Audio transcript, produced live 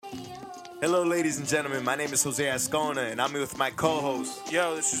Hello, ladies and gentlemen. My name is Jose Ascona, and I'm here with my co-host.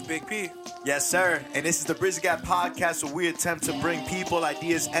 Yo, this is Big P. Yes, sir. And this is the Bridge the Gap podcast, where we attempt to bring people,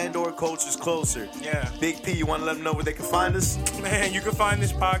 ideas, and/or cultures closer. Yeah. Big P, you want to let them know where they can find us? Man, you can find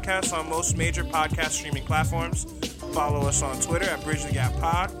this podcast on most major podcast streaming platforms. Follow us on Twitter at Bridge the Gap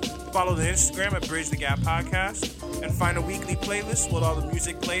Pod. Follow the Instagram at Bridge the Gap Podcast. And find a weekly playlist with all the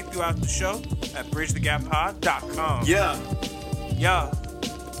music played throughout the show at bridgethegappod.com. Yeah. Yeah.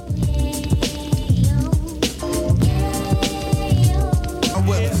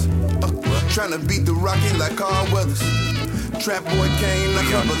 Weathers. Trying to beat the Rocky like Carl Weathers. Trap boy Kane like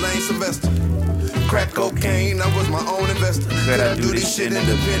Lane Sylvester. Crack cocaine, I was my own investor. Could I do this shit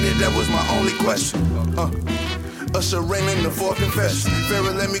independent? That was my only question. Usher Raymond, the fourth confession.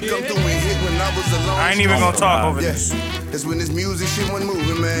 Pharaoh let me come through and hit when I was alone. I ain't even gonna talk over this. That's when this music shit wasn't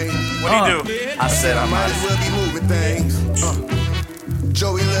moving, man. What'd he do? I said I Might as well be moving things.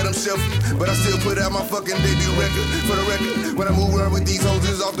 Joey let himself, but I still put out my fucking debut record. For the record, when I move around with these hoes,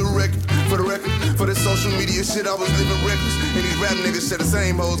 it's off the record. For the record, for the social media shit, I was living reckless. And these rap niggas share the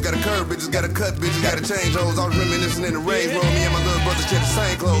same hoes. Gotta curve bitches, gotta cut bitches, gotta change hoes. I was reminiscing in the rain, bro. Me and my little brother share the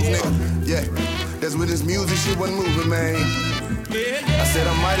same clothes, nigga. Yeah, that's when this music shit wasn't moving, man. I said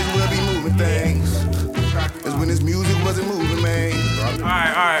I might as well be moving things. That's when this music wasn't moving, man.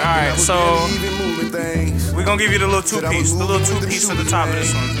 Alright. So we're gonna give you the little two-piece. The little two-piece at the top of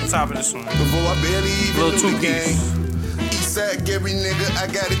this one. The top of this one. Before I barely even Little knew the two-piece. game. Eastside Gary nigga, I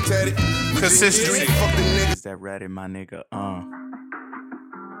got it tatted. Consistency. Fuck the niggas. Is that ratted, my nigga?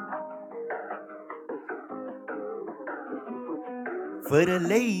 For the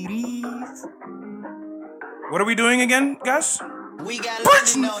ladies. What are we doing again, guys? We got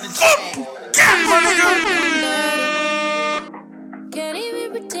London on the track. Can't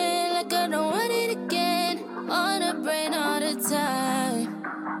even pretend like I don't want it again. On the brain all the time.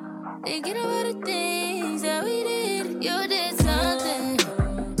 Thinking about the things that we did. You did something.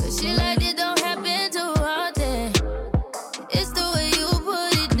 But shit like this don't happen too often. It's the way you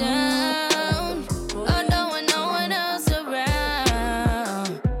put it down. Although when no one else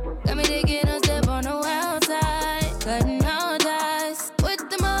around. Got me taking a step on the wild side. Cutting all ties with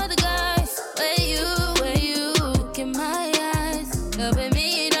them other guys. Where you look in my eyes. Helping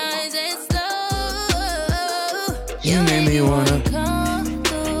me nice and slow. You made me wanna come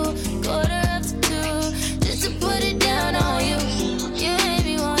through. Quarter after two. Just to put it down on you. You made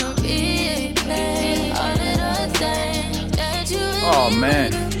me wanna replay all of the things that you Oh,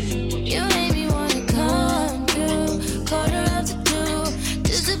 man. You made me wanna come through. Quarter after two.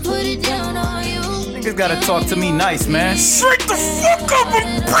 Just to put it down on you. Niggas gotta talk to me nice, man. Straight the fuck up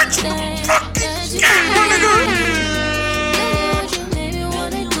and preach the fucking game, my nigga.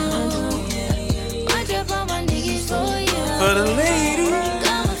 For the lady.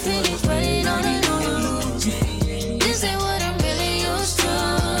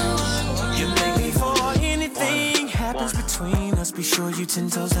 You make me for anything happens between us. Be sure you 10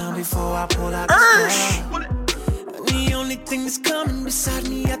 toes down before I pull out the car. The only thing that's coming beside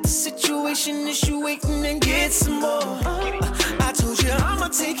me at the situation is you waiting and get some more. I told you I'ma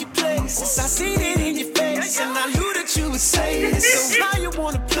take your place. I seen it in your face, and I knew that you would say this. So now you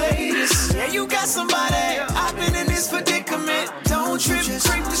wanna play this? Yeah, you got somebody. I've been in this predicament. Don't trip,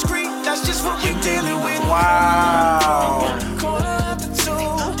 creep discreet. That's just what we dealing with. Wow. Quarter after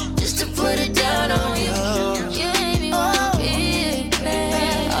two. Just to put it down on you. You made me wanna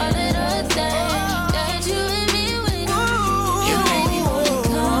replay all of the things that you and me went through. You made me wanna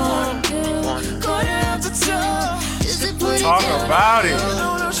come through. Quarter after two. Just to put Talk it down about on it.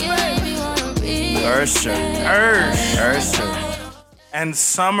 you. You made me wanna replay. Ursher. And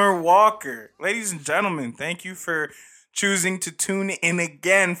Summer Walker. Ladies and gentlemen, thank you for choosing to tune in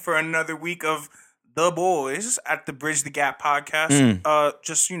again for another week of The Boys at the Bridge the Gap podcast.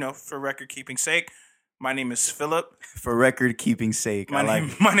 Just, for record keeping sake, my name is Philip. For record keeping sake. My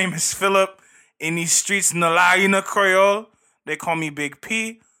name is Philip. In these streets, Nalaina Creole, they call me Big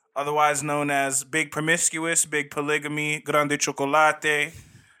P, otherwise known as Big Promiscuous, Big Polygamy, Grande Chocolate.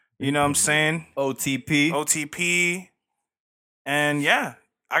 You know what I'm saying? OTP. And yeah,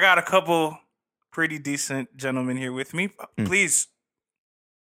 I got a couple pretty decent gentlemen here with me. Please.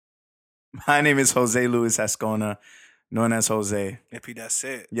 My name is Jose Luis Ascona, known as Jose. Maybe that's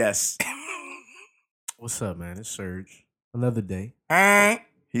it. Yes. What's up, man? It's Serge. Another day.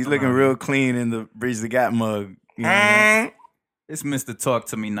 He's looking real clean in the Bridge the Gap mug. You know what I mean? It's Mr. Talk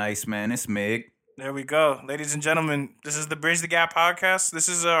to Me Nice, man. It's Meg. There we go. Ladies and gentlemen, this is the Bridge the Gap podcast. This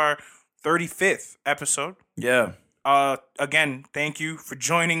is our 35th episode. Yeah. Again, thank you for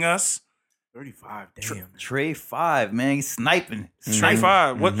joining us. 35. Damn. Trey 5, man. He's sniping. Straight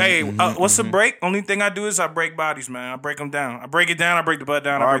five. What? Hey, what's the break? Only thing I do is I break bodies, man. I break them down. I break it down. I break the butt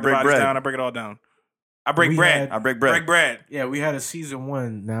down. I break the bodies bread. down. I break it all down. I break We bread. had- I break bread. Break bread. Yeah, we had a season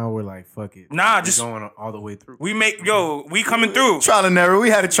 1. Now we're like, fuck it. Nah, We're just- going all the way through. We coming through. Trial and error. We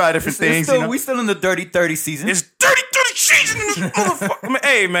had to try different things. Still, you know? we still in the dirty 30 season. It's dirty cheese in this motherfucker. Man,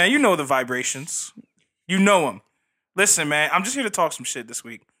 hey, man, you know the vibrations. You know them. Listen, man, I'm just here to talk some shit this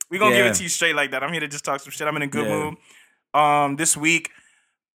week. We gonna give Yeah. it to you straight like that. I'm here to just talk some shit. I'm in a good Yeah. mood. This week,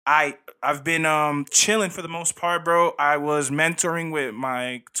 I've been chilling for the most part, bro. I was mentoring with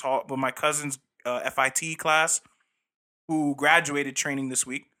my cousin's FIT class, who graduated training this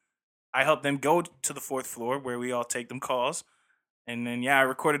week. I helped them go to the 4th floor where we all take them calls. And then, I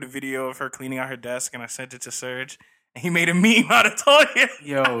recorded a video of her cleaning out her desk and I sent it to Serge. And he made a meme out of Toya.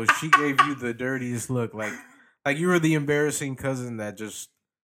 Yo, she gave you the dirtiest look. Like you were the embarrassing cousin that just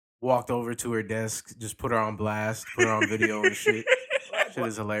walked over to her desk, just put her on blast, put her on video and shit. Shit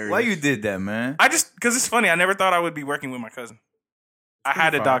is hilarious. Why you did that, man? Because it's funny. I never thought I would be working with my cousin. I had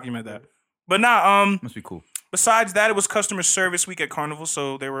to fine. document that. But nah, Must be cool. besides that, it was customer service week at Carnival.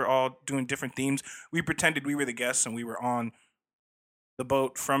 So they were all doing different themes. We pretended we were the guests and we were on the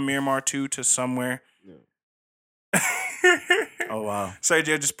boat from Miramar 2 to somewhere. Oh, wow.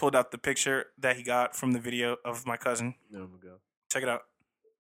 Sergio just pulled out the picture that he got from the video of my cousin. Oh my God. Check it out.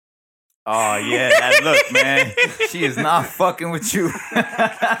 Oh, yeah. That look, man. She is not fucking with you.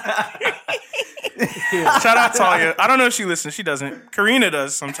 Shout out Talia. I don't know if she listens. She doesn't. Karina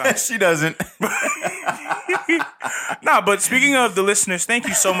does sometimes. She doesn't. Nah, but speaking of the listeners, thank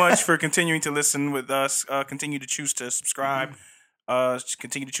you so much for continuing to listen with us. Continue to choose to subscribe.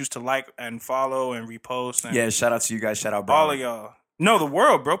 Continue to choose to like and follow and repost. And Yeah, shout out to you guys. Shout out, bro. all of y'all. No, the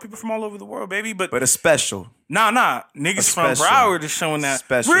world, bro. People from all over the world, baby. But But a special. nah. Niggas from special- Broward is showing that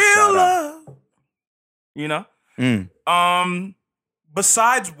special real shout out. love. You know?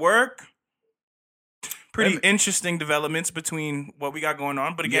 Besides work, pretty interesting developments between what we got going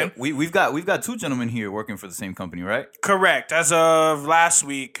on. But again, Yeah, we've got 2 gentlemen here working for the same company, right? correct. As of last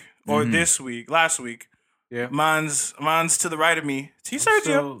week or this week, last week. Yeah. Mine's to the right of me. T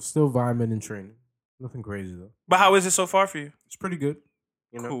Sergio. Still vibing and training. Nothing crazy though. But how is it so far for you? It's pretty good.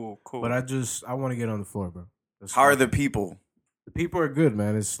 You know? Cool. But I want to get on the floor, bro. How are the people? The people are good,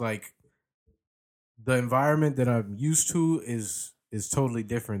 man. It's like the environment that I'm used to is totally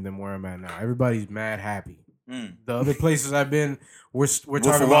different than where I'm at now. Everybody's mad happy. The other places I've been, we're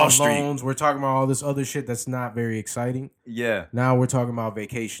talking of Wall about Street. loans. We're talking about all this other shit that's not very exciting. Yeah. Now we're talking about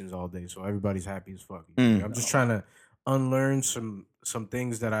vacations all day, so everybody's happy as fuck. I'm just trying to unlearn some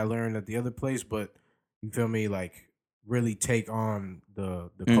things that I learned at the other place, but you feel me, like really take on the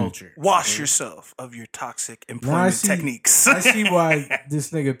culture. Wash yourself of your toxic Now employment techniques. I see why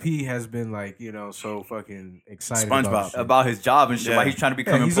this nigga P has been like, so fucking excited SpongeBob. about shit. About his job and shit. Yeah. Why he's trying to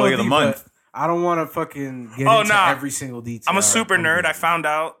become Yeah, he's employee of the OD, month. but I don't want to fucking get Oh, into nah. every single detail. I'm a super I'm nerd. good. I found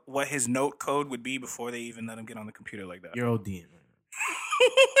out what his note code would be before they even let him get on the computer like that. You're ODing.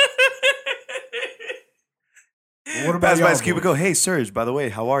 What about Pass by y'all, his cubicle. Hey, Serge, by the way,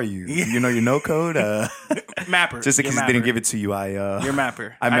 how are you? You know your no code? Mapper. Just in case Your he didn't mapper. give it to you, Your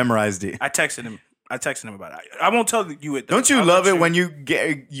mapper. I memorized it. I texted him. about it. I won't tell you it. Though. Don't you I'll love let it when you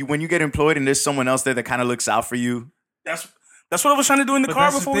get employed and there's someone else there that kind of looks out for you? That's what I was trying to do in the But car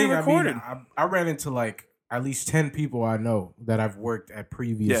that's before the we thing, recorded. I ran into like at least 10 people I know that I've worked at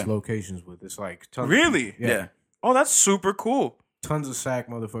previous Yeah. locations with. It's like tons Really? Yeah. Oh, that's super cool. Tons of SAC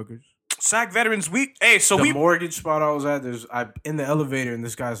motherfuckers. SAC Veterans Week. Hey, so The we mortgage spot I was at, I'm in the elevator and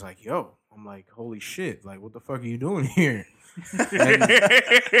this guy's like, yo. I'm like, holy shit. Like, what the fuck are you doing here? And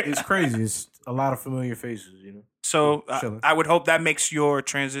it's crazy. It's a lot of familiar faces, So Chilling. I would hope that makes your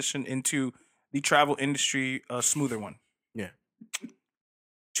transition into the travel industry a smoother one. Yeah.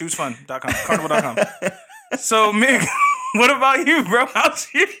 ChooseFun.com, Carnival.com. So, Mick, what about you, bro?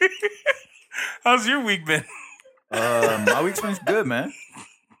 How's your week been? My week's been good, man.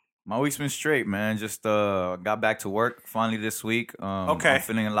 My week's been straight, man. Just got back to work finally this week. Okay. I'm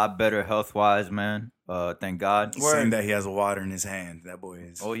feeling a lot better health wise, man. Thank God. Saying that he has water in his hand. That boy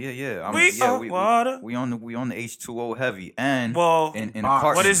is. Oh yeah. Water. We on the H2O heavy and Well, in a box.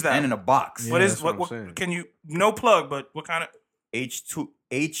 carton What is that? and in a box. Yeah. what is that's what? what I'm saying. What can you? No plug, but what kind of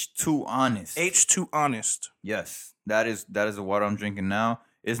H2 honest. H2 Honest? Yes, that is the water I'm drinking now.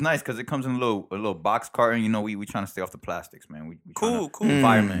 It's nice because it comes in a little box carton. You know, we trying to stay off the plastics, man. We Cool.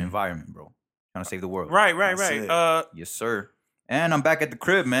 environment, bro. Trying to save the world. Right. That's it. Yes, sir. And I'm back at the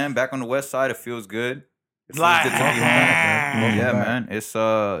crib, man. Back on the west side. It feels good. It feels Like- good to be home. Welcome Yeah, back. man.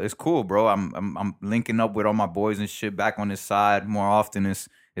 It's cool, bro. I'm linking up with all my boys and shit back on this side more often. It's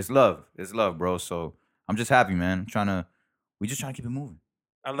it's love. It's love, bro. So I'm just happy, man. We just trying to keep it moving.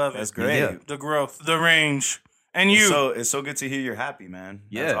 I love it. That's great. Yeah. The growth, the range, and you, It's so good to hear you're happy, man.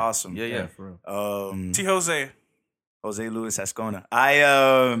 Yeah. That's awesome. Yeah. for real. T. Jose. Jose Luis Ascona.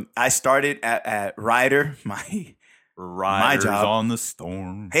 I started at Ryder, my Riders job. on the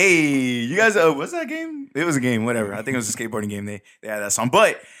storm. Hey, you guys, what's that game? It was a game, whatever. I think it was a skateboarding game. They had that song.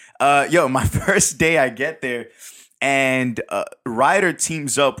 But, my first day I get there, and Ryder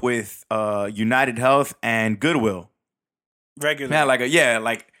teams up with United Health and Goodwill. Regular. Yeah,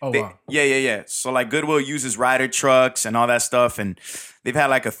 wow. Yeah. So like Goodwill uses Ryder trucks and all that stuff, and they've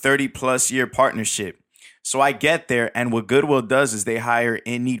had like a 30+ year partnership. So I get there, and what Goodwill does is they hire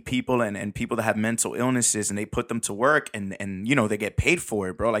in-need people and people that have mental illnesses, and they put them to work, and they get paid for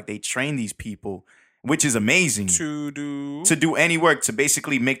it, bro. Like they train these people, which is amazing. to do any work, to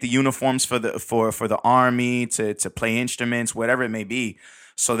basically make the uniforms for the army, to play instruments, whatever it may be.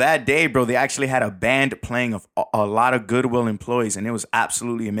 So that day, bro, they actually had a band playing of a lot of Goodwill employees, and it was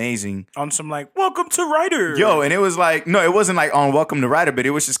absolutely amazing. on some like welcome to Ryder. Yo, and it was like, no, it wasn't like on Welcome to Ryder, but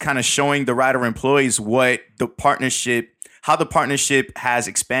it was just kind of showing the Ryder employees how the partnership has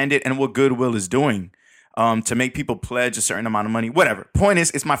expanded and what Goodwill is doing to make people pledge a certain amount of money, whatever. Point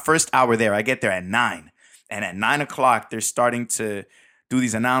is, it's my first hour there. I get there at 9. And at 9 o'clock, they're starting to do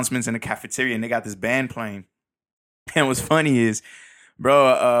these announcements in the cafeteria, and they got this band playing. And what's funny is,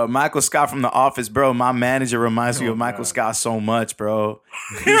 bro, Michael Scott from The Office, bro, my manager reminds me of Michael Scott so much, bro.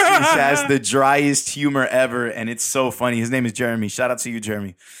 He just has the driest humor ever, and it's so funny. His name is Jeremy. Shout out to you,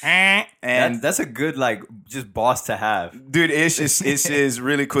 Jeremy. And That's a good just boss to have. dude, it's just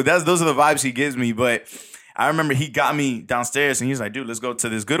really cool. Those are the vibes he gives me. But I remember he got me downstairs, and he was like, dude, let's go to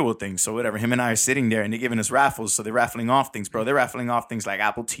this Goodwill thing. So whatever, him and I are sitting there, and they're giving us raffles. So they're raffling off things, bro. They're raffling off things like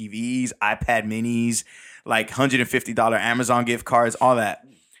Apple TVs, iPad minis, like $150 Amazon gift cards, all that.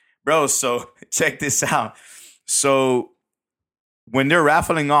 Bro, so check this out. So when they're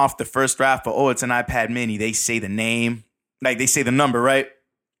raffling off the first raffle, it's an iPad mini, they say the name, like they say the number, right?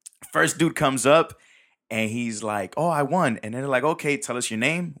 First dude comes up, and he's like, I won. And then they're like, okay, tell us your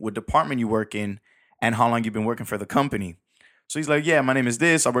name, what department you work in, and how long you've been working for the company. So he's like, yeah, my name is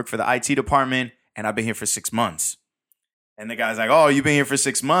this. I work for the IT department, and I've been here for 6 months. And the guy's like, you've been here for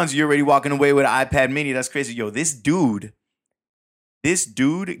 6 months. You're already walking away with an iPad mini. That's crazy. Yo, this dude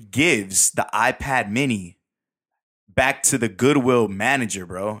gives the iPad mini back to the Goodwill manager,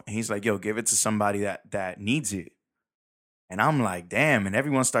 bro. And he's like, yo, give it to somebody that needs it. And I'm like, damn. And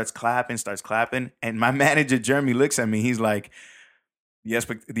everyone starts clapping. And my manager, Jeremy, looks at me. He's like,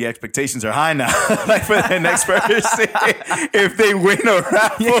 the expectations are high now. Like for the next person, if they win a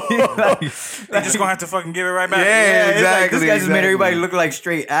raffle, They're just gonna have to fucking give it right back. Yeah, exactly. This guy just made exactly. everybody look like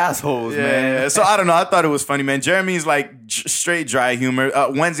straight assholes, man. Yeah. So I don't know. I thought it was funny, man. Jeremy's like straight dry humor.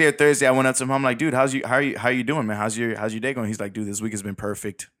 Wednesday or Thursday, I went up to him. I'm like, dude, how are you doing, man? How's your day going? He's like, dude, this week has been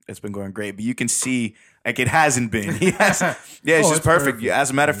perfect. It's been going great. But you can see, like, it hasn't been. It's just perfect. As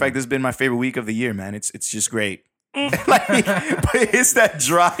a matter of fact, this has been my favorite week of the year, man. It's just great. But it's that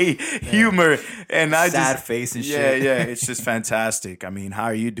dry humor, and I Sad just face and shit. Yeah, it's just fantastic. I mean, how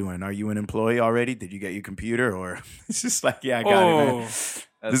are you doing? Are you an employee already? Did you get your computer? Or it's just like, I got it, man.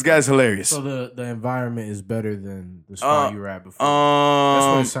 This guy's hilarious. So the environment is better than the spot you were at before. That's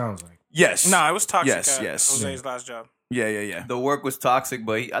what it sounds like. Yes. No, it was toxic. Yes, at yes. Jose's last job. Yeah. The work was toxic,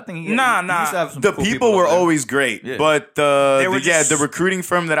 but I think he Nah. used to have some The cool people were up there. always great, Yeah. but They were the recruiting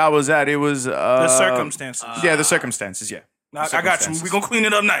firm that I was at, it was The circumstances. the circumstances. Yeah. I got you. We gonna clean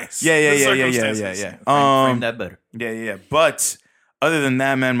it up nice. Yeah. The circumstances. Frame that better. Yeah. But other than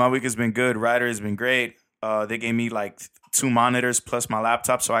that, man, my week has been good. Ryder has been great. They gave me like 2 monitors plus my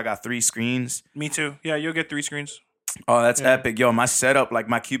laptop, so I got 3 screens. Me too. Yeah, you'll get 3 screens. Oh, that's epic. Yo, my setup, like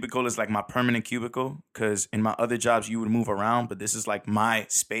my cubicle is like my permanent cubicle, because in my other jobs, you would move around, but this is like my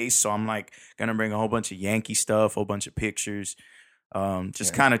space. So I'm like going to bring a whole bunch of Yankee stuff, whole bunch of pictures.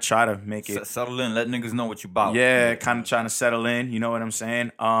 Just kind of try to make it. Settle in, let niggas know what you about. Yeah, kind of trying to settle in. You know what I'm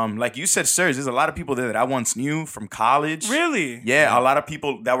saying? Like you said, Serge, there's a lot of people there that I once knew from college. Really? Yeah, a lot of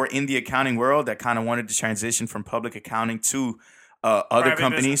people that were in the accounting world that kind of wanted to transition from public accounting to other Private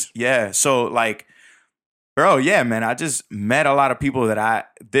companies. business. Yeah, so like, bro, yeah, man, I just met a lot of people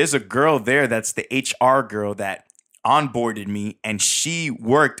there's a girl there that's the HR girl that onboarded me, and she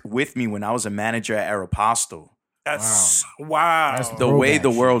worked with me when I was a manager at Aeropostale. That's wow. That's The way the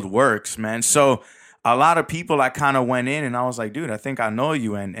Throwback world works, man. So a lot of people, I kind of went in and I was like, dude, I think I know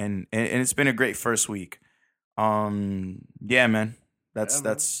you, and it's been a great first week. Yeah, man. That's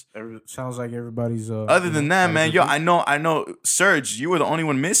Sounds like everybody's. other than that, man. Yo, I know, Serge, you were the only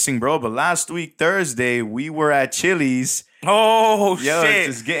one missing, bro. But last week, Thursday, we were at Chili's Oh Yo, shit!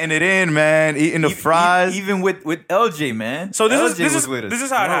 just getting it in, man. Eating the fries. Even with LJ, man. So LJ this was with us.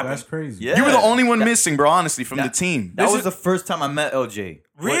 is how it Oh, happened. that's crazy. Yeah. You were the only one missing, bro. Honestly, from the team. That This was is- the first time I met LJ.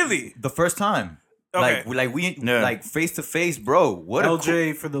 Really? The first time. Okay. Like we Yeah. like face to face, bro. What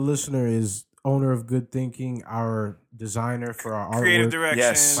LJ, for the listener, is owner of Good Thinking, our designer for our Creative artwork. direction.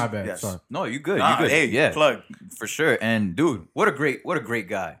 Yes. My bad. Yes. Sorry. No, you good. Nah, You good. hey, yeah, plug. for sure. And dude, what a great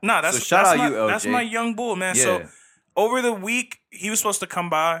guy. No, that's so shout that's out my, you, LJ. That's my young bull, man. Yeah. So over the week, he was supposed to come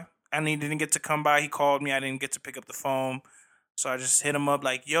by, and he didn't get to come by. He called me. I didn't get to pick up the phone, so I just hit him up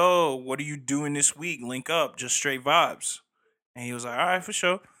like, "Yo, what are you doing this week? Link up, just straight vibes." And he was like, "All right, for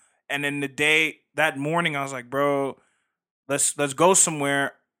sure." And then that morning, I was like, "Bro, let's go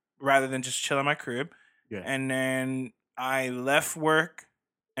somewhere rather than just chill at my crib." Yeah. And then I left work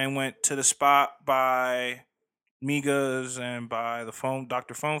and went to the spot by Miga's and by the phone,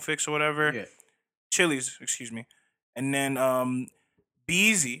 Dr. Phone Fix or whatever. Yeah. Chili's, excuse me. And then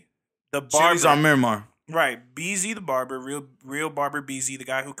Beezy, the barber. Chili's on Miramar. Right. Beezy the barber, real barber Beezy, the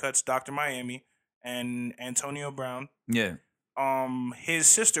guy who cuts Dr. Miami and Antonio Brown. Yeah. His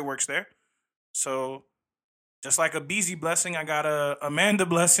sister works there. So just like a Beezy blessing, I got a Amanda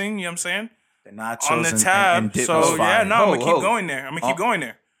blessing, you know what I'm saying? The nachos On the and tab. dip So was yeah, fire. no, I'm gonna Ho, keep going there. I'm gonna keep going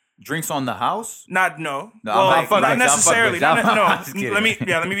there. Drinks on the house. No. No, Well, I'm fucking not with you. I'm necessarily. fucking with you. No. I'm just kidding.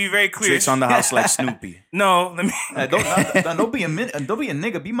 Let me be very clear. Tricks on the house like Snoopy. No, let me. Don't be a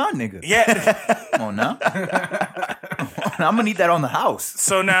nigga. Be my nigga. Yeah. Come on now. I'm gonna need that on the house.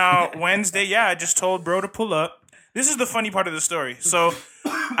 So now Wednesday, yeah, I just told bro to pull up. This is the funny part of the story. So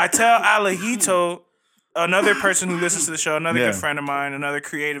I tell Alejito, another person who listens to the show, another Yeah. good friend of mine, another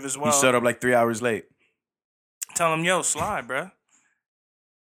creative as He well. showed up like 3 hours late. Tell him, yo, slide, bruh.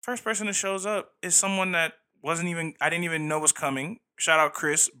 First person that shows up is someone that I didn't even know was coming. Shout out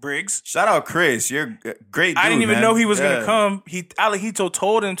Chris Briggs. Shout out Chris. You're a great dude, I didn't even man. know he was Yeah. gonna come. Alejito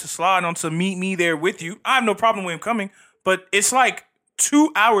told him to slide on to meet me there with you. I have no problem with him coming, but it's like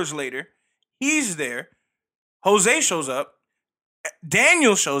 2 hours later, he's there. Jose shows up.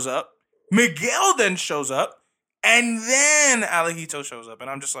 Daniel shows up. Miguel then shows up, and then Alejito shows up, and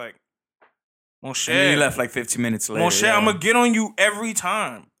I'm just like, And then he Moshe, left like 15 minutes later. Moshe, yeah. I'm gonna get on you every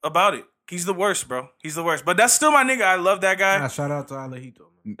time about it. He's the worst, bro. He's the worst. But that's still my nigga. I love that guy. Nah, shout out to Alejito.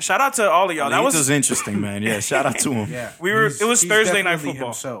 Man. Shout out to all of y'all. That Alejito's was interesting, man. Yeah, shout out to him. Yeah, We were- it was he's Thursday night definitely football.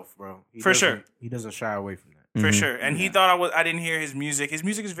 himself, bro. He For doesn't- sure. He doesn't shy away from that. for sure. And he thought I didn't hear his music. His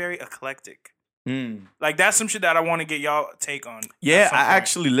music is very eclectic. Mm. Like that's some shit that I want to get y'all take on. Yeah, at some I point.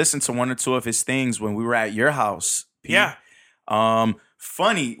 actually listened to one or two of his things when we were at your house. P. Yeah.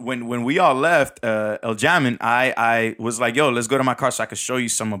 Funny when we all left El Jamin, I was like, "Yo, let's go to my car so I could show you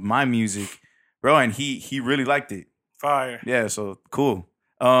some of my music, bro." And he really liked it. Fire. Yeah, so cool.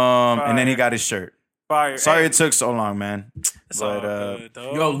 And then he Fire. got his shirt. Fire. Sorry Hey, it took so long, man. it's all But good,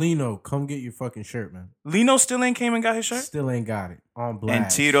 dog. Yo, Lino, come get your fucking shirt, man. Lino still ain't came and got his shirt? Still ain't got it on blast.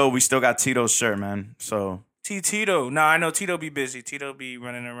 and Tito, we still got Tito's shirt, man. So Tito. Nah, I know Tito be busy. Tito be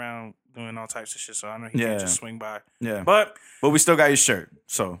running around doing all types of shit, so I know he Yeah. can't just swing by. yeah, But but we still got your shirt.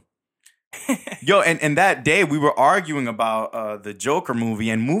 So. Yo, and that day we were arguing about the Joker movie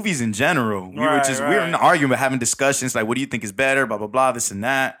and movies in general. We were Right. not arguing, but having discussions like, what do you think is better? Blah blah blah, this and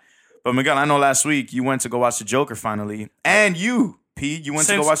that. But Miguel, I know last week you went to go watch the Joker finally, and you, P, you went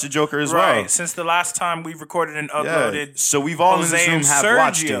to go Since- watch the Joker as right, well. since the last time we recorded and Yeah. uploaded, So we've all in this room have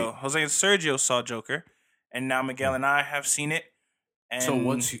watched it. Jose and Sergio saw Joker, and now Miguel and I have seen it. And So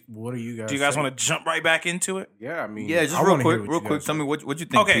what are you guys? do you guys saying? want to jump right back into it? Yeah, I mean, Yeah, just I real wanna hear quick. what Real you quick. guys Tell me say. what you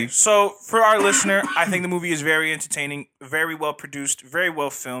think. Okay, P? so for our listener, I think the movie is very entertaining, very well produced, very well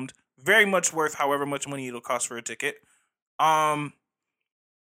filmed, very much worth however much money it'll cost for a ticket.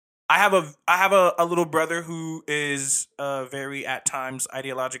 I have a little brother who is very at times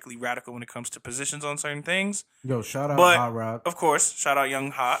ideologically radical when it comes to positions on certain things. Yo, shout out But Hot Rod, of course, shout out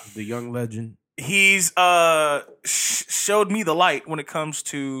Young Hot. the young legend. He's showed me the light when it comes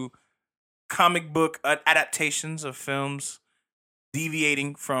to comic book adaptations of films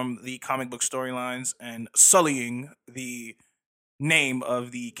deviating from the comic book storylines and sullying the name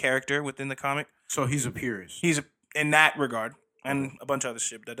of the character within the comic. So he's a purist. He's in that regard and a bunch of other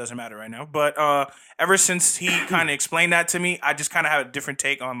shit that doesn't matter right now. But ever since he kind of explained that to me, I just kind of have a different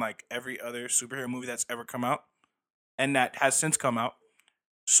take on like every other superhero movie that's ever come out and that has since come out.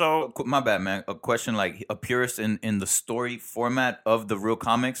 So My bad, man. A question like a purist in the story format of the real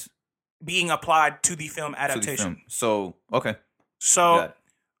comics being applied to the film to the adaptation. film. So okay, So,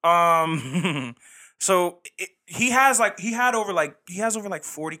 got it. so he has over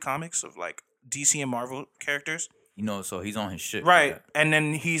 40 comics of like DC and Marvel characters, You know, so he's on his shit. right? And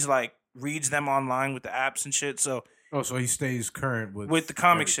then he's like reads them online with the apps and shit. So Oh, so he stays current with the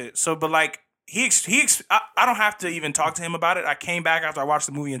comic shit. So, but like I don't have to even talk to him about it. I came back after I watched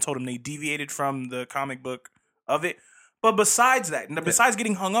the movie and told him they deviated from the comic book of it. But besides that, besides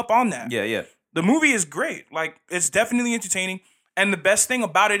getting hung up on that, the movie is great. Like, it's definitely entertaining. And the best thing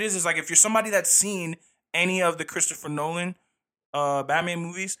about it is like, if you're somebody that's seen any of the Christopher Nolan Batman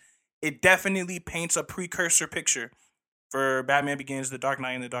movies, it definitely paints a precursor picture for Batman Begins, The Dark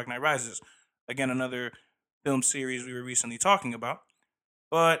Knight, and The Dark Knight Rises. Again, another film series we were recently talking about.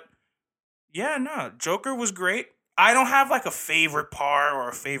 But yeah, no, Joker was great. I don't have like a favorite part or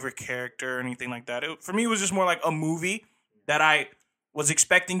a favorite character or anything like that. For me, it was just more like a movie that I was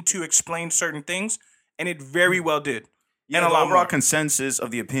expecting to explain certain things, and it very well did. Yeah, and the a lot overall more. consensus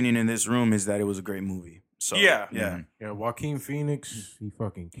of the opinion in this room is that it was a great movie. So Yeah. Yeah, Joaquin Phoenix, he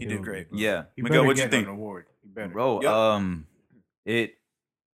fucking killed did it, great. bro. Yeah. He Miguel, better what'd you get think? an award. He better. Bro, Yep.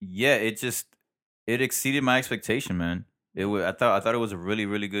 it exceeded my expectation, man. I thought it was a really,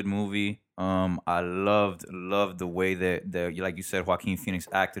 really good movie. I loved the way that like you said, Joaquin Phoenix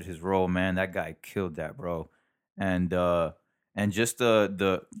acted his role, man. That guy killed that, bro. And just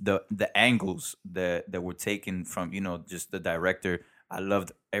the angles that were taken from, just the director. I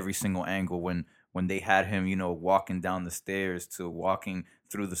loved every single angle when they had him, walking down the stairs to walking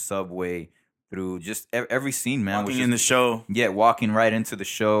through the subway, through just every scene, man. Walking in the show. Yeah, walking right into the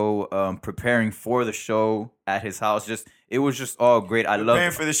show, preparing for the show at his house. It was just all great. I Preparing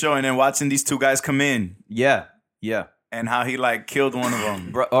loved for the show and then watching these two guys come in Yeah. and how he like killed one of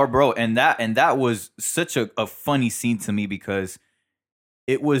them. Bro, and that was such a funny scene to me because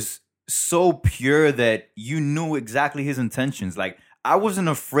it was so pure that you knew exactly his intentions. Like, I wasn't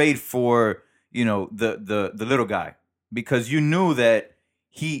afraid for, the little guy because you knew that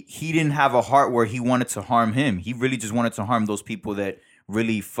he didn't have a heart where he wanted to harm him. He really just wanted to harm those people that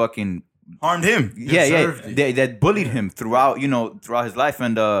really fucking Harmed him. that bullied him throughout his life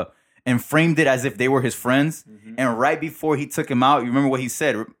and framed it as if they were his friends. Mm-hmm. And right before he took him out, you remember what he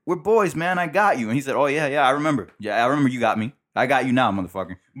said? "We're boys, man. I got you." And he said, "Oh yeah, I remember. Yeah, I remember you got me. I got you now,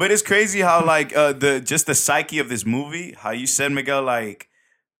 motherfucker." But it's crazy how like the psyche of this movie, how you said, Miguel, like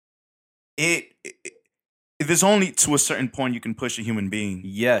it there's only to a certain point you can push a human being.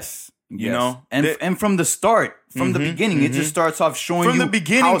 Yes. You know? And from the start, from the Mhm, beginning, it just starts off showing From you the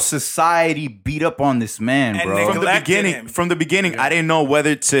beginning- how society beat up on this man, And bro. neglected him. From the beginning, I didn't know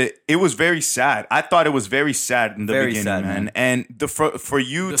whether to. It was very sad. I thought it was very sad in the Very beginning, sad, man. man. And for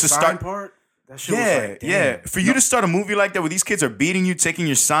you The to sign start, part, that shit was like, damn. yeah. For you to start a movie like that where these kids are beating you, taking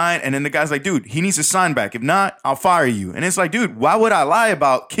your sign, and then the guy's like, "Dude, he needs a sign back. If not, I'll fire you." And it's like, dude, why would I lie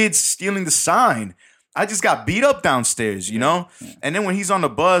about kids stealing the sign? I just got beat up downstairs, you know? And then when he's on the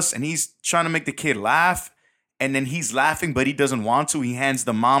bus and he's trying to make the kid laugh, and then he's laughing, but he doesn't want to, he hands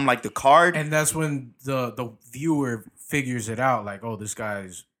the mom like the card. And that's when the viewer figures it out, like, oh, this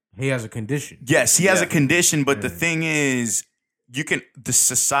guy's he has a condition. Yes, he has a condition, but the thing is, the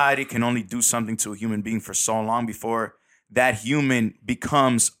society can only do something to a human being for so long before that human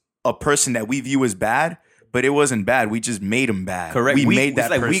becomes a person that we view as bad. But it wasn't bad. We just made him bad. Correct. We made that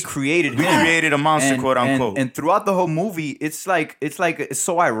it's like person. we created him. We created a monster, quote unquote. And throughout the whole movie, it's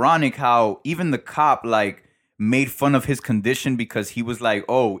so ironic how even the cop like made fun of his condition because he was like,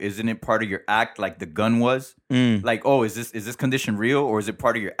 "Oh, isn't it part of your act?" Like the gun was. Like, "Oh, is this condition real or is it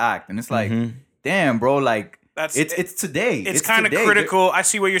part of your act?" And it's like, damn, bro, like it's today. It's kind of today. critical. I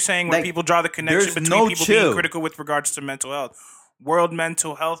see what you're saying when Like, people draw the connection there's between no people chill. being critical with regards to mental health. World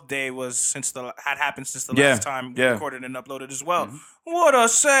Mental Health Day had happened since the Yeah, last time we yeah. recorded and uploaded as well. What a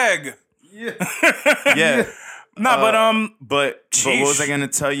seg! yeah. Nah, but But what was I gonna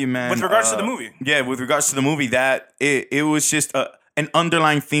tell you, man? With regards to the movie. Yeah, with regards to the movie, that it was just an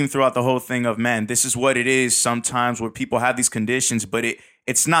underlying theme throughout the whole thing of, man, this is what it is sometimes where people have these conditions, but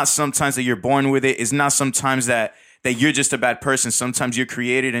it's not sometimes that you're born with it. It's not sometimes that you're just a bad person. Sometimes you're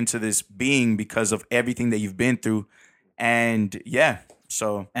created into this being because of everything that you've been through. And yeah,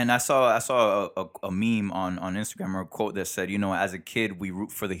 so And I saw a meme on Instagram or a quote that said, as a kid we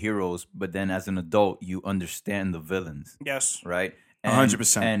root for the heroes, but then as an adult you understand the villains, yes, right?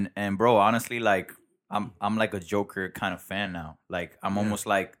 100%. And bro, honestly, like I'm like a Joker kind of fan now. Like I'm almost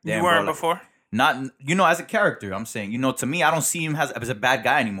like, damn, you weren't bro, like, before. not as a character. I'm saying, to me, I don't see him as a bad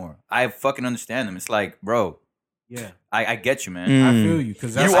guy anymore. I fucking understand him. It's like, bro, Yeah, I get you, man. I feel you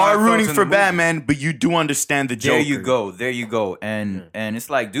because you are rooting for Batman, but you do understand the Joker. There you go. And it's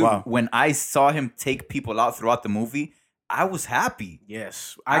like, dude, Wow. when I saw him take people out throughout the movie, I was happy.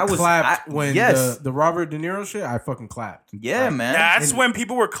 Yes, I I was- clapped I- when yes. the Robert De Niro shit. I fucking clapped. Yeah, man. That's when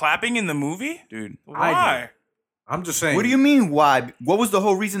people were clapping in the movie. dude. Why? I'm just saying. What do you mean? Why? What was the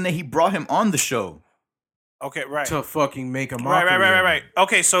whole reason that he brought him on the show? Okay, right. to fucking make a mockery. Right.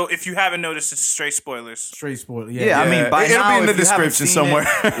 Okay, so if you haven't noticed, it's straight spoilers. Straight spoiler. Yeah, I mean, by it'll now, be in the if you haven't description seen somewhere.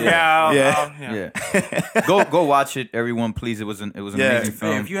 Yeah. Go watch it, everyone. Please, it was an amazing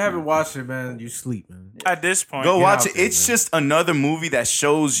film. Hey, if you haven't watched it, man, you sleep, man. At this point, Go watch out it. there, It's man. just another movie that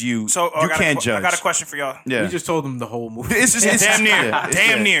shows you So you can't judge. I got a question for y'all. Yeah, We just told them the whole movie. it's just it's Damn near, yeah, it's-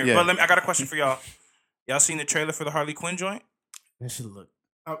 damn yeah, near. yeah. But I got a question for y'all. Y'all seen the trailer for the Harley Quinn joint? That should look.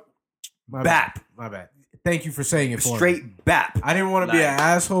 Oh, my Bap. bad. My bad. Thank you for saying it for me. Straight bap. I didn't want to be Like, an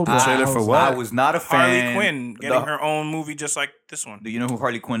asshole, but trailer for what? I was not a fan. Harley Quinn getting her own movie just like this one. Do you know who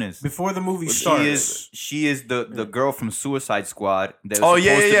Harley Quinn is? Before the movie starts, She is the girl from Suicide Squad. That was Oh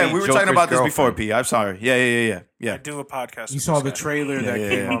yeah, supposed to yeah. be We were talking Joker's about this before, girlfriend. P. I'm sorry. Yeah. I do a podcast. you with saw this the guy. trailer that Yeah,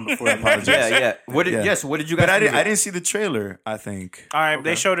 came yeah. on before the Apologize. podcast. Yeah. What did Yeah. yes? What did you guys? But I think of it? didn't see the trailer. I think. All right,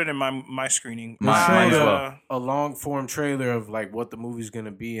 they showed it in my screening. They Mine showed as well. a long form trailer of like what the movie's gonna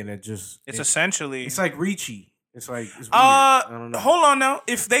be, and It's essentially. it's like Ricci. It's like it's weird. I don't know. Hold on now.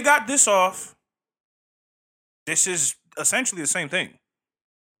 If they got this off, this is essentially the same thing.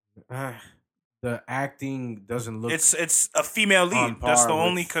 The acting doesn't look. It's a female On lead. That's the par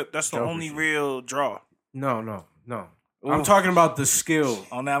only with that's the Joker only shit. real draw. no. I'm talking about the skill.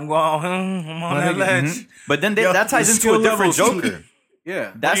 Oh, now I'm going. I'm on My that nigga, ledge. But then Yo, that ties the into a skill different levels- Joker.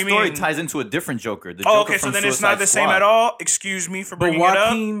 Yeah, That do you story mean? ties into a different Joker. The Oh, Joker okay. So from then it's Suicide not the same Squad. at all. Excuse me for but bringing it up.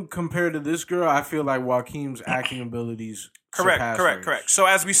 Joaquin compared to this girl, I feel like Joaquin's acting abilities. Correct. surpass hers. So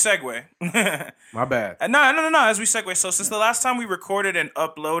as we segue, My bad. no. As we segue, so since the last time we recorded and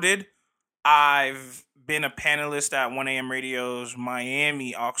uploaded, I've been a panelist at 1AM Radio's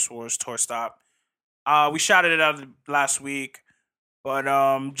Miami Aux Wars tour stop. We shouted it out last week, but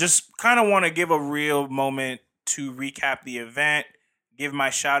just kind of want to give a real moment to recap the event. Give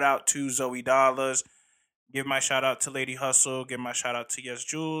my shout out to Zoe Dollars. Give my shout out to Lady Hustle. Give my shout out to Yes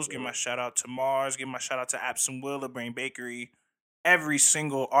Jules. Give my shout out to Mars. Give my shout out to Absent Will of Brain Bakery. Every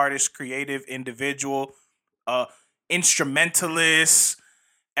single artist, creative individual, instrumentalist,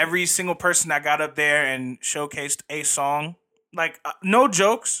 every single person that got up there and showcased a song. Like, no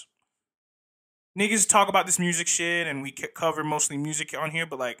jokes. Niggas talk about this music shit, and we cover mostly music on here,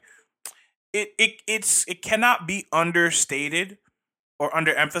 but like, it cannot be understated or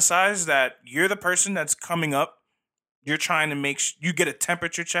underemphasized that you're the person that's coming up. You're trying to make you get a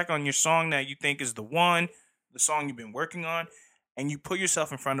temperature check on your song that you think is the one, the song you've been working on, and you put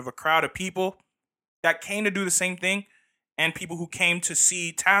yourself in front of a crowd of people that came to do the same thing, and people who came to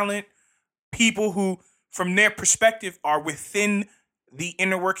see talent, people who, from their perspective, are within the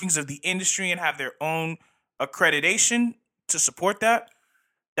inner workings of the industry and have their own accreditation to support that.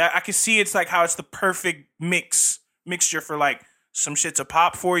 That I can see it's like how it's the perfect mixture for like some shit to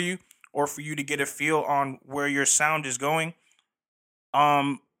pop for you or for you to get a feel on where your sound is going.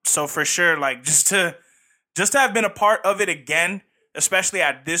 So for sure, like just to have been a part of it again, especially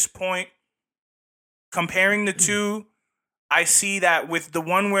at this point, comparing the two, I see that with the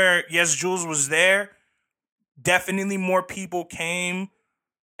one where Yes Jules was there, definitely more people came.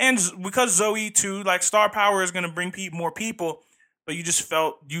 And because Zoe too, like star power is gonna bring more people, but you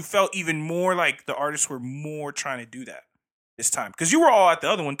felt even more like the artists were more trying to do that this time. Because you were all at the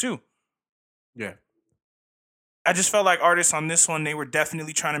other one too. Yeah. I just felt like artists on this one, they were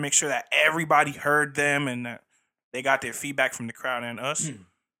definitely trying to make sure that everybody heard them and that they got their feedback from the crowd and us.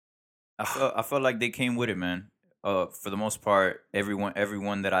 I felt like they came with it, man. For the most part,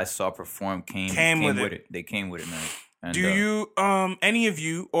 everyone that I saw perform came with it. They came with it, man. And, Do you, any of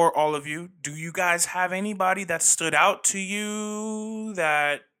you or all of you, do you guys have anybody that stood out to you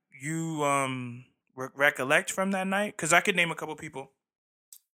that you recollect from that night? Because I could name a couple people.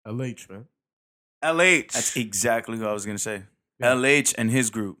 LH, man. LH. That's exactly what I was gonna say. Yeah. LH and his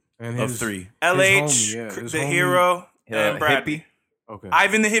group And of his, three. LH, homie, yeah, his the homie. hero, and Brad. hippie. Okay.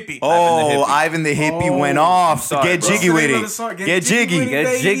 Ivan the hippie. Oh, Ivan the hippie went off. Sorry, Get bro. jiggy with Another it. song. Get jiggy.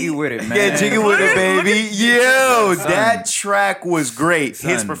 Get jiggy with it, man. Get jiggy with it, baby. Yo, Son. that track was great.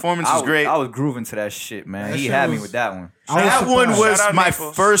 His Son, performance I was great. I was grooving to that shit, man. That He shit had me was- with that one. That one was Shout out my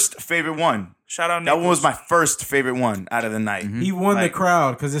Naples. first favorite one. Shout out That one was Naples. my first favorite one out of the night. He won Like- the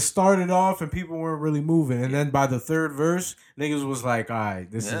crowd because it started off and people weren't really moving, and then by the third verse, niggas was like, "All right,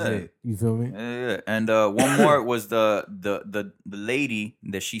 this is Yeah. it." You feel me? Yeah. And one more was the lady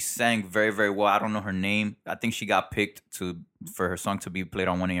that she sang very, very well. I don't know her name. I think she got picked for her song to be played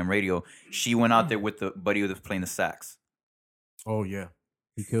on 1AM radio. She went out there with the buddy who was playing the sax. Oh yeah,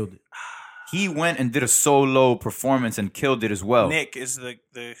 he killed it. he went and did a solo performance and killed it as well. Nick is the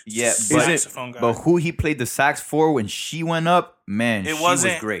Yeah, saxophone guy. but who he played the sax for when she went up, man, It she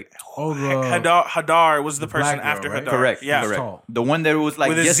wasn't- was great. Oh, Hadar was the person black girl, after right? Hadar. Correct, Yeah. correct. Tall. The one that was like,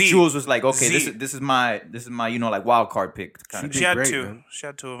 With a yes, Z. Jules was like, okay, Z. this is my like wild card pick kind of She She thing. had great, two. man. She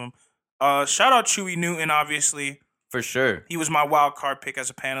had two of them. Shout out Chewy Newton, obviously. For sure. He was my wild card pick as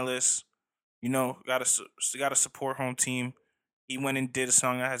a panelist. You know, gotta support home team. He went and did a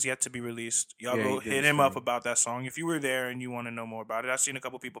song that has yet to be released. Y'all Yeah, go he did hit his him up thing. about that song if you were there and you want to know more about it. I've seen a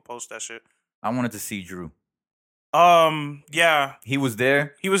couple people post that shit. I wanted to see Drew. Yeah, He was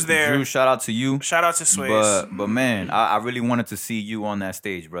there. he was there. Drew, shout out to you. Shout out to Sways. But man, I really wanted to see you on that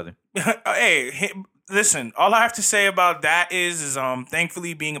stage, brother. Listen, all I have to say about that is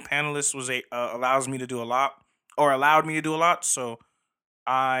thankfully being a panelist was allows me to do a lot, or allowed me to do a lot. So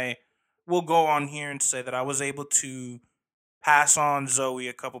I will go on here and say that I was able to pass on Zoe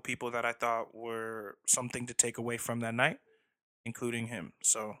a couple people that I thought were something to take away from that night, including him.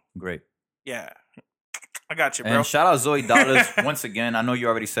 So Great. yeah, I got you, bro. And shout out Zoe Dollars once again. I know you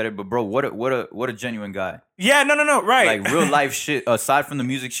already said it, but bro, what a genuine guy. Yeah, no, right. Like real life shit. Aside from the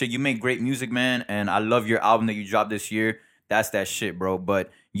music shit, you make great music, man. And I love your album that you dropped this year. That's that shit, bro.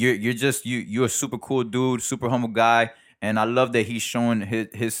 But you're a super cool dude, super humble guy. And I love that he's showing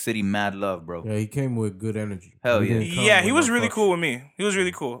his city mad love, bro. Yeah, he came with good energy. Hell He yeah. didn't come Yeah, with he no was really fuck cool shit. with me. He was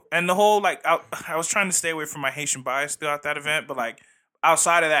really cool. And the whole, like, I was trying to stay away from my Haitian bias throughout that event, but, like,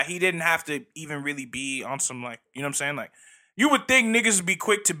 outside of that, he didn't have to even really be on some, like, you know what I'm saying? Like, you would think niggas would be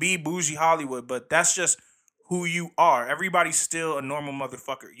quick to be bougie Hollywood, but that's just who you are. Everybody's still a normal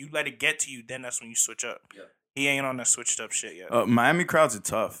motherfucker. You let it get to you, then that's when you switch up. Yeah. He ain't on that switched up shit yet. Miami crowds are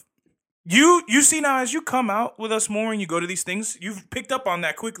tough. You see now, as you come out with us more and you go to these things, you've picked up on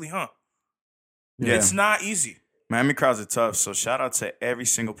that quickly, huh? Yeah. It's not easy. Miami crowds are tough. So shout out to every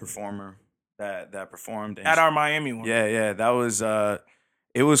single performer that performed. And At our Miami one. yeah, that was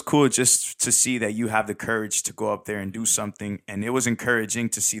it was cool just to see that you have the courage to go up there and do something. And it was encouraging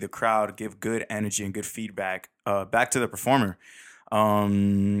to see the crowd give good energy and good feedback back to the performer.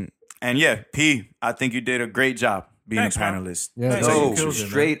 And yeah, P, I think you did a great job being Thanks, a man. panelist. Yeah, Thanks, you Yo, killed it, man.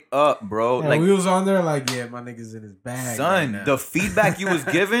 straight up, bro. Yeah, like we was on there like, yeah, my nigga's in his bag. son, right now. the feedback you was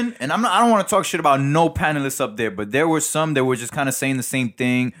given, and I don't want to talk shit about no panelists up there, but there were some that were just kind of saying the same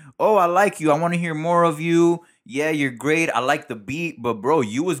thing. Oh, I like you. I want to hear more of you. Yeah, you're great. I like the beat, but bro,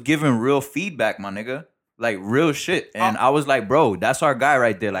 you was giving real feedback, my nigga. Like real shit. And I was like, bro, that's our guy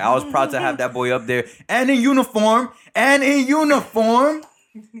right there. Like I was proud to have that boy up there and in uniform. You know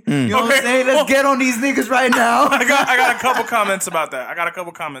what I'm saying? Let's get on these niggas right now. I got a couple comments about that.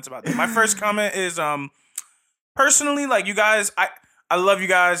 My first comment is personally, like, you guys, I love you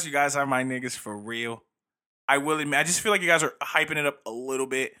guys. You guys are my niggas for real. I will admit, I just feel like you guys are hyping it up a little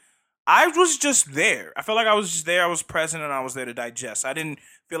bit. I was just there. I felt like I was just there. I was present and I was there to digest. I didn't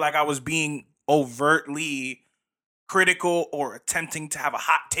feel like I was being overtly critical or attempting to have a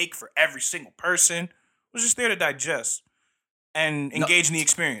hot take for every single person. I was just there to digest and engage in the Get the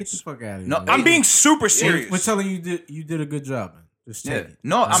experience. fuck out of here. No, man. I'm being super serious. We're telling you did a good job, man. Just take Yeah. it.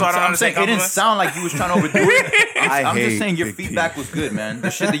 No, So I don't I'm saying understand it didn't compliments? sound like you was trying to overdo it. I I'm just hate saying your Big P. feedback was good, man.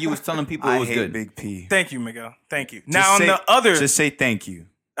 The shit that you was telling people I was hate good. Big P. Thank you, Miguel. Thank you. Just Now, on say- the other, just say thank you.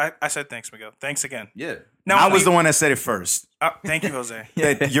 I said thanks, Miguel. Thanks again. Yeah. Now, I on was the one that said it first. Thank you, Jose.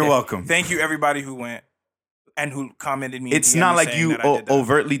 You're welcome. Thank you, everybody who went and who commented me. It's DM'd not me like saying you that I did that.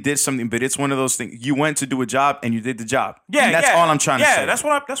 overtly did something, but it's one of those things. You went to do a job and you did the job. Yeah, And that's yeah. all I'm trying to say. Yeah, that's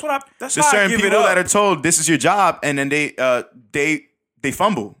There's how I certain give it people up. that are told this is your job, and then they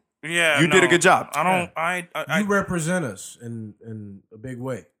fumble. Yeah, You did a good job. I don't. I You represent us in a big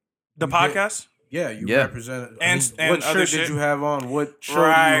way. the you podcast. Yeah, you Yeah. represent. And what other shirt shit. did you have on? What show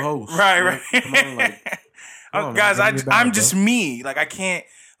Right, do you host? right. Come on, like, come on, Guys, man, bring me back, I'm bro. just me. Like I can't.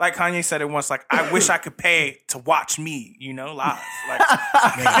 Like Kanye said it once. Like I wish I could pay to watch me. You know, live. Like All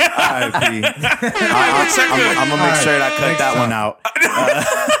right, P. I'm gonna make sure that I cut that one out.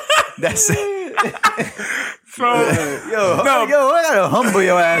 That's it. so. Yo, No. yo, I gotta humble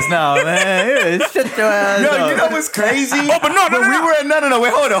your ass now, man. Yeah, shut your ass Yo, up. you know what's crazy? Oh, but no, When we were at, no,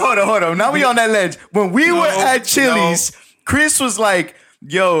 wait, hold on. Now we on that ledge. When we were at Chili's, Chris was like,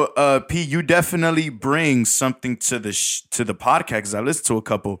 "Yo, P, you definitely bring something to the podcast." Because I listened to a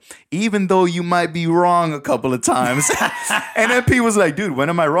couple, even though you might be wrong a couple of times. And then P was like, "Dude, when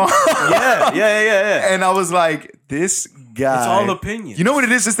am I wrong?" Yeah. And I was like, "This God. It's all opinion. You know what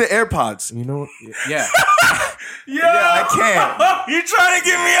it is? It's the AirPods. You know what? Yeah. Yeah, I can't. You trying to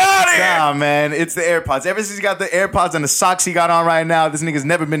get me out of here? Nah, man, it's the AirPods. Ever since he got the AirPods and the socks he got on right now, this nigga's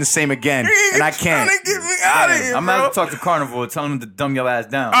never been the same again. And I can't. Trying to get me out of here, I'm bro. gonna have to talk to Carnival, tell him to dumb your ass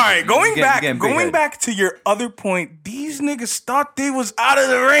down. All right, going Getting big head. back to your other point. These niggas thought they was out of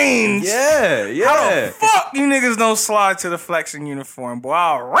the range. Yeah, yeah. How the fuck you niggas don't slide to the flexing uniform, boy?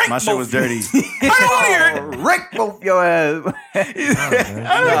 I'll rank My shit both was of dirty. you. I don't want to hear it. Wreck both your ass.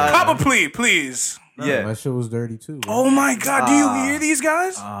 Cop a plea, please. Yeah. My shit was dirty too. Man. Oh my god, do you hear these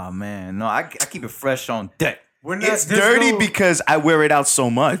guys? Oh man, no, I keep it fresh on deck. We're not, It's there's dirty no- because I wear it out so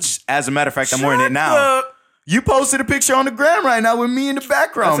much. As a matter of fact, I'm wearing it Shut now. up. You posted a picture on the gram right now with me in the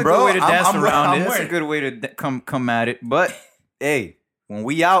background, That's a bro. good way to dance I'm around it. That's a wearing good way to come at it. But hey, when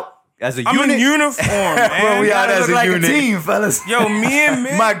we out as a I'm unit, in uniform, man. When we out gotta as look a like unit. a team, fellas. Yo, me and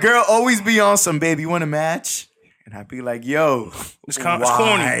Mick. My girl always be on some, baby, you want a match? And I'd be like, yo, It's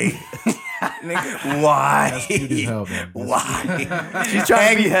corny. Why? Cute as hell, man. Why? She's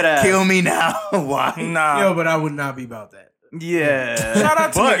trying to be head ass. Kill me now. Why? Nah. Yo, but I would not be about that. Yeah. Shout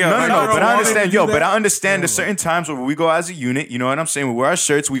out to But Miguel. no, My no, girl no. But I wanted understand, to do yo. that. But I understand there's certain times where we go as a unit. You know what I'm saying? We wear our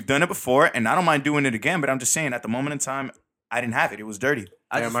shirts. We've done it before, and I don't mind doing it again. But I'm just saying, at the moment in time, I didn't have it. It was dirty.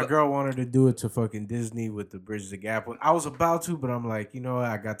 Yeah, my girl wanted to do it to fucking Disney with the Bridge the Gap one. I was about to, but I'm like, you know what?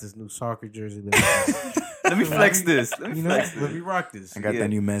 I got this new soccer jersey. Let me flex this. Let me You know, flex let this. me rock this. I got Yeah. that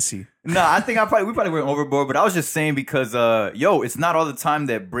new Messi. No, I think we probably went overboard, but I was just saying because it's not all the time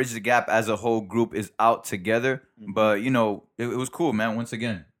that Bridge the Gap as a whole group is out together. But you know, it was cool, man. Once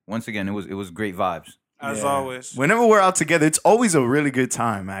again, it was great vibes. As always. Whenever we're out together, it's always a really good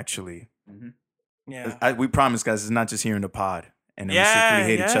time. Actually, Yeah. we promise, guys, it's not just here in the pod. And then Yeah, we secretly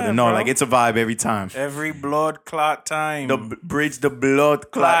hate each yeah, other. No, bro. like it's a vibe every time. Every blood clot time. The bridge, the blood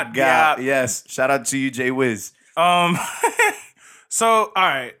clot Clot gap. gap. Yes. Shout out to you, Jay Wiz. So, all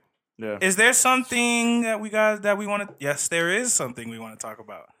right. Yeah. Is there something that we want to? Yes, there is something we want to talk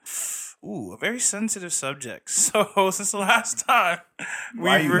about. Ooh, a very sensitive subject. So, since the last time,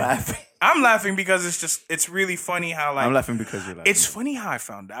 Why are you laughing? I'm laughing because it's really funny how like I'm laughing because you're laughing. it's funny how I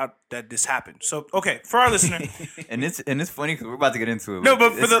found out that this happened. So, okay, for our listener, And it's funny because we're about to get into it. no,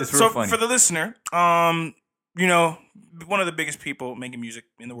 but for it's real funny. for the listener, you know, one of the biggest people making music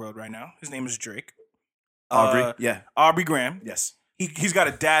in the world right now. His name is Drake. Aubrey. Yeah. Aubrey Graham. Yes. He's got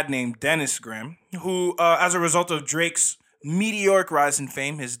a dad named Dennis Graham, who, as a result of Drake's meteoric rise in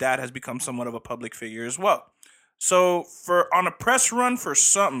fame, his dad has become somewhat of a public figure as well. So, on a press run for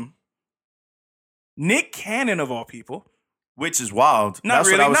something, Nick Cannon, of all people, Which is wild. not That's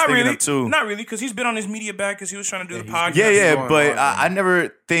really, what I was not thinking really, of too. not really, because he's been on his media bag because he was trying to do the podcast. Yeah, going but on, I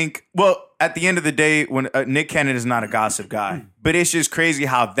never think. Well, at the end of the day, when Nick Cannon is not a gossip guy, but it's just crazy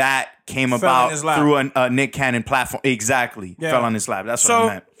how that came Fell in about his lap. through a Nick Cannon platform. Exactly, Yeah. fell on his lap. That's what I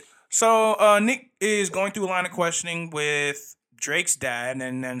meant. So Nick is going through a line of questioning with Drake's dad,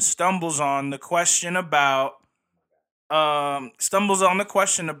 and then stumbles on the question about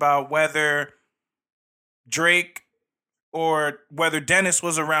whether Drake or whether Dennis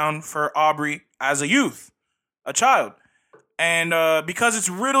was around for Aubrey as a youth, a child. And because it's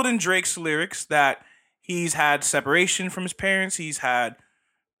riddled in Drake's lyrics that he's had separation from his parents, he's had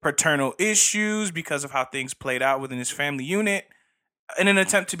paternal issues because of how things played out within his family unit, in an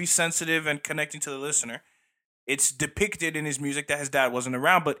attempt to be sensitive and connecting to the listener, it's depicted in his music that his dad wasn't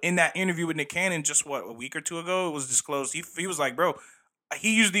around. But in that interview with Nick Cannon, just a week or two ago, it was disclosed. He was like, bro,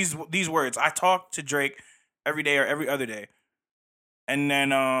 he used these words. I talk to Drake every day or every other day. And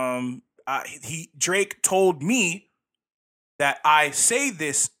then Drake told me that I say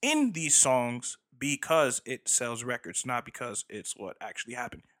this in these songs because it sells records, not because it's what actually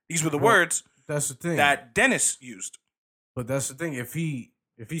happened. These were the words That's the thing. that Dennis used. But that's the thing. If he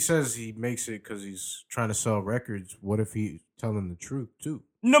says he makes it because he's trying to sell records, what if he telling the truth too?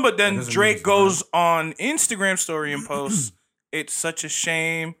 No, but That then doesn't mean Drake it's goes on Instagram story and posts, "It's such a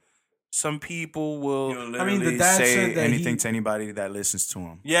shame. Some people will." I mean, the dad say said that anything he- to anybody that listens to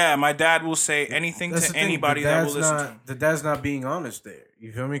him. Yeah, my dad will say anything That's to the thing. anybody The that will dad's listen to not- him. The dad's not being honest there.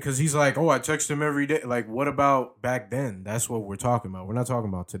 You feel me? Because he's like, oh, I text him every day. Like, what about back then? That's what we're talking about. We're not talking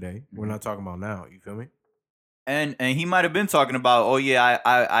about today. We're not talking about now. You feel me? And he might have been talking about, oh yeah,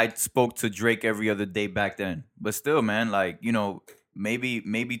 I spoke to Drake every other day back then. But still, man, like, you know, maybe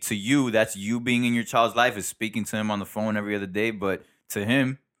to you, that's you being in your child's life is speaking to him on the phone every other day. But to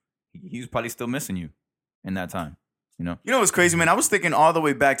him, he was probably still missing you in that time. You know? You know what's crazy, man? I was thinking all the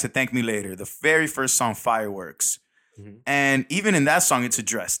way back to Thank Me Later, the very first song, Fireworks. And even in that song, it's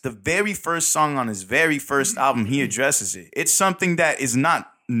addressed. The very first song on his very first album, he addresses it. It's something that is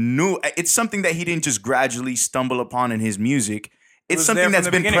not new. It's something that he didn't just gradually stumble upon in his music. It's was something there from that's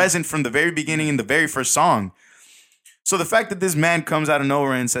the been beginning. present from the very beginning in the very first song. So the fact that this man comes out of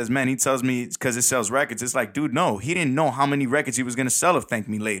nowhere and says, man, he tells me it's because it sells records. It's like, dude, no, he didn't know how many records he was going to sell of Thank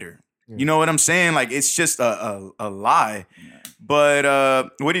Me Later. You know what I'm saying? Like, it's just a lie.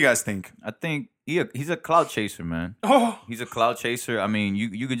 But what do you guys think? I think he's a cloud chaser, man. Oh, He's a cloud chaser. I mean,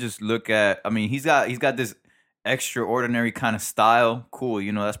 you could just look at. I mean, he's got this extraordinary kind of style. Cool,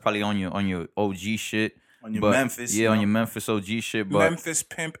 that's probably on your OG shit. On your Memphis, yeah, you on know? your Memphis OG shit. But Memphis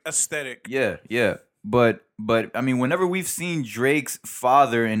pimp aesthetic. yeah. But I mean, whenever we've seen Drake's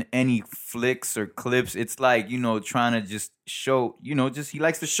father in any flicks or clips, it's like, trying to just show, just he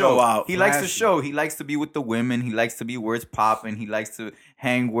likes to show out. He likes to Flashy. show. He likes to be with the women. He likes to be where it's popping. He likes to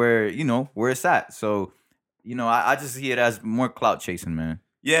hang where it's at. So, I just see it as more clout chasing, man.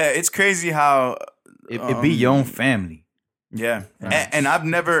 Yeah, it's crazy how It be your own family. Yeah. And I've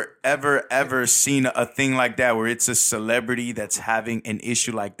never, ever seen a thing like that where it's a celebrity that's having an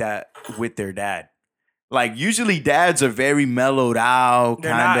issue like that with their dad. Like, usually dads are very mellowed out.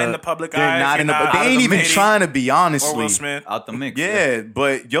 They're kinda, not in the public they're eye. Not You're in the, not they out of ain't the even meeting. trying to be, honestly. Or Will Smith. Out the mix. Yeah,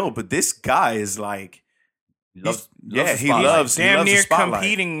 but this guy is like, Loves he the spotlight. loves Damn the near spotlight.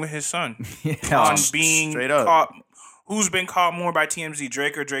 competing with his son Yeah. on being Straight up. caught. Who's been caught more by TMZ,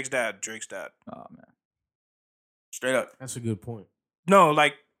 Drake or Drake's dad? Drake's dad. Oh man. Straight up. That's a good point. No,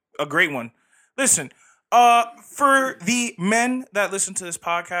 like a great one. Listen, for the men that listen to this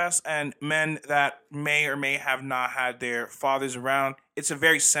podcast and men that may or may have not had their fathers around, it's a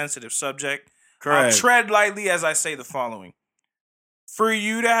very sensitive subject. Correct. Tread lightly as I say the following. For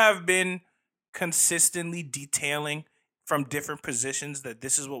you to have been consistently detailing from different positions that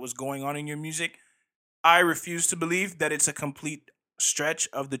this is what was going on in your music, I refuse to believe that it's a complete stretch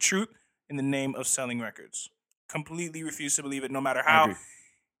of the truth in the name of selling records. Completely refuse to believe it, no matter I how agree.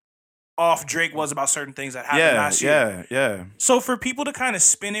 off Drake was about certain things that happened last year. Yeah. So for people to kind of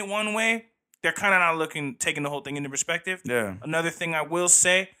spin it one way, they're kind of not taking the whole thing into perspective. Yeah. Another thing I will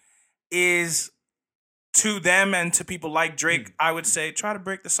say is to them and to people like Drake, I would say try to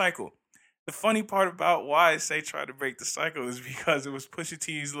break the cycle. The funny part about why I say try to break the cycle is because it was Pusha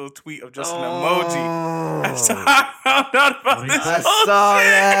T's little tweet of just an emoji. That's how I found out about this. I whole saw shit.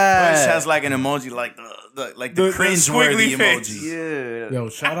 It that. has like an emoji, like the The cringe squiggly worthy face. emoji. Yeah. Yo,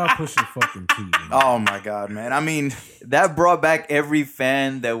 shout out Pusha fucking T. Man. Oh my god, man. I mean, That brought back every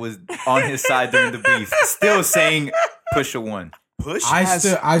fan that was on his side during the beef. Still saying Pusha won. Push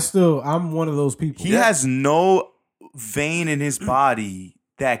I'm one of those people. he has no vein in his body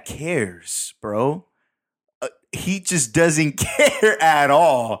that cares, bro. He just doesn't care at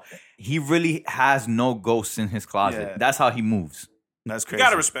all. He really has no ghosts in his closet. Yeah. That's how he moves. That's You crazy.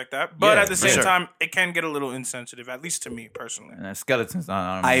 gotta respect that. But Yeah, at the for same sure. time, it can get a little insensitive, at least to me personally. And skeletons.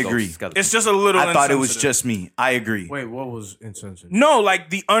 I don't know, I ghosts, agree. skeletons. It's just a little I thought it was insensitive. just me. I agree. Wait, what was insensitive? No, like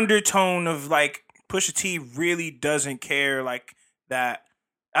the undertone of like Pusha T really doesn't care like that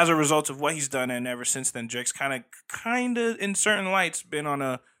as a result of what he's done, and ever since then Drake's kind of in certain lights been on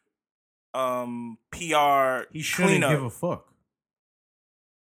a PR He shouldn't cleanup. give a fuck.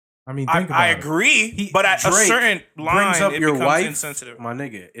 I mean, think about I it. agree, but at a Drake certain line, brings up it your becomes wife, insensitive. my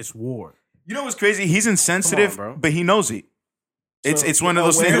nigga. It's war. You know what's crazy? He's insensitive, Come on, bro. but he knows it. So, It's one of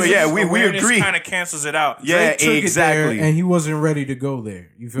those things where, yeah, we agree. Kind of cancels it out. Yeah, Drake took it exactly. there and he wasn't ready to go there.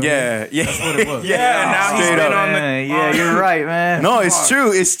 You feel me? Yeah. That's what it was. Yeah, and now he's Straight been up. on the Man, yeah, you're right, man. No, it's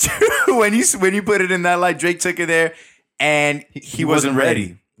true. It's true. When you put it in that light, Drake took it there, and he wasn't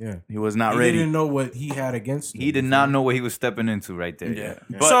ready. Yeah. He was not He ready. didn't know what he had against him. He did not know what he was stepping into right there.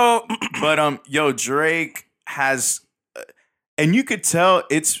 Yeah. So But yo, Drake has, and you could tell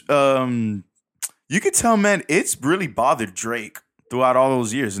man, it's really bothered Drake throughout all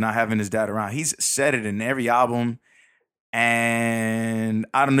those years not having his dad around. He's said it in every album, and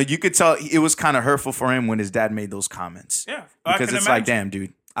I don't know. You could tell it was kind of hurtful for him when his dad made those comments. yeah, I because can it's like, imagine. damn,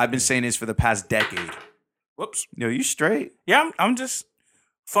 dude, I've been saying this for the past decade. Whoops. Yo, you straight? Yeah, I'm just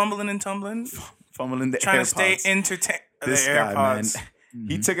fumbling and tumbling, Fumbling the trying to stay AirPods. entertained. This the guy, man. AirPods.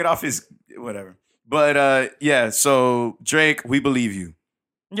 He took it off his whatever. But yeah, so Drake, we believe you.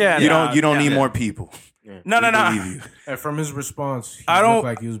 Yeah, You nah, don't yeah. need more people. No, We no. believe you. And from his response, he I don't- looked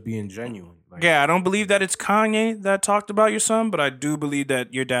like he was being genuine. Like, Yeah, I don't believe that it's Kanye that talked about your son, but I do believe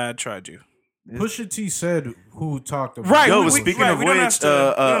that your dad tried you. Pusha T said who talked about Right, Yo, we- speaking right, of we don't have which, to-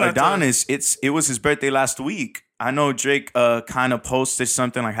 we don't have to- Adonis, it was his birthday last week. I know Drake kind of posted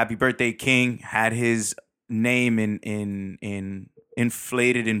something like "Happy Birthday, King," had his name in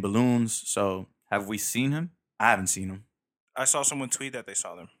inflated in balloons. So Have we seen him? I haven't seen him. I saw someone tweet that they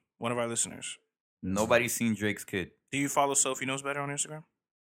saw them. One of our listeners. Nobody's seen Drake's kid. Do you follow Sophie Knows Better on Instagram?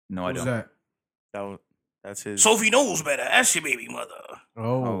 No, I Who's don't. that? That's his. Sophie knows better. That's your baby mother.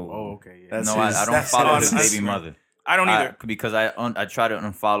 Okay. Yeah. That's No, his- I don't that's follow his his baby Instagram. mother. I don't either. Because I try to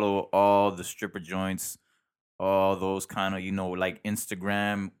unfollow all the stripper joints, all those kind of like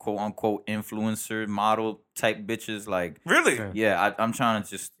Instagram quote unquote influencer model type bitches. Like, Really? Okay. yeah, I'm trying to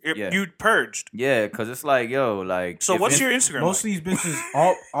just You purged. yeah, because it's like like. So if what's it- your Instagram? Most of like? these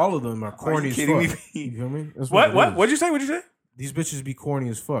bitches, all of them are corny as kidding fuck. me? You feel me? That's What? it What? is. What'd you say? What'd you say? These bitches be corny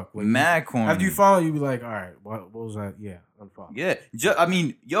as fuck. Like, mad corny? after you follow, you be like, all right, what was that? Yeah, unfollow. Yeah, I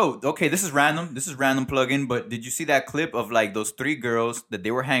mean, okay, this is random. This is random plug-in, but did you see that clip of like those 3 girls that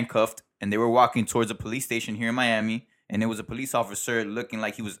they were handcuffed and they were walking towards a police station here in Miami, and there was a police officer looking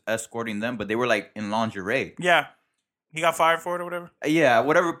like he was escorting them, but they were like in lingerie. Yeah. He got fired for it or whatever. Yeah,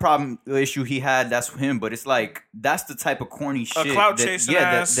 whatever problem issue he had, that's him. But it's like that's the type of corny shit. clout that, chasing yeah,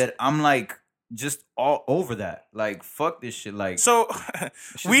 ass. that I'm like just all over that. Like fuck this shit. Like So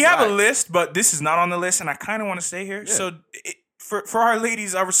shit's we have a whack. list, but this is not on the list, and I kind of want to stay here. Yeah. So for our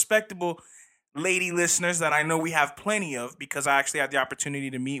ladies, our respectable lady listeners that I know we have plenty of, because I actually had the opportunity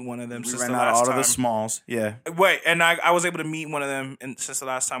to meet one of them We since ran the out last all time. of the smalls. Yeah. Wait, and I was able to meet one of them since the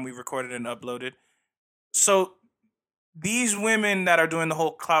last time we recorded and uploaded. So these women that are doing the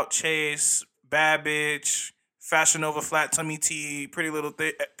whole clout chase, bad bitch, Fashion Nova flat tummy tea, pretty little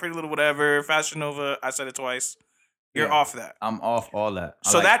whatever, Fashion Nova, I said it twice. You're Yeah. off that. I'm off all that.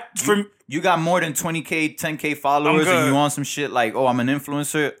 So I that you, you got more than 20K, 10K followers, good. and you on some shit like, oh, I'm an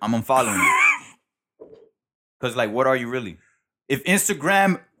influencer. I'm unfollowing you. Because like, what are you really? If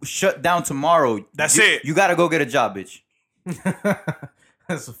Instagram shut down tomorrow, That's you, it. You gotta go get a job, bitch. You know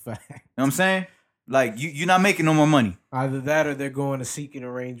That's a fact. what I'm saying? Like you're not making no more money. Either that or they're going to seeking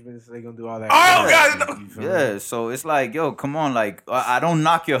arrangements. They're gonna do all that. Oh, shit. God, no. You feel me? Yeah, so it's like, yo, come on, like I don't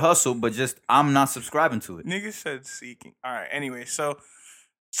knock your hustle, but just I'm not subscribing to it. Nigga said seeking. All right. Anyway, so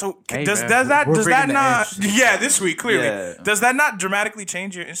Hey, does man, that we're does that bringing the not? edge. Yeah, this week clearly. Yeah. Does that not dramatically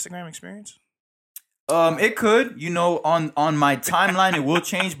change your Instagram experience? It could, on my timeline it will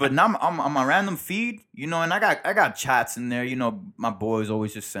change, but now I'm on my random feed, and I got chats in there, my boys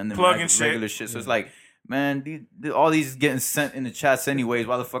always just sending Plugging shit. regular shit. So it's like, man, all these getting sent in the chats anyways.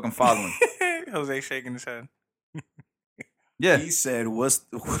 Why the fuck I'm following? Jose shaking his head. Yeah, He said,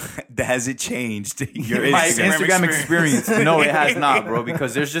 has it changed? Your My Instagram experience. No, it has experience. not, bro.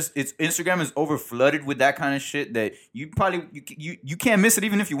 Because Instagram is over flooded with that kind of shit that you probably you can't miss it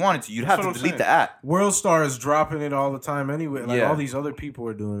even if you wanted to. You'd have That's to what I'm delete saying. the app. World Star is dropping it all the time anyway. Like Yeah. all these other people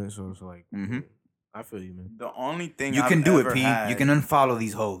are doing it, so it's like, Mhm. I feel you, man. The only thing You I've can do it, ever P. had- You can unfollow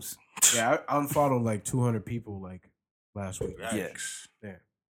these hoes. Yeah, I unfollowed like 200 people like last week. Yeah. Yeah.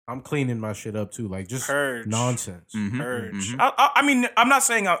 I'm cleaning my shit up too, like just Purge. nonsense. Mhm, Purge. mhm. I mean, I'm not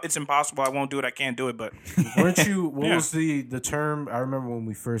saying it's impossible. I won't do it. I can't do it. But Weren't you? What Yeah. was the term? I remember when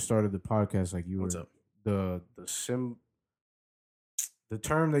we first started the podcast. Like you What's were up? the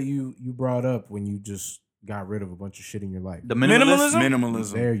term that you brought up when you just got rid of a bunch of shit in your life. The minimalist. Minimalism?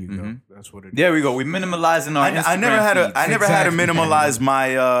 Minimalism. There you go. Mhm. That's what it is. There we go. We minimalizing our. I never had Instagram I feeds. never had to Exactly. minimalize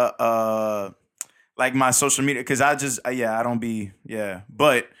my like my social media because I just I don't be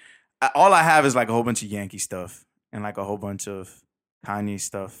but all I have is like a whole bunch of Yankee stuff and like a whole bunch of Kanye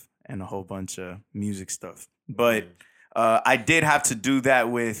stuff and a whole bunch of music stuff. But I did have to do that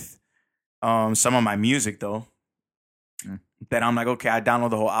with some of my music though. Mm. That I'm like, okay, I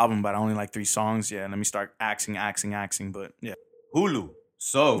download the whole album, but I only like 3 songs. Yeah, let me start axing. But yeah. Hulu.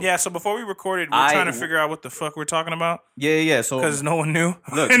 So yeah. So before we recorded, we're trying to figure out what the fuck we're talking about yeah. So because no one knew.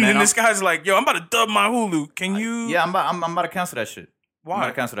 Look, and man, then this guy's like, "Yo, I'm about to dub my Hulu. Can you?" yeah, I'm about to cancel that shit. I'm about Why?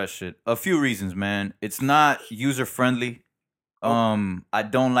 to cancel that shit. A few reasons, man. It's not user friendly. I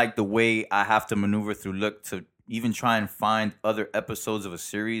don't like the way I have to maneuver through look to even try and find other episodes of a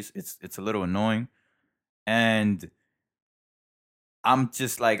series. It's a little annoying, and I'm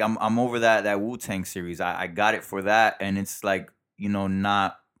just like I'm over that Wu-Tang series. I got it for that, and it's like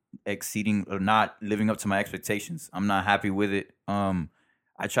not exceeding or not living up to my expectations. I'm not happy with it.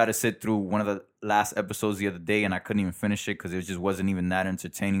 I tried to sit through one of the last episodes the other day, and I couldn't even finish it because it just wasn't even that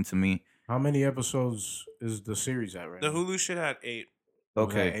entertaining to me. How many episodes is the series at right The now? Hulu shit had 8.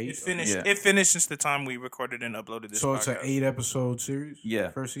 Okay. Okay. It finished. Yeah. It finished since the time we recorded and uploaded this. So it's an podcast. 8-episode series. Yeah.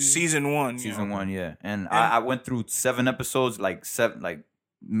 First season. Season 1. Season yeah. 1, yeah. And I went through 7 episodes,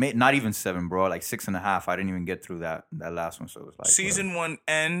 not even 7, bro. Like 6.5. I didn't even get through that last one. So it was like Season 1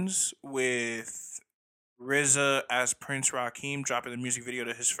 ends with RZA as Prince Rakeem dropping the music video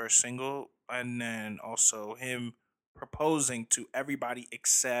to his first single, and then also him proposing to everybody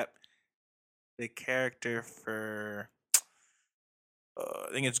except the character for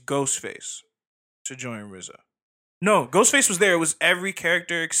I think it's Ghostface to join RZA. No, Ghostface was there. It was every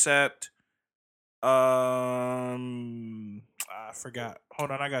character except I forgot.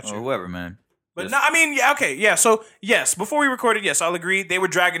 Hold on, I got you. Or whoever, man. But Just- no, I mean, yeah, okay, yeah. So yes, before we recorded, yes, I'll agree. They were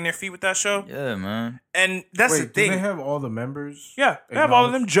dragging their feet with that show, Yeah, man. and that's the Wait, do thing. they have all the members? Yeah, they have all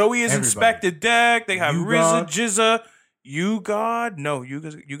of them. Joey is Everybody. Inspector Deck. They have You RZA, God. Jizza, You God. No, You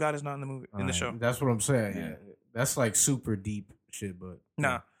God is not in the movie in the Alright, show. That's what I'm saying. Yeah. Yeah. That's like super deep shit, but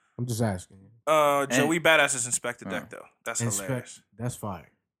Nah. I'm just asking. Joey Badass is Inspector Deck though. That's Inspect- hilarious. That's fire.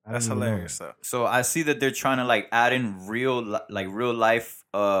 I That's didn't even know hilarious that. though. So I see that they're trying to like add in real life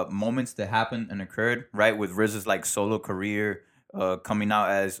moments that happened and occurred, right? With RZA's like solo career coming out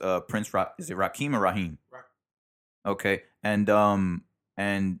as Prince is it Rakim or Raheem? Okay. And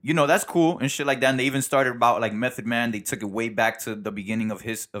you know that's cool and shit like that. And they even started about like Method Man. They took it way back to the beginning of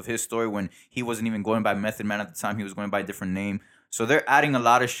his story when he wasn't even going by Method Man at the time. He was going by a different name. So they're adding a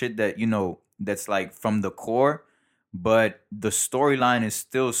lot of shit that, you know, that's like from the core, but the storyline is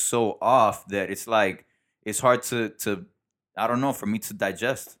still so off that it's like it's hard to I don't know, for me to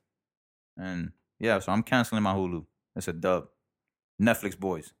digest. And yeah, so I'm canceling my Hulu. That's a dub. Netflix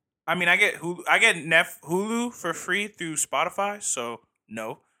boys. I mean, I get Hulu for free through Spotify, so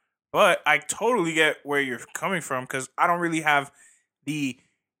no. But I totally get where you're coming from because I don't really have the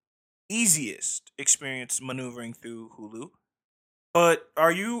easiest experience maneuvering through Hulu. But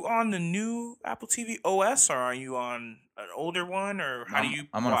are you on the new Apple TV OS or are you on an older one or how do you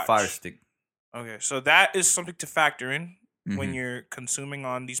I'm on a watch? Fire Stick. Okay, so that is something to factor in when Mhm. you're consuming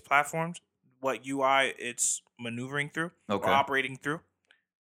on these platforms, what UI it's maneuvering through Okay. or operating through.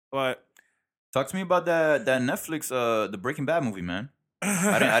 But Talk to me about that Netflix the Breaking Bad movie, man.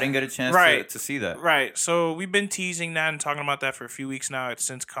 I didn't get a chance Right. to see that. Right. So we've been teasing that and talking about that for a few weeks now. It's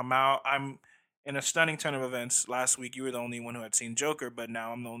since come out. I'm in a stunning turn of events. Last week you were the only one who had seen Joker, but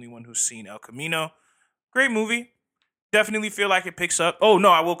now I'm the only one who's seen El Camino. Great movie. Definitely feel like it picks up. Oh no,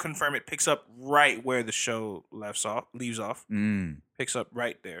 I will confirm it picks up right where the show leaves off. Picks up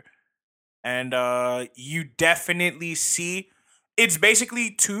right there. And you definitely see it's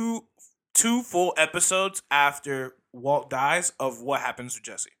basically two full episodes after Walt dies of what happens to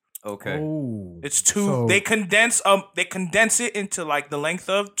Jesse. Okay. Oh, It's two. So- they condense it into like the length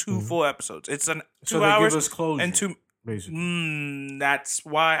of 2 full episodes. It's an 2 so they hours give us closure, and 2. basically. That's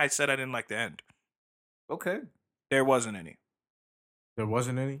why I said I didn't like the end. Okay. There wasn't any There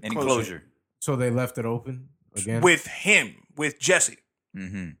wasn't any. Any Closure. closure? So they left it open again. with him, with Jesse.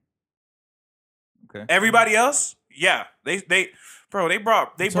 Mm-hmm. Okay. Everybody else, yeah, they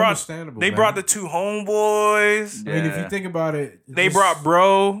brought It's understandable, they man. brought the 2 homeboys. I mean, if Yeah. you think about it, They this- brought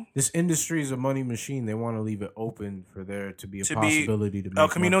bro This industry is a money machine. They want to leave it open for there to be a To be possibility to make El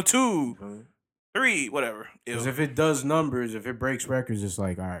Camino money. 2, 3, whatever. Ew. Because if it does numbers, if it breaks records, it's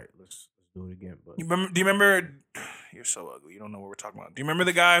like, all right, let's do it again. But Do you remember? You're so ugly. You don't know what we're talking about. Do you remember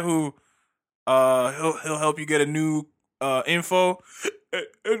the guy who, he'll help you get a new info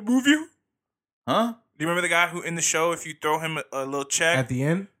and move you? Huh? Do you remember the guy who in the show, if you throw him a little check, at the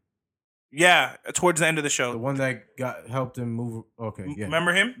end, yeah, towards the end of the show, the one that helped him move. Okay, yeah.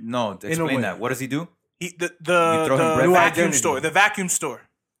 remember him? No, a explain way. that. What does he do? He You throw him bread? the vacuum Identity. store, the vacuum store.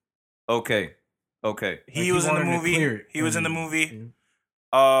 Okay. Okay. He Like, was in the wanted to movie. clear it, He was in the and- movie.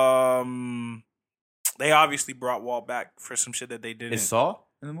 Mhm. They obviously brought Walt back for some shit that they didn't. Is Saw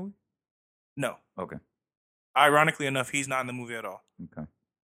in the movie? No, Okay. ironically enough, he's not in the movie at all. Okay.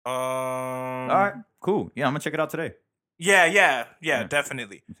 All All right. Cool. Yeah, I'm gonna check it out today. Yeah, Yeah.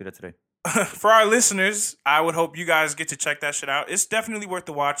 definitely. I'll see that today. For our listeners, I would hope you guys get to check that shit out. It's definitely worth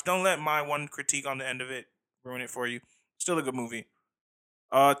the watch. Don't let my one critique on the end of it ruin it for you. Still a good movie.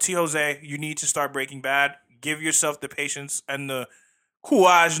 T. Jose, you need to start Breaking Bad. Give yourself the patience and the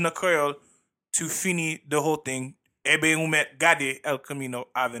courage na coil to finish the whole thing. Ebe ou met gade El Camino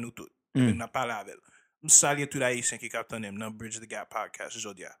ave nou tout. Na palavel. M salye tout haïtien ki kap tanem nan Bridge the Gap podcast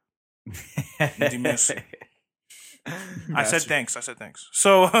jodia. Di merci. I said thanks.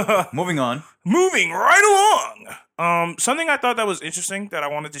 So Moving on. moving right along. Something I thought that was interesting that I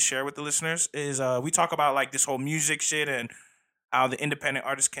wanted to share with the listeners is we talk about like this whole music shit and how the independent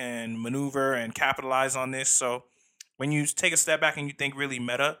artists can maneuver and capitalize on this. So when you take a step back and you think really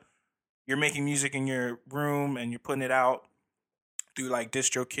meta, you're making music in your room and you're putting it out through like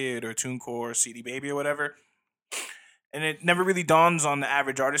DistroKid or TuneCore or CD Baby or whatever. And it never really dawns on the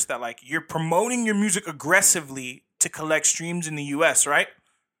average artist that like you're promoting your music aggressively to collect streams in the US, right?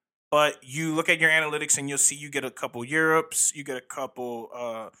 But you look at your analytics and you'll see you get a couple Europes, you get a couple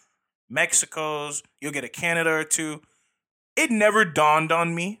Mexicos, you'll get a Canada or two. It never dawned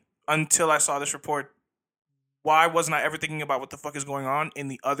on me until I saw this report. Why wasn't I ever thinking about what the fuck is going on in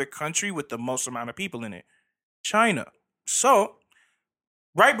the other country with the most amount of people in it? China. So,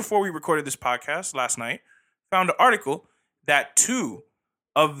 right before we recorded this podcast last night, found an article that 2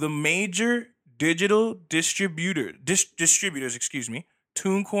 of the major digital distributors,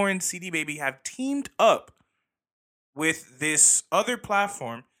 TuneCore and CD Baby, have teamed up with this other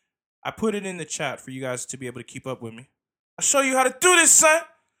platform. I put it in the chat for you guys to be able to keep up with me. I'll show you how to do this, son.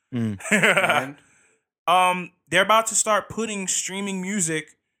 And They're about to start putting streaming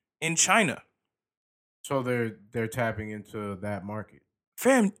music in China. so they're tapping into that market.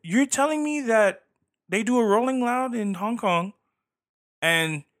 Fam, you're telling me that they do a Rolling Loud in Hong Kong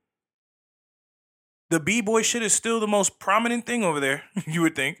and the B-boy shit is still the most prominent thing over there, you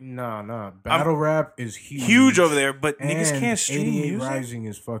would think. Nah. Battle rap is huge. Huge over there, but And niggas can't stream 88 music. Rising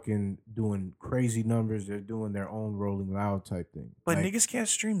is fucking doing crazy numbers. They're doing their own Rolling Loud type thing. But Like, niggas can't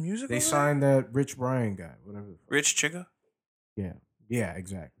stream music they over signed that Rich Brian guy, whatever. the fuck. there? Rich Chigga? Yeah,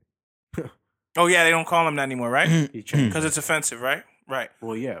 exactly. Oh, yeah, they don't call him that anymore, right? He changed. Because it's offensive, right? Right.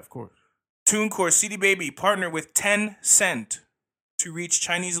 Well, yeah, of course. TuneCore CD Baby partnered with Tencent to reach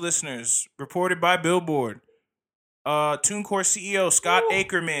Chinese listeners, reported by Billboard. TuneCore CEO Scott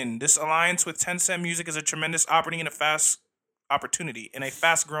Ackerman. This alliance with Tencent Music is a tremendous opportunity in a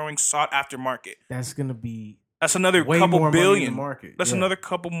fast-growing, sought-after market. That's gonna be That's another way couple more money in the billion. market. That's Yeah. another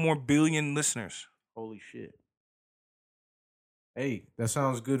couple more billion listeners. Holy shit. Hey, that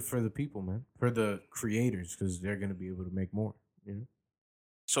sounds good for the people, man. For the creators, because they're gonna be able to make more. You know?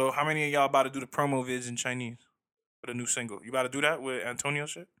 So, how many of y'all about to do the promo vids in Chinese for the new single? You about to do that with Antonio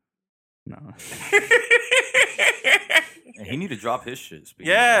shit? No. And he need to drop his shit.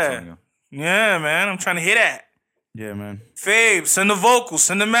 speaking Yeah. of Antonio. Yeah, man. I'm trying to hear that. Yeah, man. Fabe, send the vocals,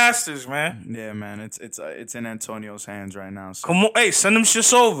 send the masters, man. Yeah, man. It's in Antonio's hands right now. So, Come on, hey, send them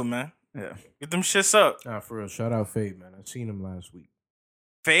shits over, man. yeah. Get them shits up. Nah, for real. Shout out Fade, man. I seen him last week.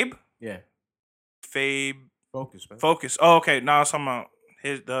 Fabe? Yeah. Fabe. Focus, man. Focus. Oh, okay. Now I'm talking about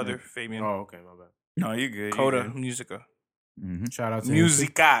the other Fabian. Oh, okay, my bad. No, you're good. Coda Musica. Shout out to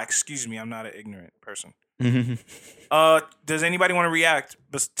Musica. Excuse me. I'm not an ignorant person. Does anybody want to react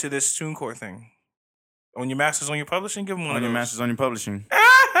to this TuneCore thing? On your masters, on your publishing, give them one On of your those. masters, on your publishing.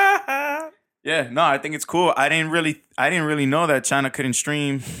 Yeah, no, I think it's cool. I didn't really know that China couldn't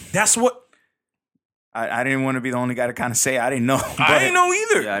stream. That's what I didn't want to be the only guy to kind of say I didn't know. I didn't know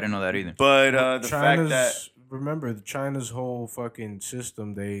either. Yeah, I didn't know that either. But the fact that remember China's whole fucking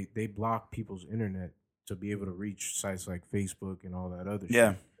system, they block people's internet to be able to reach sites like Facebook and all that other shit.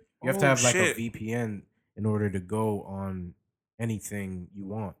 yeah, You have to have like shit. a VPN in order to go on anything you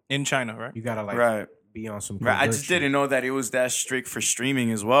want. In China, right? You gotta like right. be on some Right, I covert just shit. didn't know that it was that strict for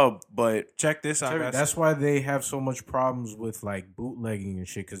streaming as well. But Check this out, guys. That's why they have so much problems with like bootlegging and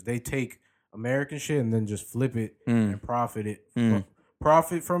shit, because they take American shit and then just flip it and profit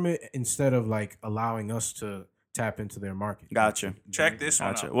from it instead of like allowing us to tap into their market. gotcha. Check this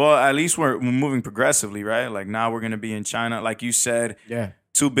one Gotcha. out. Well, at least we're moving progressively, right? Like now we're gonna be in China, like you said, Yeah.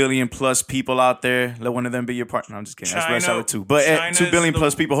 2 billion plus people out there. Let one of them be your partner. No, I'm just kidding. That's rush China- hour 2. But China's 2 billion the-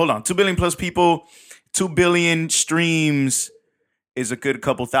 plus people. Hold on, 2 billion plus people, 2 billion streams is a good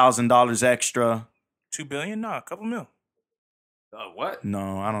couple $1,000s extra. 2 billion? No, a couple mil. What?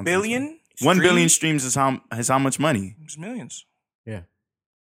 No, I don't. Billion? Think so. 1 billion Streams? streams is how much money? It's millions. Yeah.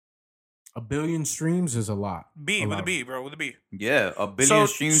 1 billion streams is a lot. B A with a lot. B, bro, with a B. Yeah, a billion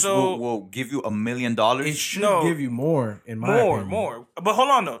So- streams so- will give you $1 million. It should No. give you more, in my opinion. More. But hold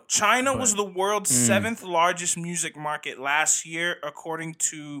on though. China was But- the world's 7th largest music market last year, according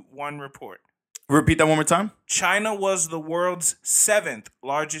to one report. Repeat that one more time. China was the world's 7th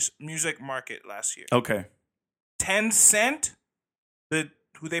largest music market last year. Okay. Tencent,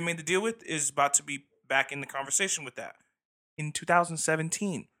 who they made the deal with, is about to be back in the conversation with that. In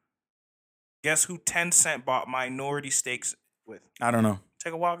 2017, guess who Tencent bought minority stakes with? I don't know.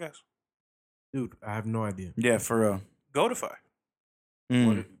 Take a wild guess. Dude, I have no idea. Yeah, for real. Godify.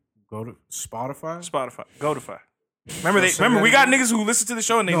 Mm. Go to Spotify? Spotify. Godify. Remember So we then- got niggas who listen to the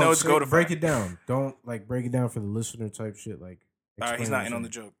show and they know it's Godify. Break it down. Don't like break it down for the listener type shit. Like, All right, he's explain not in it on the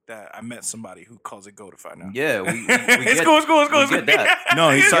to me. joke that I met somebody who calls it Godify now. Yeah, we It's get, cool, it's cool, it's cool. we get that.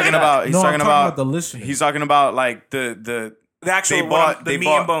 No, he's talking about. He's No, I'm talking talking about about the listener. He's talking about like the The actual They bought- the they meat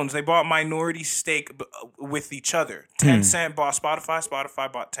bought- and bones. They bought minority stake with each other. Tencent bought Spotify.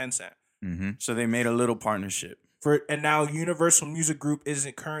 Spotify bought Tencent. so they made a little partnership. And now Universal Music Group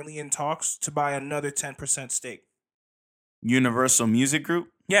isn't currently in talks to buy another 10% stake. Universal Music Group.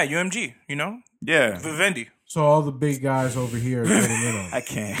 Yeah, UMG. You know, Yeah, Vivendi. So all the big guys over here are getting in on it. I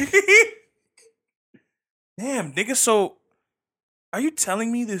can't. Damn, niggas. So, are you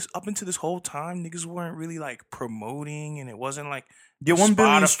telling me this up until this whole time, niggas weren't really like promoting, and it wasn't like Yeah, 1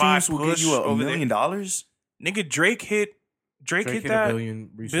 billion Spotify streams will get push you $1 over there? million. Nigga, Drake hit Drake that $1 billion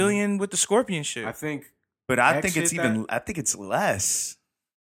recently. billion with the Scorpion shit. I think. But I X think it's hit even. I think it's less.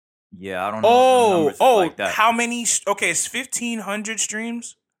 Yeah, I don't know. The numbers is like that. How many? Okay, it's 1,500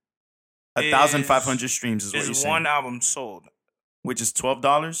 streams. 1,500 streams is what you're Is saying. one album sold? Which is $12.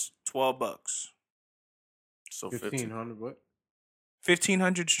 $12. So 1,500 what?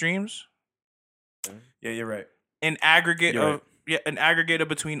 1,500 streams Yeah, you're right. in aggregate You're of an aggregate of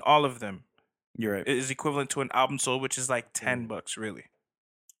between all of them You're right. is equivalent to an album sold, which is like $10 really.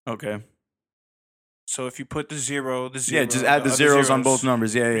 Okay. So if you put the zero, Yeah, just add the other zeros on zeros. both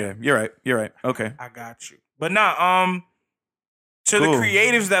numbers. Yeah. You're right. You're right. Okay. I got you. But nah, to the Cool.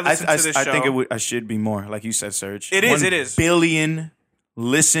 creatives that listen to this I show, think it would. I should be more, like you said, Serge. It is, 1 it is. billion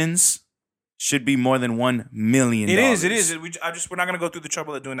listens should be more than $1 million. It is. We're not gonna go through the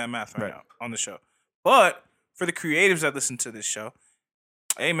trouble of doing that math right now on the show. But for the creatives that listen to this show,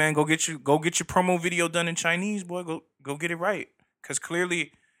 hey man, go get your promo video done in Chinese, boy. Go get it right, because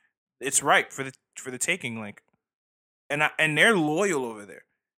clearly it's ripe for the taking. Like, and they're loyal over there.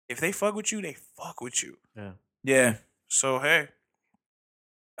 If they fuck with you, they fuck with you. Yeah. So hey,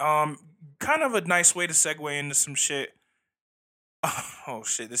 kind of a nice way to segue into some shit. Oh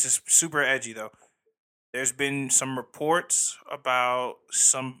shit, this is super edgy though. There's been some reports about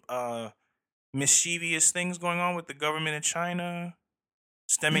some mischievous things going on with the government of China,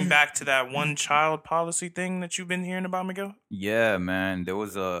 stemming back to that one child policy thing that you've been hearing about, Miguel. Yeah, man. There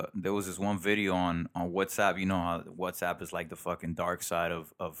was this one video on WhatsApp. You know how WhatsApp is like the fucking dark side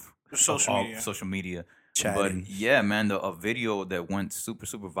of Social all media. social media. Chatting. But yeah, man, a video that went super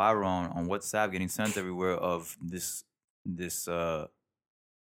viral on WhatsApp, getting sent everywhere, of this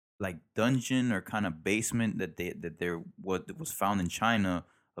like dungeon or kind of basement that was found in China,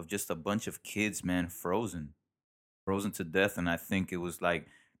 of just a bunch of kids, man, frozen to death. And I think it was like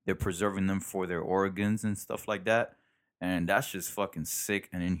they're preserving them for their organs and stuff like that. And that's just fucking sick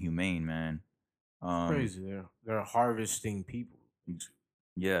and inhumane, man. Crazy. They're harvesting people.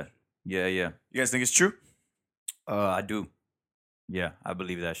 Yeah. You guys think it's true? I do. Yeah, I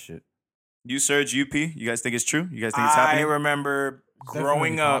believe that shit. You, Serge, UP, you guys think it's true? You guys think it's I happening? remember It's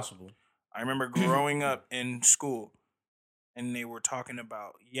growing definitely up. possible. I remember growing up in school, and they were talking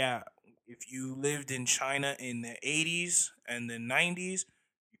about, if you lived in China in the 80s and the 90s,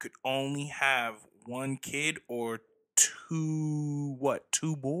 you could only have one kid or two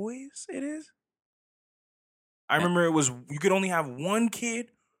boys, it is? I remember it was, you could only have one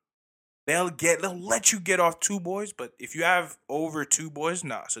kid. They'll let you get off 2 boys, but if you have over 2 boys,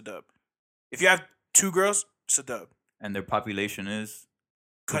 nah, it's a dub. If you have 2 girls, it's a dub. And their population is?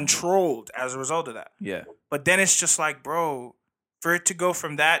 Controlled as a result of that. Yeah. But then it's just like, bro, for it to go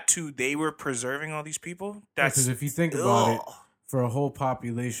from that to they were preserving all these people, that's Because if you think about it, for a whole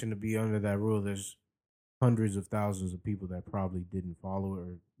population to be under that rule, there's hundreds of thousands of people that probably didn't follow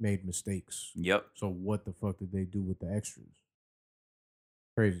or made mistakes. Yep. So what the fuck did they do with the extras?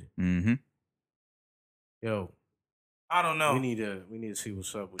 Crazy. Mm-hmm. Yo, I don't know. we need to see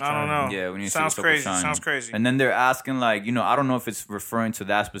what's up with I don't China. know. Yeah, we need to see Sounds what's up with crazy. China. Sounds crazy. And then they're asking, like, I don't know if it's referring to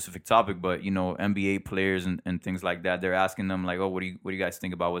that specific topic, but NBA players and things like that. They're asking them, like, oh, what do you guys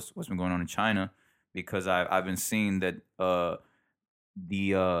think about what's been going on in China? Because I've been seeing that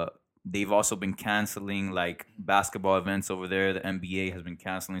they've also been canceling like basketball events over there. The NBA has been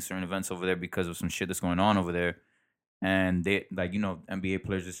canceling certain events over there because of some shit that's going on over there. And they, like, NBA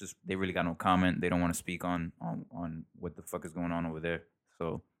players, it's just, they really got no comment. They don't want to speak on what the fuck is going on over there.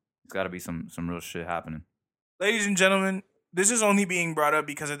 So it's got to be some real shit happening. Ladies and gentlemen, this is only being brought up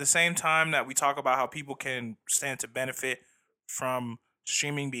because at the same time that we talk about how people can stand to benefit from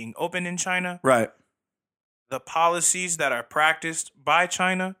streaming being open in China, Right. the policies that are practiced by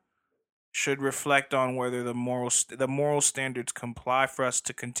China should reflect on whether the moral standards comply for us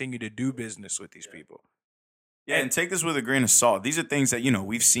to continue to do business with these people. Yeah, and take this with a grain of salt. These are things that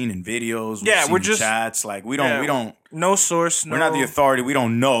we've seen in videos. Yeah, we've we're seen just- in chats. Like we don't. No source. We're not the authority. We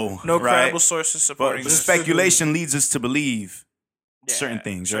don't know. No right? credible sources supporting But this. speculation leads us to believe Yeah, certain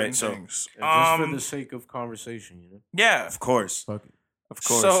things, certain right? So, things. Yeah, just for the sake of conversation, Yeah. of course, Fuck it. of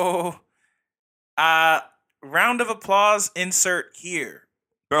course. So, round of applause insert here.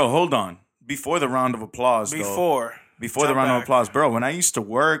 Bro, hold on. Before the round of applause, Before the Jump round of back. applause, bro, when I used to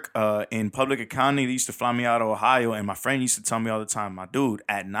work in public accounting, they used to fly me out of Ohio, and my friend used to tell me all the time, my dude,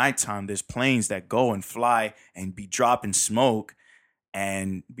 at nighttime, there's planes that go and fly and be dropping smoke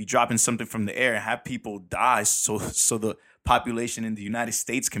and be dropping something from the air and have people die so the population in the United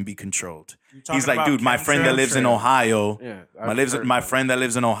States can be controlled. talking He's like, about dude, my friend that lives in chemtrails. Ohio, Yeah, my friend that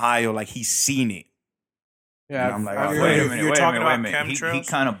lives in Ohio, like, he's seen it. Yeah, And I'm like, I oh, feel wait a like minute. You're talking about He chemtrails?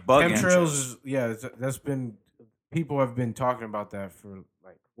 kind of bugging. chemtrails is that's been people have been talking about that for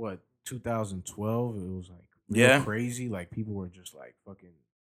like what 2012. It was like real Yeah. crazy. Like people were just like fucking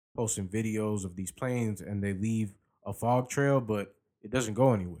posting videos of these planes and they leave a fog trail, but it doesn't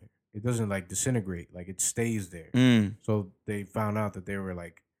go anywhere. It doesn't like disintegrate. Like it stays there. Mm. So they found out that they were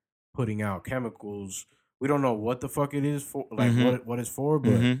like putting out chemicals. We don't know what the fuck it is for, like Mhm. what it's for,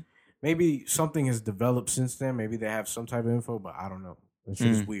 but Mhm. maybe something has developed since then. Maybe they have some type of info, but I don't know. That shit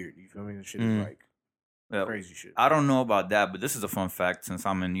is Mm. weird. You feel me? That shit Mm. is like Yeah. crazy shit. I don't know about that, but this is a fun fact since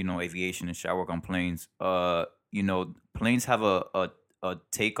I'm in, aviation and shit. I work on planes. Planes have a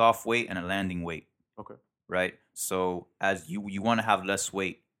takeoff weight and a landing weight. Okay. Right? So as you want to have less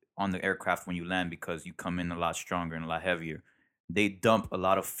weight on the aircraft when you land because you come in a lot stronger and a lot heavier. They dump a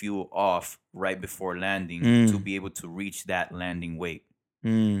lot of fuel off right before landing to be able to reach that landing weight.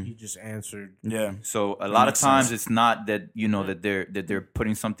 Mm. He just answered. Yeah. So a lot of makes times sense. it's not that that they're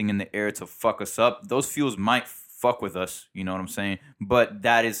putting something in the air to fuck us up. Those fuels might fuck with us, you know what I'm saying? But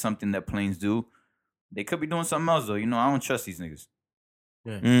that is something that planes do. They could be doing something else though. I don't trust these niggas.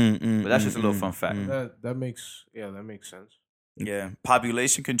 But that's just a little fun fact. That makes sense. Yeah.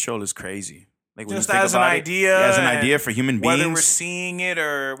 Population control is crazy. Like when Just you think as an about it, idea. yeah, as an and idea for human beings. Whether we're seeing it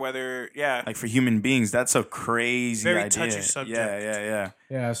or whether, like for human beings, that's a crazy Very idea. touchy subject. Yeah.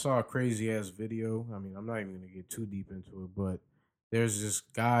 Yeah, I saw a crazy ass video. I mean, I'm not even gonna get too deep into it, but there's this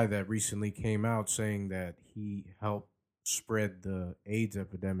guy that recently came out saying that he helped spread the AIDS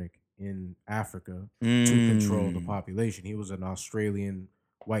epidemic in Africa to control the population. He was an Australian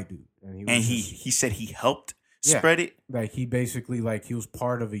white dude, and he said he helped Yeah. spread it. like he basically like he was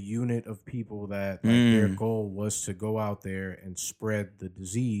part of a unit of people that like their goal was to go out there and spread the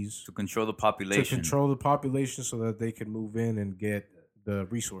disease To control the to population. control the population so that they could move in and get the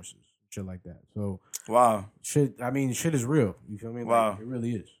resources, shit like that. So Wow. shit is real. You feel me? Wow. Like, it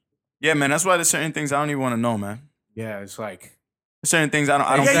really is. Yeah, man. That's why there's certain things I don't even want to know, man. Yeah, it's like There's certain things I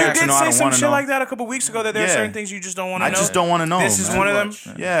don't Yeah, care you to did know. I say don't some want to shit know. like that a couple weeks ago that there are Yeah. certain things you just don't want to I know. just don't want to know. This is man. one of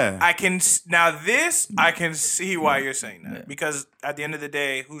them. Yeah. I can I can see why you're saying that because at the end of the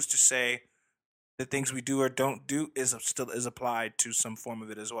day, who's to say the things we do or don't do is applied to some form of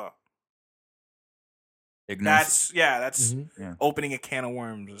it as well. Ignorance. That's Mhm. opening a can of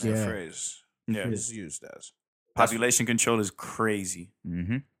worms is the Yeah. phrase Yeah. is used as. Population control is crazy.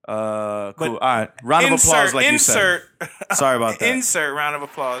 Mm-hmm. Cool. But All right. Round of applause, like you said. Sorry about that. Insert round of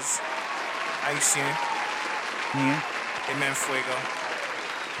applause. How you seeing? Amen Fuego.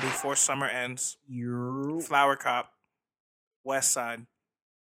 Before summer ends. Flower Cop. West Side.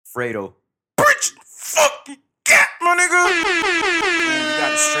 Fredo. Bridge fucking cat, my nigga. Man, you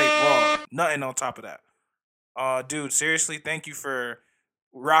got it straight raw. Nothing on top of that. Dude, seriously, thank you for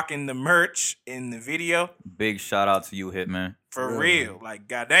rocking the merch in the video. Big shout out to you, Hitman. For real. Like,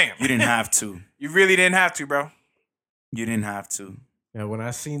 goddamn. You didn't have to. You really didn't have to, bro. You didn't have to. Yeah, when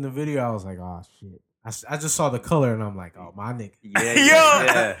I seen the video, I was like, oh shit. I just saw the color and I'm like, oh my nigga.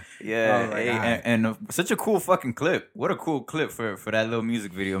 Yeah. Oh my Hey, God. and such a cool fucking clip. What a cool clip for that little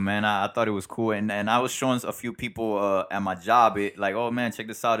music video, man. I thought it was cool, and I was showing a few people at my job it like, oh man, check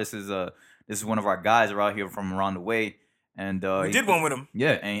this out. This is one of our guys around here from around the way, and We did one with him.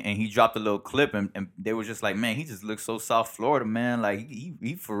 Yeah, and he dropped a little clip, and they were just like, man, he just looks so South Florida, man. Like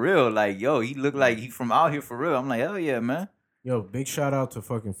he for real. Like yo, he looked like he from out here for real. I'm like, hell yeah, man. Yo, big shout out to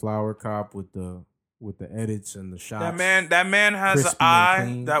fucking Flower Cop with the edits and the shots. That man has an Crispy and eye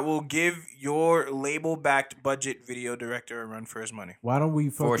clean. that will give your label-backed budget video director a run for his money. Why don't we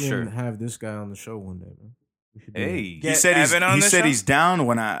For fucking sure. have this guy on the show one day, man? We should do Hey, He Get said Evan on he the said show? he's down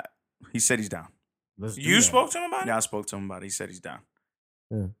when he said he's down. that. Let's do You that. spoke to him about it? Yeah, I spoke to him about it. He said he's down.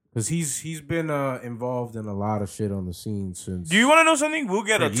 Yeah, because he's been involved in a lot of shit on the scene since. Do you want to know something? We'll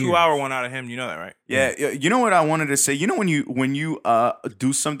get For a years. 2-hour one out of him. You know that, right? Yeah, you know what I wanted to say? You know when you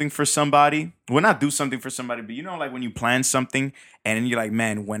do something for somebody, well not do something for somebody, but you know like when you plan something and then you're like,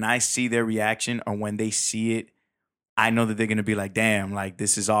 man, when I see their reaction or when they see it, I know that they're gonna be like, damn, like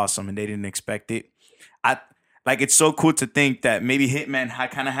this is awesome and they didn't expect it. Like it's so cool to think that maybe Hitman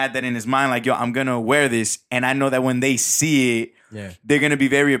kind of had that in his mind, like, yo, I'm gonna wear this, and I know that when they see it, Yeah. they're gonna be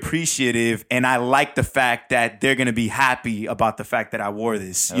very appreciative, and I like the fact that they're gonna be happy about the fact that I wore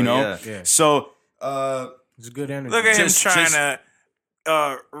this, you know. yeah. Yeah. So, It's good energy. Look at him Just- trying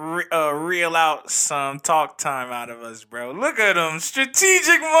to reel out some talk time out of us, bro. Look at him.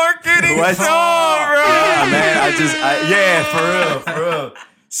 Strategic marketing. What? Oh, bro. yeah, man, yeah, for real.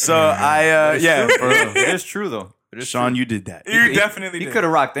 So yeah, for real. It is true though. But it's Sean, true. you did that. You definitely He did. could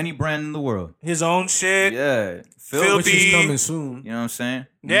have rocked any brand in the world. His own shit. Yeah. Which is Filthy. coming soon. You know what I'm saying?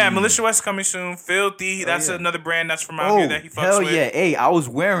 Yeah, Militia West coming soon. Filthy. That's yeah. another brand that's from out here that he fucks hell with. yeah. Hey, I was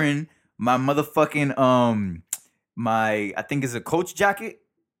wearing my motherfucking my I think it's a Coach jacket.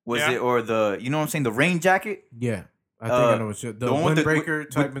 Was Yeah. it or the you know what I'm saying, the rain jacket? Yeah. I think I know what you're... The one with windbreaker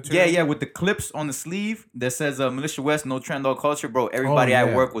type with- material? Yeah, with the clips on the sleeve that says Militia West, no trend, no culture, bro. Everybody at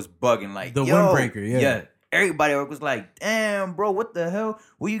yeah. work was bugging like The yo, windbreaker, yeah. Everybody at work was like, damn, bro, what the hell?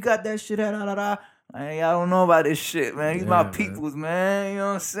 Where you got that shit at? Hey, I don't know about this shit, man. These my Yeah, man. peoples, man. You know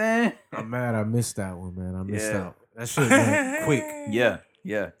what I'm saying? I'm mad I missed that one, man. I missed Yeah. out. That shit went quick.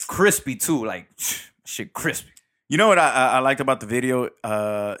 Yeah. Crispy too, like shit crispy. You know what I liked about the video?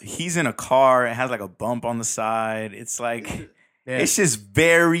 He's in a car. It has like a bump on the side. It's like it's just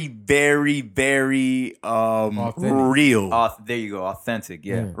very, very, very Authentic. real. There you go, authentic,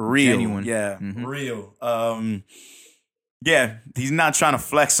 yeah. Real. Genuine. Yeah. Mhm. Real. Yeah, he's not trying to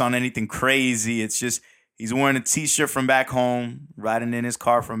flex on anything crazy. It's just he's wearing a t-shirt from back home, riding in his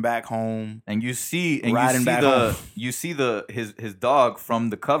car from back home. And you see, Riding back home. his dog from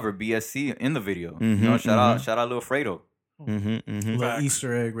the cover BSC in the video. You know, shout out Lil Fredo. Little Facts.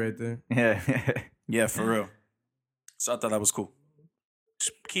 Easter egg right there. Yeah, Yeah, for real. So I thought that was cool.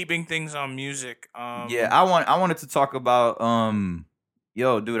 Keeping things on music. yeah. I wanted to talk about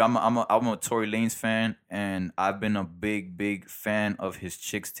yo, dude. I'm a Tory Lanez fan, and I've been a big fan of his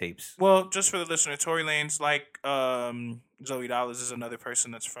Chicks tapes. Well, just for the listener, Tory Lanez, like Zoe Dollars, is another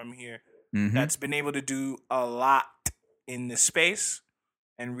person that's from here Mhm. that's been able to do a lot in this space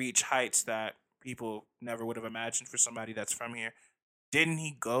and reach heights that people never would have imagined for somebody that's from here. Didn't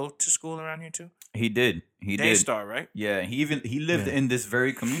he go to school around here too? He did. He did. Daystar, right? Yeah, he lived in this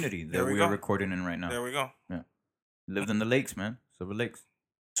very community that There we we go. are recording in right now. There we go. Lived in the lakes, man. Silver Lakes.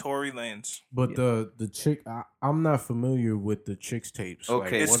 Tory Lanez. But the chick, I'm not familiar with the Chicks tapes.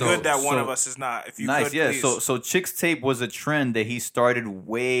 Okay, It's so- good that one so- of us is not. If you Nice, could, yeah. please. So Chicks tape was a trend that he started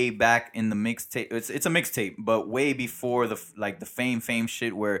way back in the mixtape. It's a mixtape, but way before the fame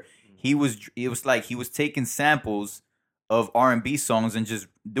shit where it was like he was taking samples of R&B songs and just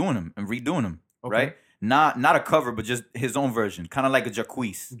doing them and redoing them, Okay. right? Not a cover, but just his own version, kind of like a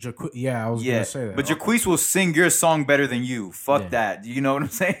Jacquees. Yeah, I was Yeah, gonna say that. but Jacquees will sing your song better than you. Fuck Yeah. that. You know what I'm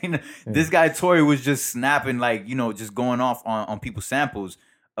saying? This guy Tory was just snapping, like, you know, just going off on people's samples.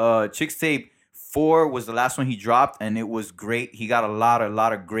 Chicks Tape 4 was the last one he dropped, and it was great. He got a lot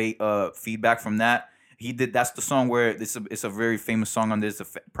of great feedback from that. That's the song where it's a very famous song on this,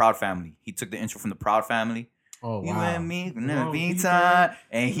 Proud Family. He took the intro from the Proud Family. Oh, You wow. and me, Oh, never be he time,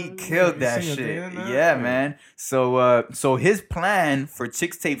 and he did. killed You that sing a shit. thing in that? Yeah, man. So his plan for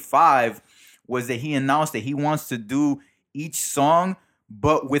Chicks Tape 5 was that he announced that he wants to do each song,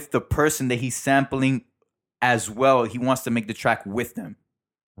 but with the person that he's sampling as well. He wants to make the track with them.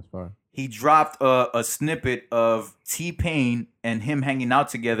 That's fine. He dropped a snippet of T-Pain and him hanging out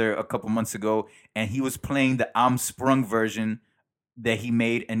together a couple months ago, and he was playing the I'm Sprung version that he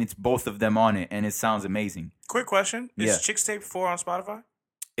made, and it's both of them on it, and it sounds amazing. Quick question: Is Yeah. Chicks Tape 4 on Spotify?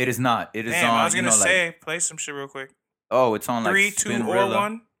 It is not. It is Damn, on. I was gonna you know, like, say, play some shit real quick. oh, it's on like 3, 2, or Spinrilla.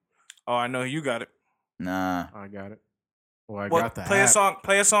 1. Oh, I know you got it. Nah. I got it. Well, I Well, got the play app. a song.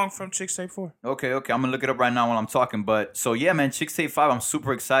 Play a song from Chicks Tape 4. Okay. I'm gonna look it up right now while I'm talking. But so yeah, man, Chicks Tape 5. I'm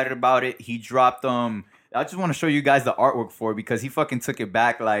super excited about it. He dropped I just want to show you guys the artwork for it because he fucking took it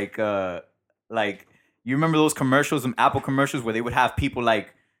back like you remember those commercials, them Apple commercials where they would have people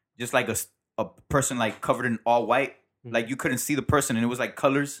like just like a person like covered in all white, like you couldn't see the person and it was like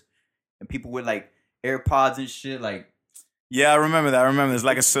colors, and people with like AirPods and shit. Like Yeah, I remember that. I remember it's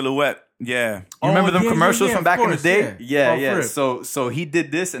like a silhouette. Yeah. you remember them yeah, commercials yeah, from of back in the course, day? yeah. Yeah. Oh, for real. So he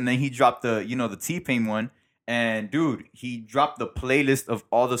did this and then he dropped the T-Pain one. And dude, he dropped the playlist of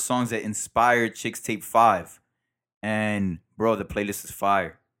all the songs that inspired Chicks Tape 5. And bro, the playlist is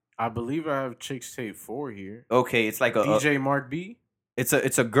fire. I believe I have Chicks Tape 4 here. Okay, it's like a DJ Mark B? it's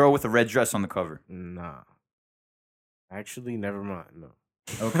a girl with a red dress on the cover. Nah. Actually, never mind. No.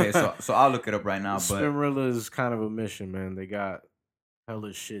 Okay, so I'll look it up right now. But Spinrilla is kind of a mission, man. They got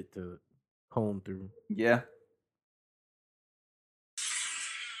hella shit to comb through. yeah.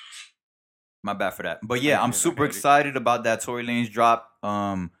 My bad for that. But yeah, I'm super excited about that Tory Lanez drop.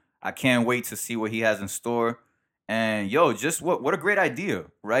 I can't wait to see what he has in store. And yo, just what a great idea,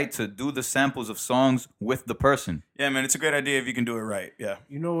 right? To do the samples of songs with the person. Yeah, man, it's a great idea if you can do it right. Yeah.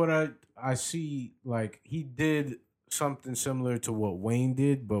 You know what I see? Like he did something similar to what Wayne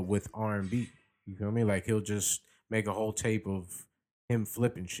did, but with R&B. You feel me? Like he'll just make a whole tape of him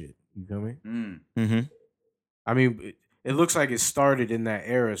flipping shit. You feel me? Mm-hmm. I mean, it looks like it started in that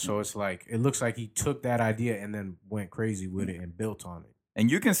era. So it's like it looks like he took that idea and then went crazy with it and built on it. And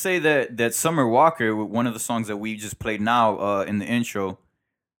you can say that Summer Walker, with one of the songs that we just played now in the intro,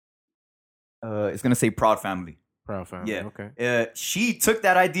 it's gonna say "Proud Family." Proud Family. Yeah. Okay. She took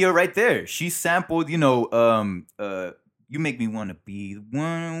that idea right there. She sampled, "You Make Me Want to Be the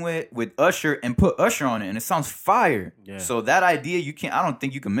One" with Usher and put Usher on it, and it sounds fire. Yeah. So that idea, I don't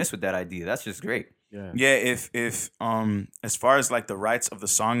think you can miss with that idea. That's just great. Yeah. Yeah, if as far as like the rights of the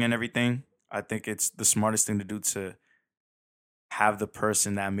song and everything, I think it's the smartest thing to do to have the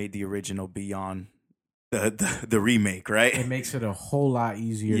person that made the original be on the remake, right? It makes it a whole lot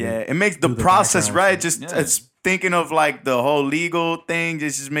easier. Yeah, to it makes the do the process background right. shit. Just Yeah. it's thinking of like the whole legal thing.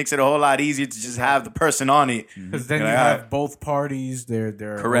 Just makes it a whole lot easier to just have the person on it. Because then you Like, have both parties. They're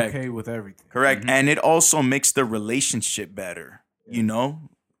Correct. okay with everything. Correct, and it also makes the relationship better. You know,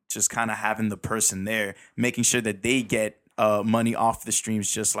 just kind of having the person there, making sure that they get money off the streams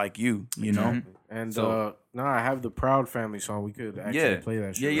just like you. You know. And So- no, I have the Proud Family song. We could actually play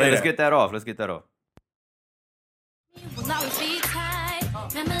that shit. Yeah. Play Let's that. get that off. Let's get that off. Will always be tight.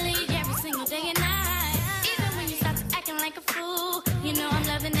 Family every single day and night. Even when you start to acting like a fool, you know I'm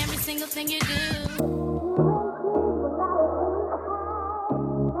loving every single thing you do.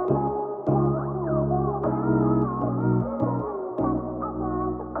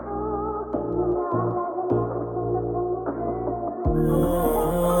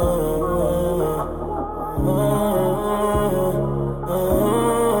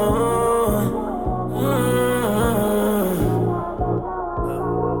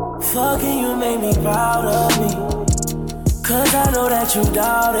 Fucking you made me proud of me. Cause I know that you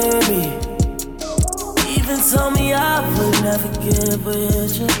doubted me. Even told me I would never get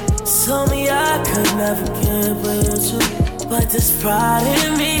with you. Told me I could never get with you. But this pride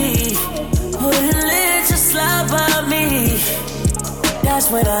in me wouldn't let you slide by me. That's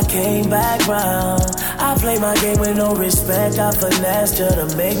when I came back round. I played my game with no respect. I finessed you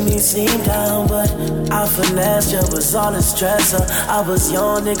to make me seem down, but I finessed you was all the stressor. I was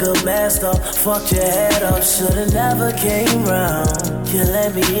young nigga messed up, fucked your head up. Shoulda never came round. You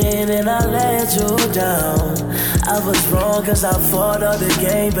let me in and I let you down. I was wrong cause I fought up the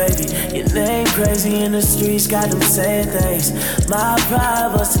game, baby. Your name crazy in the streets, got them saying things. My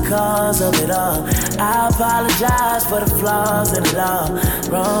pride was the cause of it all. I apologize for the flaws in it all,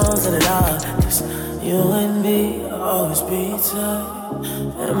 wrongs in it all. Cause you and me always be tight.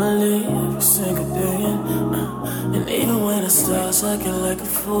 Emily every single day. And even when it starts acting like a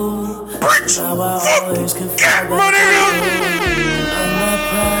fool, now I always can find I'm not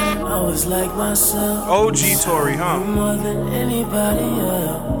proud, I always like myself. OG Tory, huh? More than anybody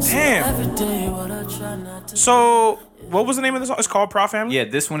else. Damn. Every day what I try not to. So, what was the name of the song? It's called Proud Family? Yeah,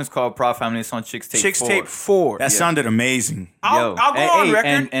 this one is called "Proud Family." It's on Chicks Tape Chicks 4. Tape 4. That sounded amazing. I'll go on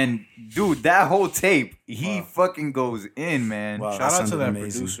record. And dude, that whole tape, he fucking goes in, man. Wow. Shout out to sounded that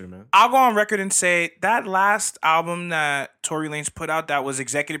amazing. producer, man. I'll go on record and say that last album that Tory Lanez put out that was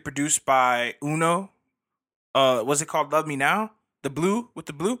executive produced by Uno, what's it called? Love Me Now? The Blue? With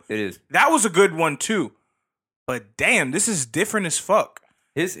the Blue? It is. That was a good one too. But damn, this is different as fuck.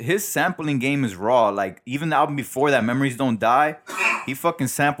 His sampling game is raw. Like even the album before that, "Memories Don't Die," he fucking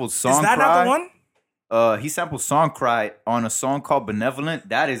sampled "Song Is that Cry." not the one? He sampled "Song Cry" on a song called "Benevolent."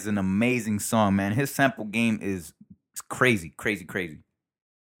 That is an amazing song, man. His sample game is crazy, crazy, crazy.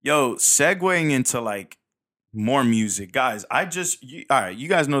 Yo, segueing into like more music, guys. All right. You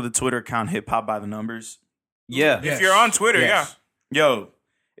guys know the Twitter account Hip Hop by the Numbers. Yeah. Yes. If you're on Twitter, Yes. Yo,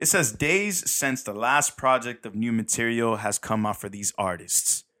 it says days since the last project of new material has come out for these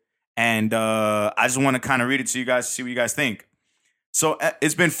artists. And I just want to kind of read it to you guys to see what you guys think. So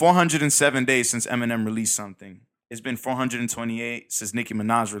it's been 407 days since Eminem released something. It's been 428 since Nicki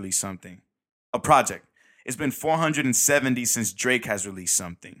Minaj released something. A project. It's been 470 since Drake has released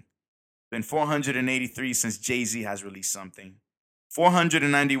something. It's been 483 since Jay-Z has released something.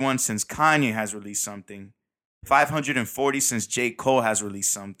 491 since Kanye has released something. 540 since J. Cole has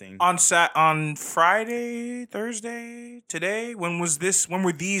released something. On Friday, Thursday, today? When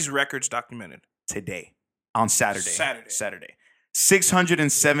were these records documented? Today. On Saturday. Saturday.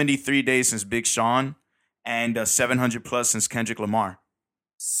 673 days since Big Sean. And 700 plus since Kendrick Lamar.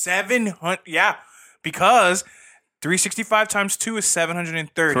 700, yeah. Because 365 times 2 is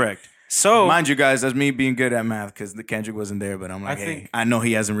 730. Correct. So, Mind you guys, that's me being good at math because the Kendrick wasn't there, but I'm like, I know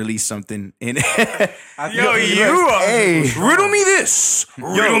he hasn't released something in yo, you are. Hey. Riddle me this.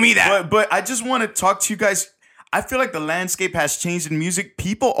 Riddle me that. But I just want to talk to you guys. I feel like the landscape has changed in music.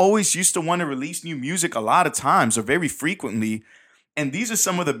 People always used to want to release new music a lot of times or very frequently. And these are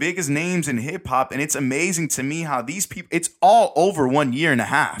some of the biggest names in hip hop. And it's amazing to me how these people, it's all over 1 year and a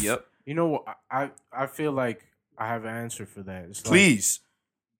half. Yep. You know what? I feel like I have an answer for that. It's like, Please.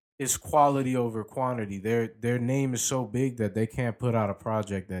 it's quality over quantity. Their name is so big that they can't put out a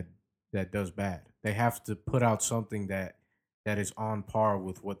project that does bad. They have to put out something that is on par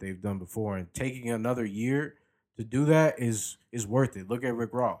with what they've done before. And taking another year to do that is worth it. Look at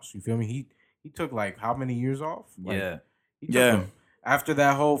Rick Ross. You feel me? He took like how many years off? Like, Yeah. he took Yeah. after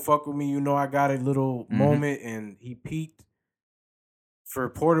that whole "fuck with me, you know I got it" little moment, and he peaked. For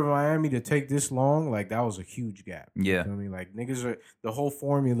Port of Miami to take this long, like that was a huge gap. Yeah. You know what I mean, like niggas are, the whole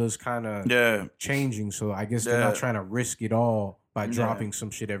formula's kind of Yeah. changing, so I guess they're Yeah. not trying to risk it all by dropping some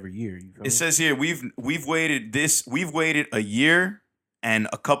shit every year. You feel me? It says here we've waited a year and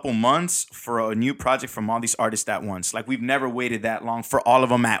a couple months for a new project from all these artists at once. Like we've never waited that long for all of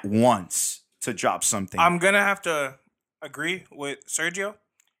them at once to drop something. I'm gonna have to agree with Sergio,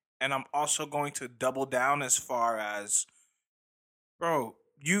 and I'm also going to double down as far as, bro,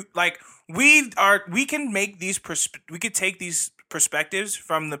 you like we can make these we could take these perspectives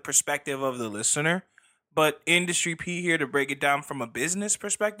from the perspective of the listener, but Industry P here to break it down from a business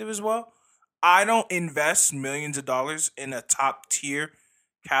perspective as well. I don't invest millions of dollars in a top tier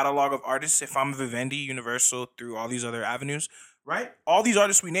catalog of artists if I'm Vivendi, Universal, through all these other avenues, right? All these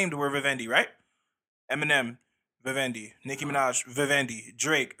artists we named were Vivendi, right? Eminem, Vivendi. Nicki Minaj, Vivendi.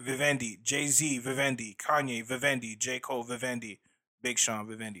 Drake, Vivendi. Jay-Z, Vivendi. Kanye, Vivendi. J. Cole, Vivendi. Big Sean,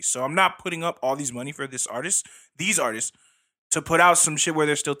 Vivendi. So I'm not putting up all these money for these artists, to put out some shit where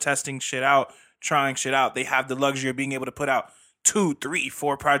they're still testing shit out, trying shit out. They have the luxury of being able to put out 2, 3,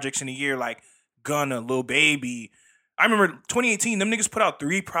 4 projects in a year, like Gunna, Lil Baby. I remember 2018, them niggas put out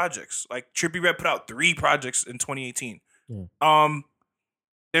 3 projects. Like Trippie Redd put out 3 projects in 2018.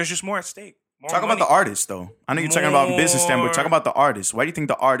 There's just more at stake. More Talk money. about the artist, though. I know you're talking about business standpoint. Talk More- about the artist. Why do you think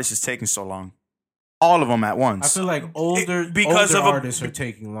the artist is taking so long? All of them at I once. feel like older artists are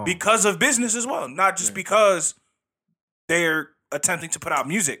taking long. because of business as well, not just because they're attempting to put out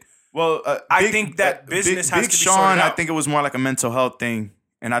music. Well, I think that business has Big to be Sean, sorted I out. think it was more like a mental health thing,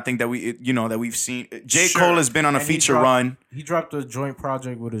 and I think that we've seen J. Sure. Cole has been on a And he feature dropped- run. He dropped a joint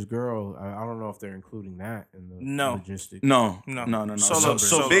project with his girl. I don't know if they're including that in the No. logistics. No. Solo.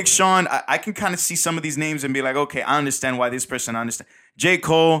 So Big Sean, I can kind of see some of these names and be like, okay, I understand why this person. I understand. J.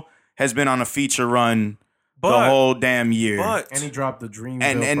 Cole has been on a feature run the But- whole damn year. But And he dropped the Dreamville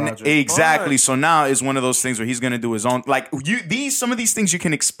and project. exactly. But- So now is one of those things where he's gonna do his own. Like some of these things you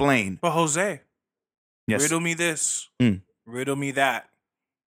can explain. But Jose, Yes. riddle me this. Mm. Riddle me that.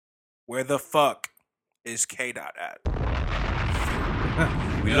 Where the fuck is K Dot at?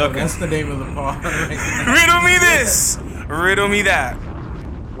 We looking. That's the name of the pod. Riddle me this. Riddle me that.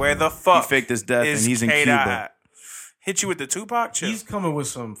 Where the He fuck faked his death is and he's in K-Dot Cuba. at? Hit you with the Tupac chill. He's coming with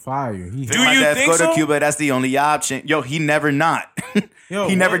some fire. He Do My you death, think go so? to Cuba. That's the only option. Yo, he never not. Yo,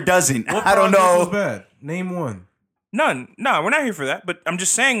 he never what- doesn't. What I don't project was know. bad? Name one. None. No, we're not here for that. But I'm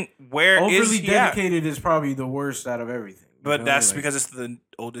just saying, where is Overly he at? Dedicated is probably the worst out of everything. You But know, that's like- because it's the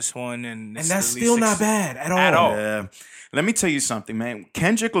oldest one, and it's that's the still least not ex- bad at all. At all. Yeah. Let me tell you something, man.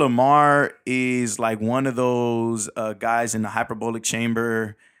 Kendrick Lamar is like one of those guys in the hyperbolic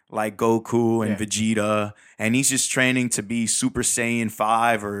chamber, like Goku and Yeah. Vegeta, and he's just training to be Super Saiyan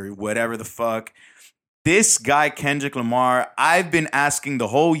 5 or whatever the fuck. This guy, Kendrick Lamar, I've been asking the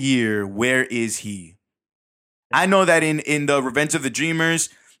whole year, where is he? I know that in the Revenge of the Dreamers,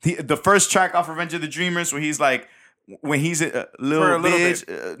 the first track off Revenge of the Dreamers, where he's like, when he's a little For a little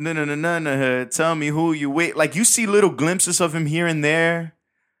bitch, no, tell me who you with. Like, you see little glimpses of him here and there,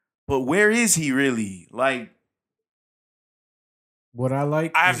 but where is he really? Like, What I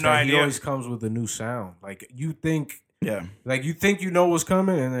like I have is no that he idea. always comes with a new sound. Like you think yeah. you know what's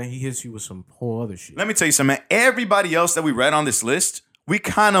coming, and then he hits you with some whole other shit. Let me tell you something, man. Everybody else that we read on this list, we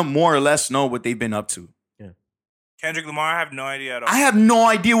kind of more or less know what they've been up to. Kendrick Lamar, I have no idea at all. I have no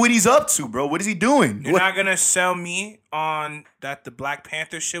idea what he's up to, bro. What is he doing? You're What- not gonna sell me on that the Black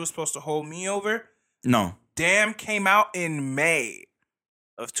Panther shit was supposed to hold me over. No. Damn came out in May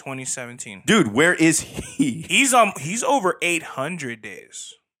of 2017. Dude, where is he? He's over 800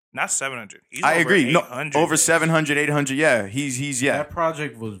 days, not 700. He's I over agree. No, 800 over days. 700, 800. Yeah, he's yeah. That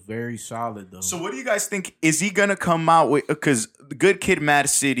project was very solid though. So what do you guys think? Is he gonna come out with? Because Good Kid, Mad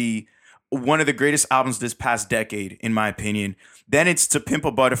City, one of the greatest albums this past decade, in my opinion. Then it's To Pimp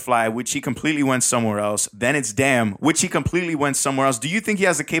a Butterfly, which he completely went somewhere else. Then it's Damn, which he completely went somewhere else. Do you think he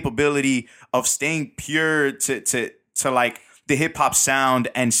has the capability of staying pure to like the hip hop sound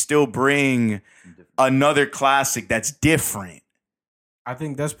and still bring another classic that's different? I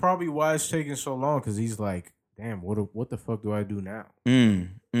think that's probably why it's taking so long, because he's like, damn, what the fuck do I do now?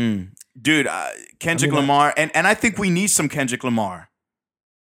 Dude, Kendrick Lamar, and I think we need some Kendrick Lamar.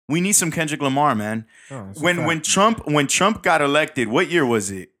 We need some Kendrick Lamar, man. Oh, When Trump got elected, what year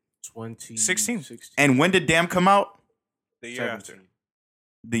was it? 16. And when did Damn come out? The year after.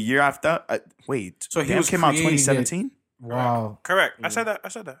 The year after? Wait, So he Damn was came out creating 2017. Wow. Correct. I said that.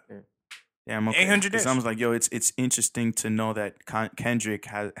 Damn, okay. 800 days. I was like, yo, it's interesting to know that Kendrick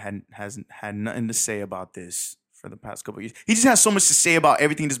hasn't had nothing to say about this for the past couple of years. He just has so much to say about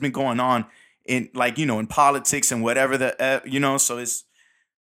everything that's been going on in, like, you know, in politics and whatever so it's.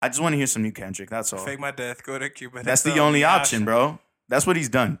 I just want to hear some new Kendrick. That's all. Fake my death. Go to Cuba. That's the only option, bro. That's what he's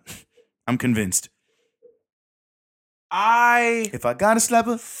done. I'm convinced. If I gotta slap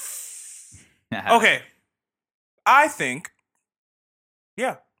her. Okay. I think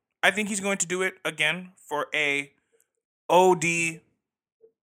he's going to do it again for a OD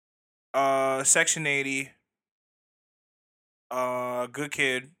Section 80 Good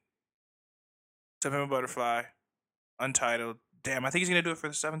Kid, September Butterfly, Untitled. Damn, I think he's gonna do it for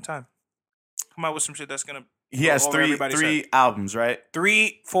the 7th time. Come out with some shit that's gonna. He has three albums, right?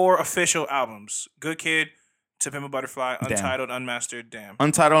 4 official albums. Good Kid, To Pimp a Butterfly, Untitled, Unmastered, Damn.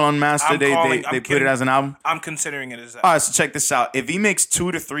 Untitled, Unmastered, they put it as an album? I'm considering it as that. All right, so check this out. If he makes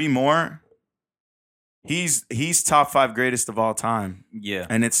 2 to 3 more, he's top 5 greatest of all time. Yeah.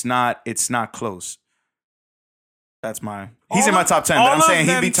 And it's not close. That's he's in my top 10, but I'm saying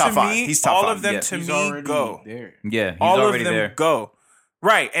he'd be top 5. He's top 5. All of them to He's me already go. there. Yeah, he's All already of them there. go.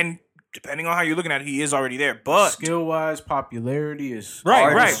 Right, and depending on how you're looking at it, he is already there. But Skill wise, popularity is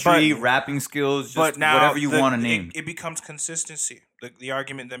Artistry, rapping skills, just but now whatever you want to name. It becomes consistency. The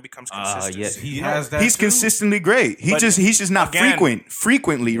argument then becomes consistency. he has that. He's too. consistently great. He's just not again,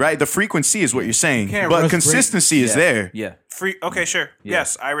 frequently, right? The frequency is what you're saying. can't But rush consistency is there. Yeah. Okay, sure. Yeah.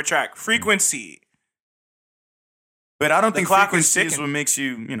 Yes, I retract. Frequency. But I don't think clock is frequency is ticking. what makes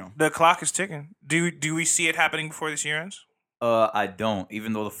you, The clock is ticking. Do we see it happening before this year ends? I don't.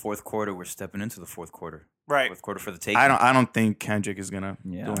 Even though the fourth quarter, we're stepping into the fourth quarter. Right. Fourth quarter for the taking. I don't think Kendrick is gonna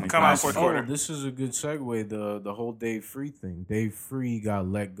do anything. Come out fourth quarter. This is a good segue. The whole Dave Free thing. Dave Free got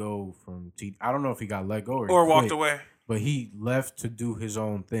let go from I don't know if he got let go or he walked quit, away. but he left to do his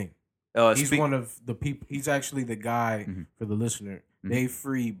own thing. He's one of the people. He's actually the guy for the listener. Dave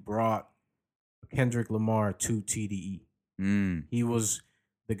Free brought Kendrick Lamar to TDE. He was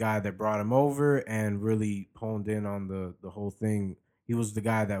the guy that brought him over and really honed in on the whole thing. He was the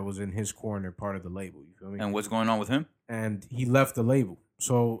guy that was in his corner, part of the label. You feel me? And what's going on with him? And he left the label.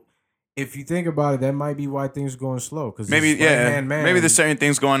 So if you think about it, that might be why things are going slow. Because Maybe there's certain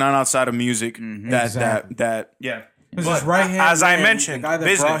things going on outside of music that Because as I mentioned, the guy that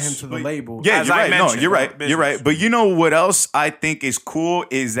business. brought him to the label. Yeah, As you're I right. No, mentioned, you're right. business. You're right. But you know what else I think is cool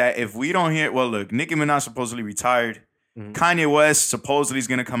is that if we don't hear, well, look, Nicki Minaj supposedly retired. Kanye West supposedly is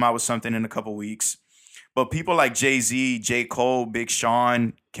going to come out with something in a couple weeks. But people like Jay-Z, J. Cole, Big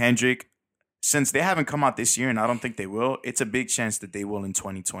Sean, Kendrick, since they haven't come out this year, and I don't think they will, it's a big chance that they will in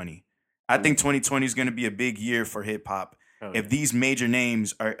 2020. I think 2020 is going to be a big year for hip hop. If these major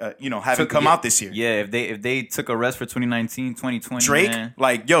names are, haven't come out this year. Yeah, if they took a rest for 2019, 2020, Drake,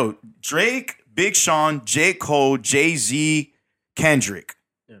 man. Drake, Big Sean, J. Cole, Jay-Z, Kendrick.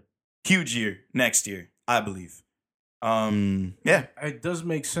 Yeah. Huge year next year, I believe. It does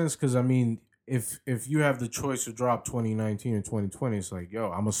make sense because, I mean, if you have the choice to drop 2019 or 2020, it's like,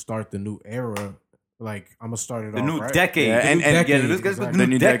 yo, I'm going to start the new era. Like, I'm going to start it The off new right. decade. Yeah, Let's go the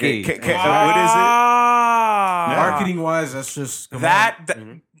new decade. What is it? Marketing-wise, that's just...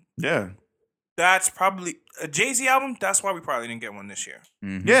 Yeah. That's probably a Jay-Z album. That's why we probably didn't get one this year.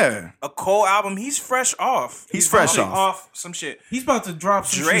 Yeah. A Cole album. He's fresh off. He's fresh probably off. some shit. He's about to drop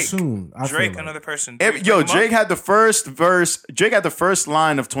some Drake. shit soon. I feel Drake, like. another person. Drake had the first verse. Drake had the first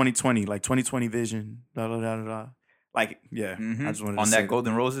line of 2020, like 2020 vision. Da, da, da, da, da. Like, yeah. I just wanted to On say that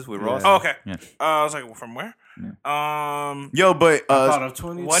Golden Roses with Ross. Oh, okay. Yeah. I was like, well, from where? Yo, but I thought of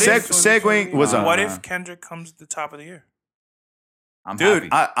 20, what if- segueing was what if Kendrick comes at the top of the year? I'm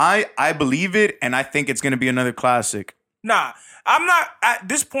dude, happy. I believe it, and I think it's gonna be another classic. Nah, I'm not. At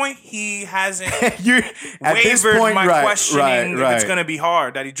this point, he hasn't You're at this wavered point, my right, questioning right. if it's going to be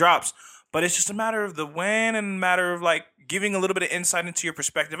hard that he drops. But it's just a matter of the when and a matter of like giving a little bit of insight into your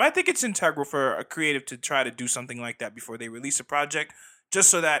perspective. I think it's integral for a creative to try to do something like that before they release a project, just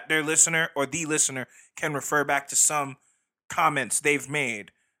so that their listener or the listener can refer back to some comments they've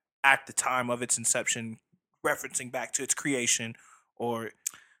made at the time of its inception, referencing back to its creation or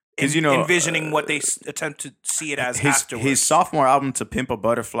envisioning what they attempt to see it as afterwards. His sophomore album, To Pimp a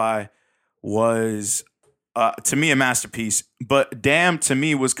Butterfly, was to me a masterpiece. But Damn, to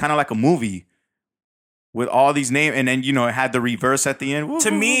me, was kind of like a movie. with all these names, and then it had the reverse at the end. Woo, To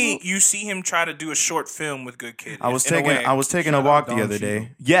woo, me, woo. you see him try to do a short film with Good Kid. I was in a way. taking a walk the Don other Cheadle.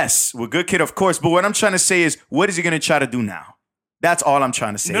 day. Yes, with Good Kid, of course. But what I'm trying to say is, what is he going to try to do now? That's all I'm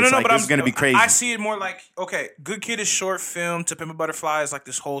trying to say. No, It's like, but this is going to be crazy. I see it more like, okay, Good Kid is short film. To Pimp a Butterfly is like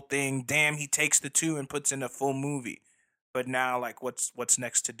this whole thing. Damn, he takes the two and puts in a full movie. But now, like, what's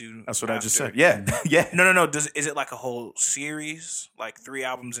next to do? That's what I just after? said. Yeah, yeah. No. Is it like a whole series, like 3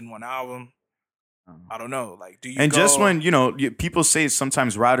 albums in 1 album? I don't know. Like, do you? And just go- when people say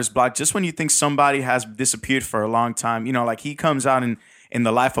sometimes writer's block, just when you think somebody has disappeared for a long time, like he comes out in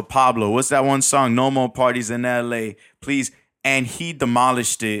The Life of Pablo. What's that one song? No More Parties in L.A. Please, and he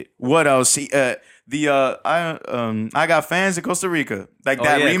demolished it. What else? I got fans in Costa Rica, like Oh,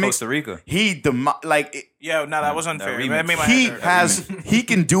 that yeah, remix. Costa Rica. He yeah, no, that was unfair. remix. That made my he head hurt. he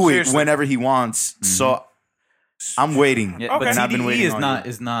can do it Seriously. whenever he wants. So I'm waiting. Yeah, Okay. but And I've been TDE waiting is on not you.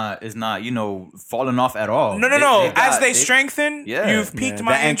 is not falling off at all. No. As they strengthen, Yeah. you've piqued Yeah,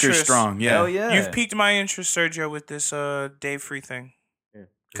 my the anchor's interest. strong. Yeah. Hell yeah. You've piqued my interest, Sergio, with this Dave Free thing. Yeah.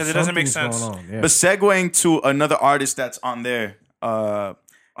 'Cause it doesn't make Something's sense. going on, yeah. But segueing to another artist that's on there,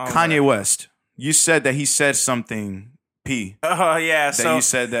 Kanye West. You said that he said something, P. Yeah. That So you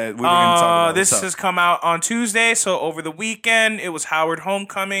said that we were going to talk about. this What's up? has come out on Tuesday. So over the weekend, it was Howard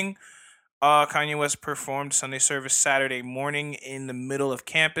Homecoming. Kanye West performed Sunday service Saturday morning in the middle of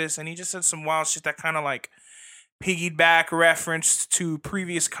campus, and he just said some wild shit that kind of like piggyback referenced to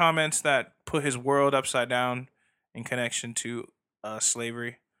previous comments that put his world upside down in connection to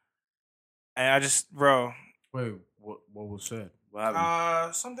slavery. And I just, bro, Wait, what was said?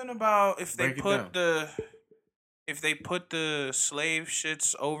 something about if they Break it put the slave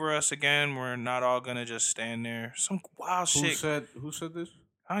shits over us again, we're not all gonna just stand there. Some wild Who shit. said this?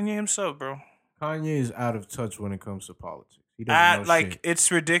 Kanye himself, bro. Kanye is out of touch when it comes to politics. He doesn't know Like shit.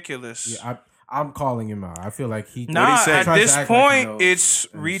 it's ridiculous. Yeah, I'm calling him out. I feel like he. Nah, say? at tries to this act like he point, knows. it's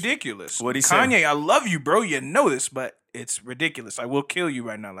And ridiculous. What'd he say? Kanye, I love you, bro. You know this, but it's ridiculous. I will kill you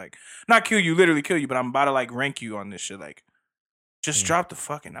right now. Like, not kill you, literally kill you, but I'm about to like rank you on this shit. Like, just drop the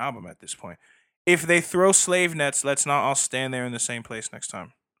fucking album at this point. If they throw slave nets, let's not all stand there in the same place next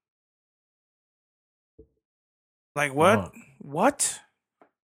time. Like what? Oh. What?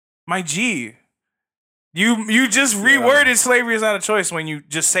 My G. You just reworded slavery is not a choice when you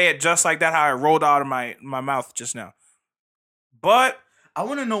just say it just like that, how it rolled out of my mouth just now. But I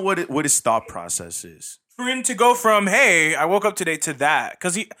want to know what his thought process is. for him to go from "Hey, I woke up today" to that,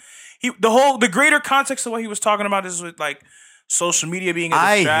 because the greater context of what he was talking about is with like social media being a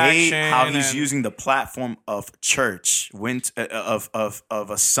I distraction. hate how he's and- using the platform of church, of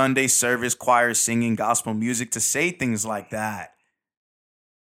a Sunday service choir singing gospel music to say things like that.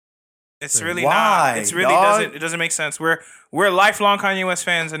 It's really Why, not. It's really dog? It doesn't make sense. We're lifelong Kanye West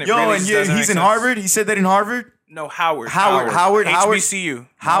fans, and it Yo, really and just doesn't he's make in sense. Harvard. He said that in Harvard. No, Howard. Howard. HBCU.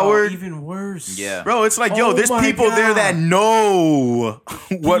 Howard, Oh, even worse. Yeah. bro, it's like, yo, Oh there's my people there God. that know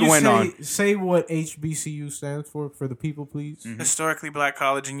what Can you went on. Say what HBCU stands for the people, please. Historically Black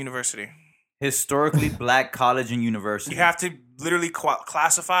College and University. Historically black college and university. You have to literally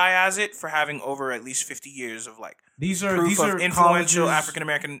classify as it for having over at least 50 years of like These are proof of influential colleges- African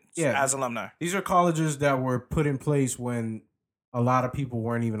American as alumni. These are colleges that were put in place when a lot of people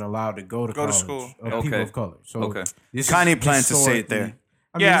weren't even allowed to go to Go to college. school. Of Okay. people of color. So Okay. this Kanye is plans to say it there. historically-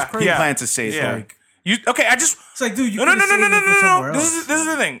 I mean, Yeah, it's crazy. He yeah. planned to say it. Yeah. Like, You okay? I just it's like, dude, you no. could've saved it for somewhere This else. is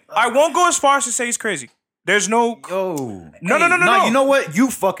the thing. I won't go as far as to say he's crazy. There's no. Yo. No. Nah, you know what?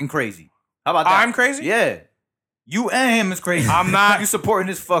 You fucking crazy. How about that? I'm crazy? Yeah. You and him is crazy. I'm not- You supporting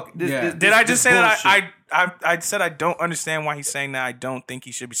this fuck. This, Yeah. this, Did I this just say that bullshit. I said I don't understand why he's saying that. I don't think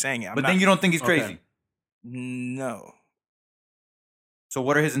he should be saying it. I'm But not- then you don't think he's Okay. crazy. No. So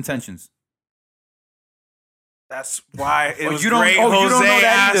what are his intentions? That's why it was you don't. great. Oh, Jose you don't know that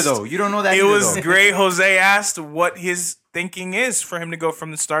asked, either, though. You don't know that. It either, was though. great. Jose asked what his thinking is for him to go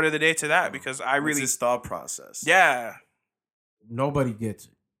from the start of the day to that, because I What's really, his thought process? yeah, nobody gets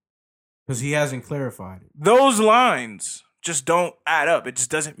it because he hasn't clarified it. those lines just don't add up. It just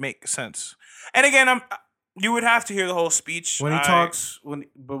doesn't make sense. And again, you would have to hear the whole speech When he talks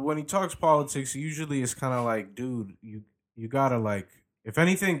politics, usually it's kind of like, dude, you gotta like, if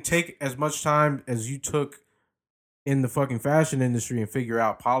anything, take as much time as you took in the fucking fashion industry and figure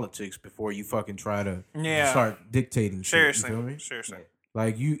out politics before you fucking try to Yeah. start dictating shit. You feel me? Seriously.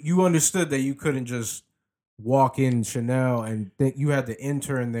 Like you understood that you couldn't just walk in Chanel and think you had the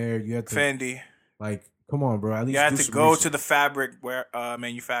intern there. You had to Fendi. like, come on, bro. At least You had do to some go research. to the fabric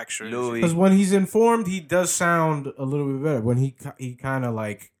manufacturer. Louis. Because when he's informed, he does sound a little bit better. When he kind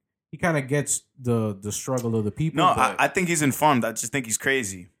of gets the struggle of the people. No, but I think he's informed. I just think he's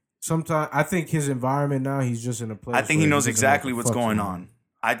crazy. sometimes I think his environment now, he's just in a place. I think he where knows doesn't know what exactly the what's fuck's going on.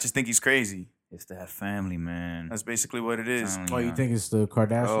 I just think he's crazy. It's that family, man. That's basically what it is. Family, Oh, you man. think it's the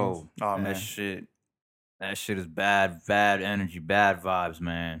Kardashians? Oh, Oh, that man. shit. That shit is bad energy, bad vibes,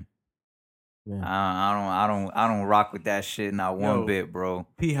 man. Man. I don't rock with that shit not one Yo. bit, bro.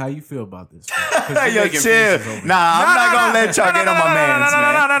 P, how you feel about this? 'Cause you're Yo, making chill. faces over Nah, I'm not gonna let y'all get on my mans,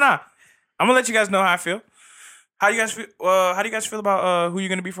 man. No. I'm gonna let you guys know how I feel. How you guys feel? How do you guys feel about who you're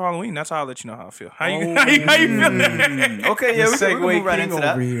gonna be for Halloween? That's how I'll let you know how I feel. How you feel? Okay, yeah, we can move right into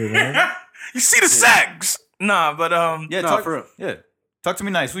that. over here, man. You see the sags? Nah, but Yeah, Nah, talk, for real. yeah. Talk to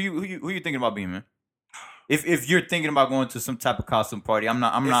me nice. Who you thinking about being, man? If you're thinking about going to some type of costume party, I'm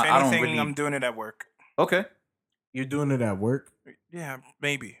not. if I don't anything, really. I'm doing it at work. Okay. You're doing it at work? Yeah,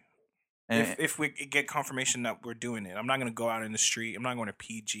 maybe. And, If we get confirmation that we're doing it, I'm not gonna go out in the street. I'm not going to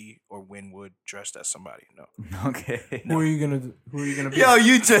PG or Wynwood dressed as somebody. No. okay. Who are you gonna be? Yo,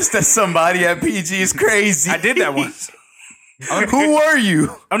 you just as somebody at PG is crazy. I did that once. Who were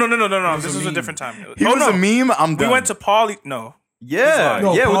you? Oh no! This was a different time. He was a meme. I'm We done. went to Paulie. No. Yeah,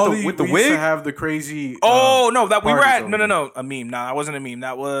 No, yeah, Pauly, with the we used to wig. have the crazy. Oh no, that we were parties at. over No. A meme. Nah, I wasn't a meme.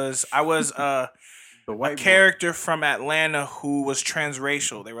 I was the white boy. character from Atlanta who was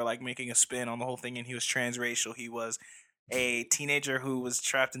transracial. They were like making a spin on the whole thing, and he was transracial. He was a teenager who was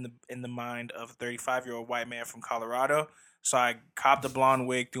trapped in the mind of a 35-year-old white man from Colorado. So I copped a blonde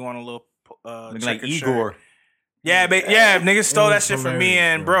wig, threw on a little Looking like checkered Igor. shirt. Yeah, niggas stole that was shit from me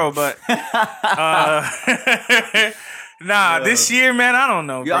hilarious, and bro, but this year, man, I don't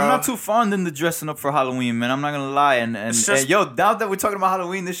know, Yeah, bro. I'm not too fond in the dressing up for Halloween, man. I'm not gonna lie. And It's just- yo, now that we're talking about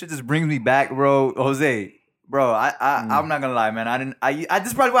Halloween, this shit just brings me back, bro. Jose, bro, I'm not gonna lie, man. This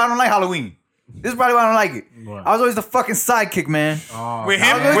is probably why I don't like Halloween. This is probably why I don't like it. What? I was always the fucking sidekick, man. Oh, With I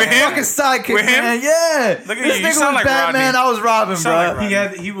him, was always with the him, fucking sidekick, With him? man. Yeah. Look at this you. You nigga sound was like Batman. Rodney. I was Robin, sound like bro.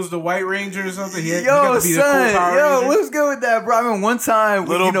 Rodney. he was the White Ranger or something. He Yo, got to be the cool son, Power yo, Ranger. what's good with that, bro? I mean, one time,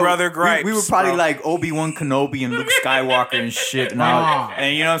 Little brother Gripes, we were probably bro. like Obi-Wan Kenobi and Luke Skywalker and shit. And,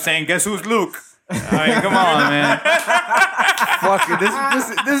 and you know what I'm saying? Guess who's Luke? I mean, come on, man. Fuck it.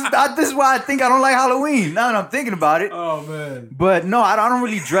 This is why I think I don't like Halloween. Now that I'm thinking about it. Oh man. But no, I don't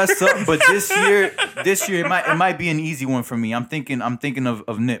really dress up. But this year it might be an easy one for me. I'm thinking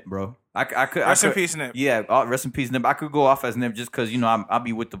of Nip, bro. I could Rest in peace, Nip. Yeah, rest in peace, Nip. I could go off as Nip just because I'll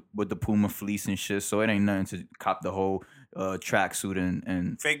be with the Puma fleece and shit. So it ain't nothing to cop the whole tracksuit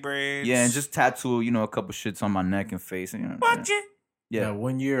and Fake braids. yeah, and just tattoo a couple shits on my neck and face. And, Watch it. Yeah. yeah.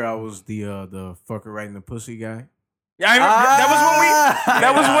 One year I was the fucker right in the pussy guy. Yeah, I remember,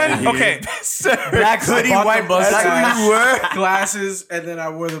 that was when. Okay, Black hoodie, I bought white the bus black guy, hoodie, word. glasses, and then I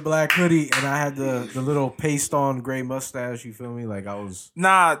wore the black hoodie, and I had the little paste on gray mustache. You feel me? Like I was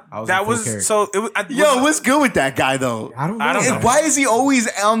nah, I was that a full was character. so. It was, Yo, what's good with that guy though? I don't know. I don't know. And why is he always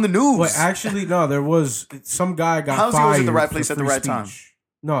on the news? But actually, no. There was some guy got How's he fired. always at the right for place at the free right time? speech.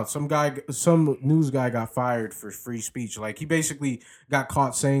 No, some news guy got fired for free speech. Like he basically got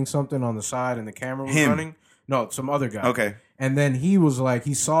caught saying something on the side, and the camera was Him. running. No, some other guy. Okay. And then he was like,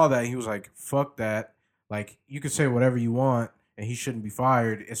 he saw that, and he was like, "Fuck that! Like you could say whatever you want, and he shouldn't be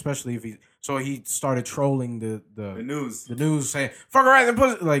fired, especially if he." So he started trolling the news. the news, saying "fuck right in the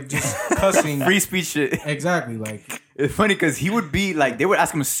pussy," like just cussing. Free speech shit. Exactly, like It's funny because he would be like, they would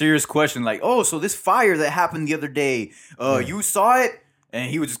ask him a serious question, like, "Oh, so this fire that happened the other day, you saw it?" And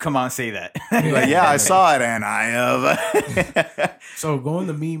he would just come out and say that. Like, yeah, I saw it, and I so going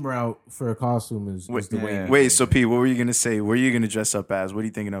the meme route for a costume is the way. yeah. Wait, so P, what were you gonna say? What are you gonna dress up as? What are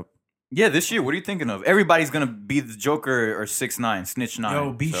you thinking of? Yeah, this year, what are you thinking of? Everybody's gonna be the Joker or 6ix9ine, Snitch 9.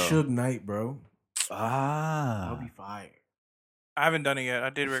 Yo, be so. Suge Knight, bro. Ah. I'll be fired. I haven't done it yet. I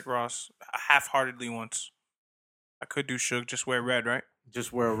did Rick Ross half-heartedly once. I could do Suge, just wear red, right?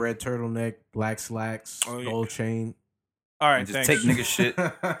 Just wear a red turtleneck, black slacks, Oh, yeah. gold chain. All right, And just thanks. take nigga shit.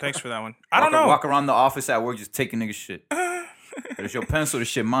 Thanks for that one. I don't know. Walk around the office at work just taking nigga shit. There's your pencil, this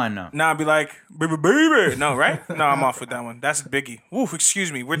shit mine now. Nah, I'd be like, baby. No, right? No, I'm off with that one. That's Biggie. Woof,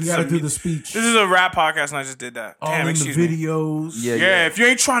 excuse me. You gotta do the speech. This is a rap podcast, and I just did that. All Damn, in the excuse me. videos. Yeah, Yeah, if you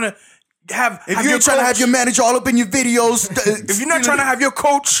ain't trying to have your coach- manager all up in your videos, if you're not trying to have your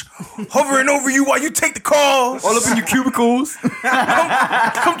coach hovering over you while you take the calls, all up in your cubicles.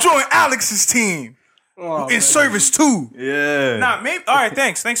 come join Alex's team in service too. Yeah. Nah, maybe. All right,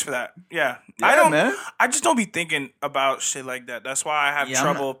 thanks for that. Yeah, I Yeah, don't. man. I just don't be thinking about shit like that. That's why I have Yeah, I'm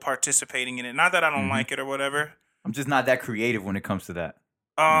trouble participating in it. Not that I don't like it or whatever. I'm just not that creative when it comes to that.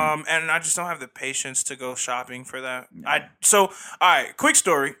 And I just don't have the patience to go shopping for that. All right, quick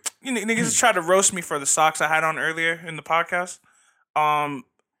story. You niggas tried to roast me for the socks I had on earlier in the podcast.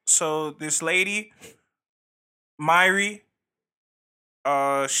 So this lady, Myri,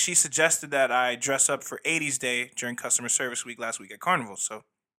 she suggested that I dress up for 80s Day during customer service week last week at Carnival. So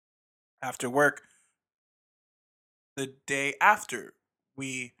after work, the day after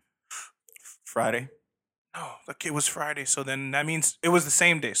Friday. no, like it was Friday. So then that means it was the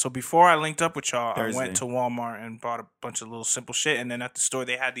same day. So before I linked up with y'all, Thursday. I went to Walmart and bought a bunch of little simple shit. And then at the store,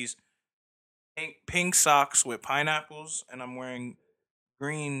 they had these pink socks with pineapples, and I'm wearing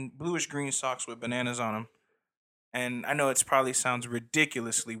bluish green socks with bananas on them. And I know it's probably sounds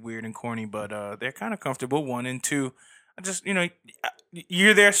ridiculously weird and corny, but they're kind of comfortable. 1 and 2, I just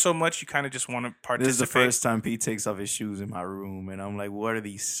you're there so much, you kind of just want to participate. This is the first time Pete takes off his shoes in my room, and I'm like, "What are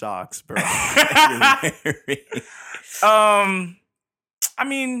these socks, bro?" I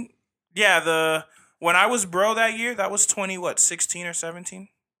mean, yeah, when I was bro that year, that was 16 or 17.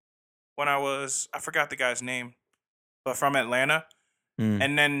 When I forgot the guy's name, but from Atlanta.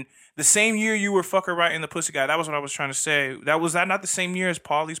 And then the same year you were fucker right in the pussy guy. That was what I was trying to say. Was that not the same year as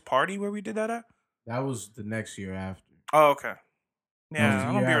Paulie's party where we did that at? That was the next year after. Oh, okay. That was Yeah, the I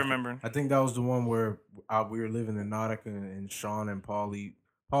don't year be after. remembering. I think that was the one where we were living in Nautica and Sean and Paulie.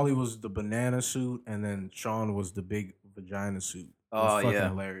 Paulie was the banana suit, and then Sean was the big vagina suit. It was Oh, fucking yeah.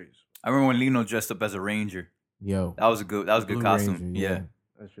 hilarious. I remember when Lino dressed up as a ranger. Yo, That was a good Blue costume. Ranger, Yeah.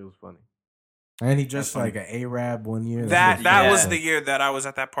 that shit was funny. And he dressed like an Arab one year. That Yeah. was the year that I was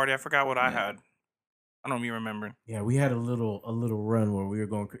at that party. I forgot what I had. I don't be remembering. Yeah, we had a little run where we were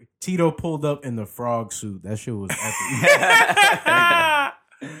going. Tito pulled up in the frog suit. That shit was epic.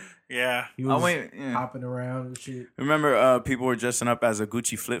 Yeah. He was yeah. hopping around and shit. Remember, people were dressing up as a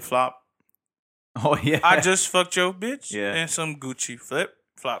Gucci flip flop. Oh yeah. I just fucked your bitch Yeah. and some Gucci flip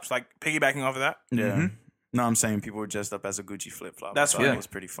flops. Like piggybacking off of that. Yeah. No, I'm saying people were dressed up as a Gucci flip flop. That's funny. funny. It was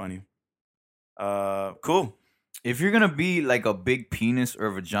pretty funny. Cool. If you're gonna be like a big penis or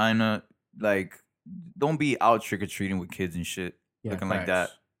vagina, like don't be out trick or treating with kids and shit, Yeah, looking like that.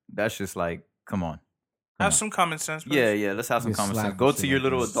 facts. That's just like, come on. Have some common sense. bro. Yeah. Let's have some Get common sense. slapped Go and to shit your like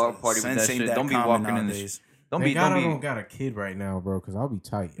little this. dog party with Sense that ain't shit. that Don't be common walking in nowadays. this. Don't Thank be. God I Don't don't be. got a kid right now, bro, because I'll be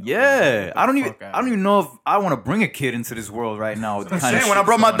tight. yo. Yeah, Get I don't the even. fuck out I don't of even know if I want to bring a kid into this world right now. With the kind of Saying, when I shit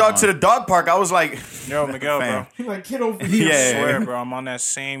brought my going dog on. to the dog park, I was like, Yo, Miguel, bro. Fam. He like, kid over I here. Yeah. swear, bro. I'm on that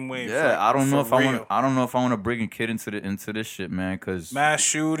same wave. Yeah, I don't know For if I want. real. I don't know if I want to bring a kid into this shit, man. Because Mass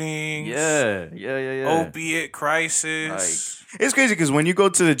shootings. yeah. Opiate crisis. it's crazy because when you go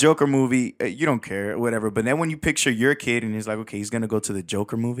to the Joker movie, you don't care, whatever. But then when you picture your kid and it's like, okay, he's going to go to the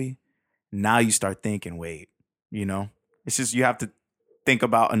Joker movie, now you start thinking, wait, it's just you have to think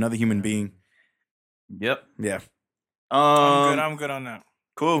about another human being. Yep. Yeah. I'm good on that.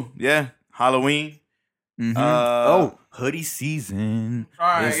 Cool. Yeah. Halloween. Oh, hoodie season. All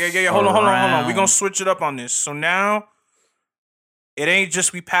right, is yeah. Hold on. We're around. gonna switch it up on this. So now, it ain't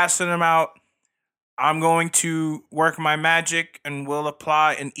just we passing them out. I'm going to work my magic and will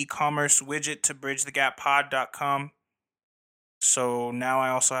apply an e-commerce widget to bridgethegappod.com. So now I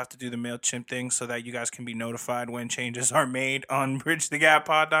also have to do the MailChimp thing so that you guys can be notified when changes are made on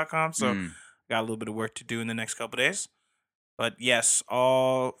bridgethegappod.com. So got a little bit of work to do in the next couple days. But yes,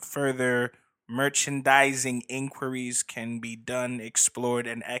 all further merchandising inquiries can be done, explored,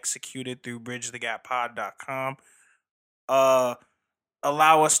 and executed through bridgethegappod.com.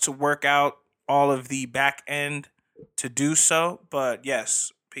 Allow us to work out all of the back end to do so. But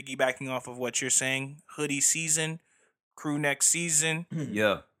yes, piggybacking off of what you're saying, hoodie season, crew neck season,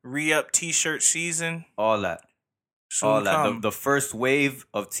 Yeah, re-up t-shirt season. all that. Soon All that. come. The first wave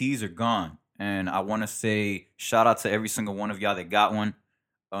of teas are gone. And I want to say shout out to every single one of y'all that got one.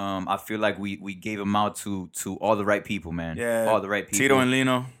 I feel like we gave them out to all the right people, man. Yeah. All the right people. Tito and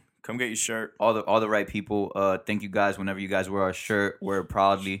Lino, come get your shirt. all the right people. Thank you guys whenever you guys wear our shirt, wear it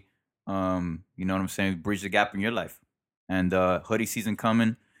proudly. You know what I'm saying? Bridge the gap in your life. And hoodie season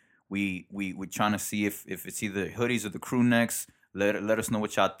coming. We're trying to see if it's either hoodies or the crew necks. Let us know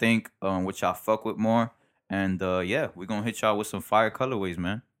what y'all think, what y'all fuck with more. And yeah, we're gonna hit y'all with some fire colorways,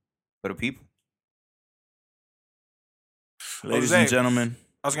 man. For the people. Ladies Jose. and gentlemen.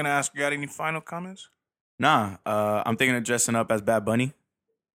 I was going to ask, you got any final comments? Nah, I'm thinking of dressing up as Bad Bunny.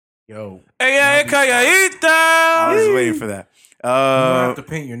 Yo, Hey, I was waiting for that. you don't have to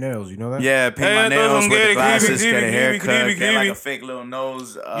paint your nails. You know that? Yeah, paint Hey, my nails, those wear the get glasses, it, get a creepy, haircut, creepy, get like creepy. a fake little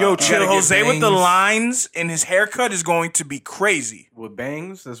nose. Yo, chill. gotta get Jose with the bangs. lines in his haircut is going to be crazy. With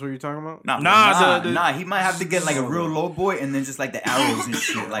bangs. That's what you're talking about. Nah, He might have to get like a real low boy and then just like the arrows and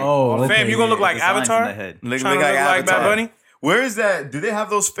shit. Like, Oh, okay. Fam, you gonna look like designs in Avatar? the head. Look Trying to like look like Bad Avatar. Bunny? Where is that? Do they have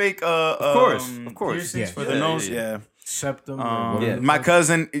those fake? Of course. piercings Yeah. for the nose. Yeah. Septum. or Yeah. whatever the My fuck.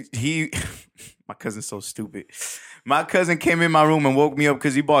 cousin, my cousin's so stupid. My cousin came in my room and woke me up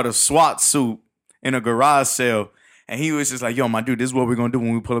because he bought a SWAT suit in a garage sale. And he was just like, yo, my dude, this is what we're going to do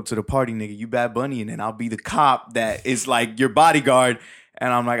when we pull up to the party, nigga. You Bad Bunny, and then I'll be the cop that is like your bodyguard.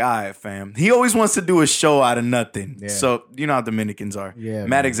 And I'm like, all right, fam. He always wants to do a show out of nothing. Yeah. So, you know how Dominicans are. Yeah, Mad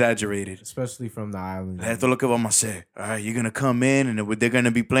man. exaggerated. Especially from the island. Esto es lo que vamos a hacer. All right, you're going to come in, and they're going to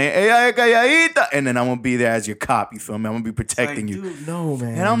be playing, "Ella calladita," and then I'm going to be there as your cop, you feel me? I'm going to be protecting you. Dude, no,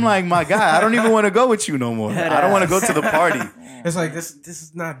 man. And I'm like, my guy, I don't even want to go with you no more. I don't want to go to the party. It's like, this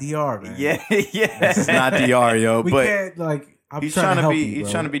is not DR, man. Yeah. This is not DR, yo. We But can't, like, I'm he's trying to help be you, he's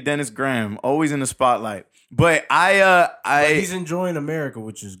bro. trying to be Dennis Graham, always in the spotlight. But But he's enjoying America,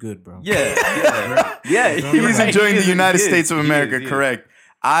 which is good, bro. Yeah. he's enjoying the United States of America, correct.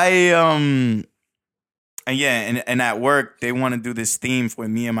 And at work they want to do this theme for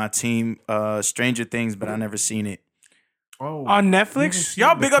me and my team, Stranger Things, but I never seen it. Oh, On you haven't Netflix? seen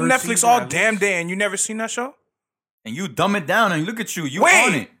Y'all the big up first Netflix season all at damn least? day and you never seen that show? And you dumb it down and look at you. You on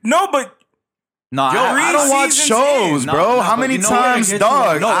Wait, it. no, but Nah, Yo, I don't watch seasons shows, in. bro. Nah, How but many you know what? times, I get you.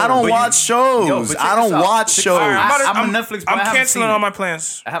 dog? No, I but don't you- watch shows. Yo, but check I don't this out. watch Check this shows. out. I'm a Netflix, but I I'm haven't canceling seen all it. my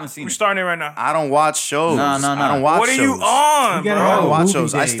plans. I haven't seen We're it. starting it right now. I don't watch shows. No. I don't watch What are shows. you on, You gotta I have don't a watch movie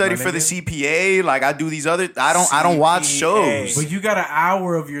shows. I day, study my for the nigga. CPA. Like I do these other. I don't watch CPA. shows. But you got an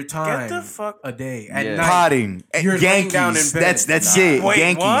hour of your time the fuck- a day at Yeah. night. Potting, You're laying Yankees. down in bed. That's it. Wait,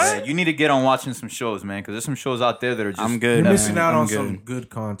 Yankees. what? Yeah, you need to get on watching some shows, man, because there's some shows out there that are just. I'm good. You're man. missing out I'm on good. some good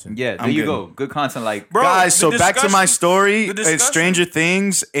content. Yeah, there I'm you good. go. Good content, like Bro, Guys, the so back to my discussion- story. the It's discussion- Stranger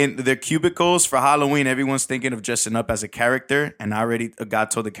Things in their cubicles for Halloween. Everyone's thinking of dressing up as a character, and I already got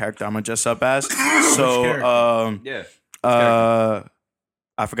told the character I'm gonna dress up as. So, Yeah.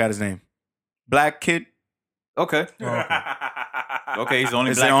 I forgot his name. Black kid. Okay. Okay, he's the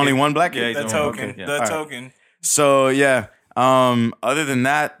only. Is black there only kid. one black kid? Yeah, he's The the only one. token. Okay, yeah. The All right. token. So yeah. Other than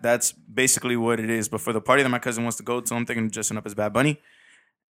that, that's basically what it is. But for the party that my cousin wants to go to, I'm thinking of dressing up as Bad Bunny.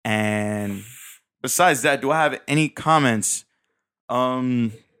 And besides that, do I have any comments?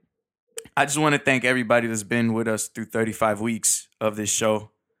 I just want to thank everybody that's been with us through 35 weeks of this show.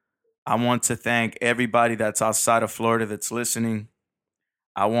 I want to thank everybody that's outside of Florida that's listening.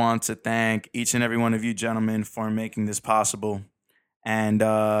 I want to thank each and every one of you gentlemen for making this possible. And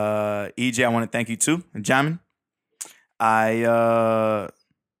EJ, I want to thank you too, and Jamin.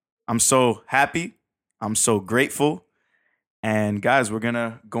 I'm so happy. I'm so grateful. And guys, we're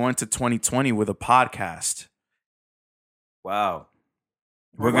gonna go into 2020 with a podcast. Wow.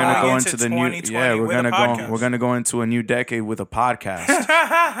 We're gonna going go into into the new 2020 with a podcast. We're gonna go into a new decade with a podcast.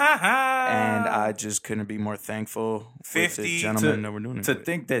 And I just couldn't be more thankful with 50 the gentlemen that we're doing it To with.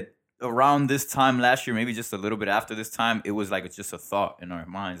 think that around this time last year, maybe just a little bit after this time, it was like it's just a thought in our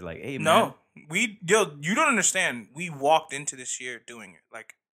minds, like, hey, man. No, you don't understand. We walked into this year doing it.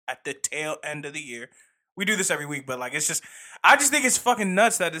 Like at the tail end of the year, we do this every week, but like I just think it's fucking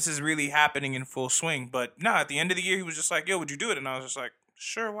nuts that this is really happening in full swing. But no, at the end of the year, he was just like, "Yo, would you do it?" And I was just like,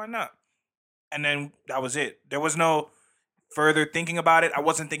 "Sure, why not?" And then that was it. There was no further thinking about it. I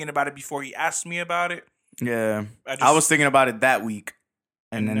wasn't thinking about it before he asked me about it. Yeah. I just- I was thinking about it that week.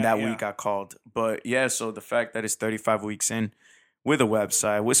 And then that Yeah. week I called. But yeah, so the fact that it's 35 weeks in with a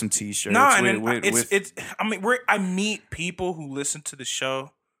website, with some t-shirts. No, and then with, it's. I mean, I meet people who listen to the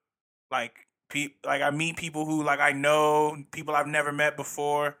show, like I meet people who like I know, people I've never met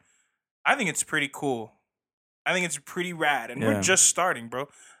before. I think it's pretty cool. I think it's pretty rad, and Yeah. we're just starting, bro.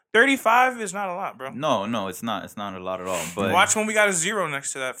 35 is not a lot, bro. No, it's not. It's not a lot at all. But Watch when we got a 0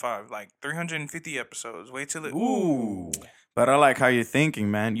 next to that 5, like 350 episodes. Wait till it. Ooh. But I like how you're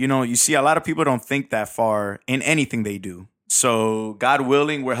thinking, man. You know, you see a lot of people don't think that far in anything they do. So God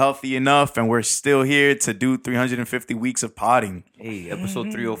willing, we're healthy enough and we're still here to do 350 weeks of potting. hey,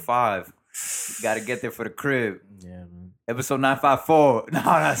 episode 305. Got to get there for the crib. Yeah, man. Episode 954. No,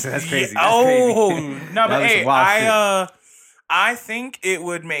 that's crazy. Yeah, That's crazy. no, That but was hey, some wild shit. I think it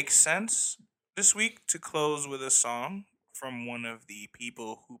would make sense this week to close with a song from one of the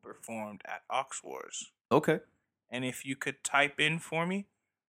people who performed at Ox Wars. Okay. And if you could type in for me,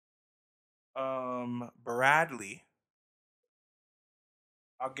 Bradley.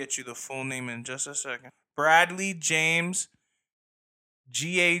 I'll get you the full name in just a second. Bradley James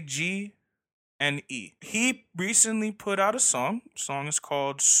Gagne. He recently put out a song. The song is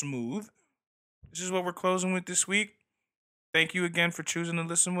called Smooth. This is what we're closing with this week. Thank you again for choosing to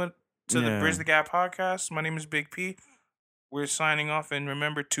listen to the Yeah. Bridge the Gap podcast. My name is Big P. We're signing off, and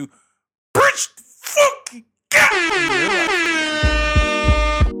remember to bridge the fucking gap.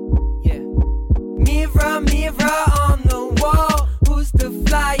 Yeah. Mirror, mirror on the wall, who's the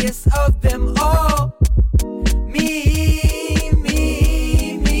flyest of them all? Me,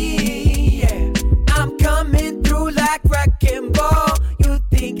 yeah. I'm coming through like wrecking ball. You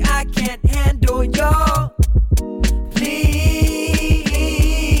think I can't handle y'all?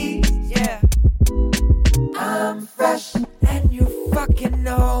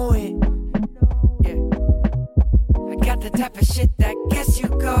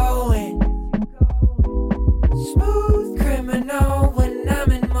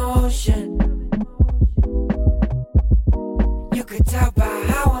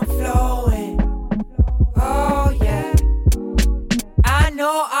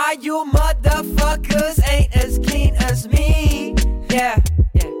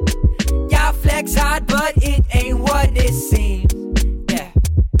 hard, but it ain't what it seems. Yeah,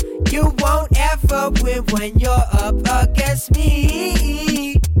 you won't ever win when you're up against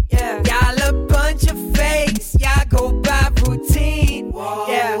me. Yeah, y'all a bunch of fakes. Y'all go by routine.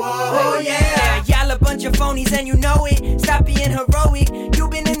 Yeah, oh yeah. Y'all a bunch of phonies and you know it. Stop being heroic. You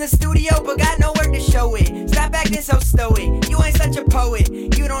been in the studio but got no work to show it. Stop acting so stoic. You ain't such a poet.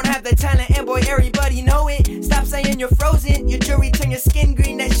 You don't have the talent and boy everybody know it. Stop saying you're frozen. Your jewelry turn your skin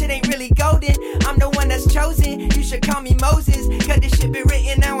green. That shit ain't really golden. I'm the one that's chosen. You should call me Moses. Cause this shit been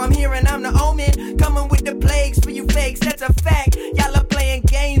written. Now I'm here and I'm the omen. Coming with the plagues for you fakes. That's a fact. Y'all are playing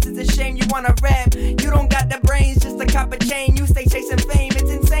games. It's a shame you wanna rap. You don't got the brains just to cop a chain. You stay chasing fame. It's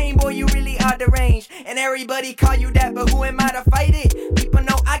insane, boy. You really are deranged. And everybody call you that, but who am I to fight it? People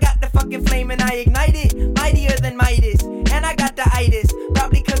know I got the fucking flame and I ignite it. Mightier than Midas. And I got the itis.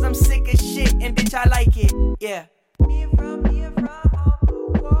 Probably cause I'm sick of shit and bitch I like it. Yeah. Me from on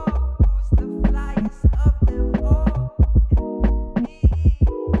the wall. Who's the flyest of them all?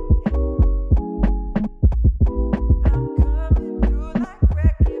 I'm coming through like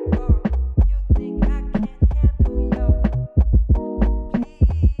wrecking ball. You think I can handle your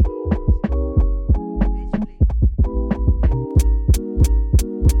please,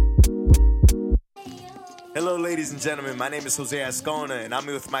 Hello, ladies and gentlemen. My name is Jose Ascona, and I'm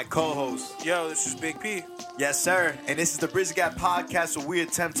here with my co-host. Yo, this is Big P. Yes, sir. And this is the Bridge the Gap podcast, where we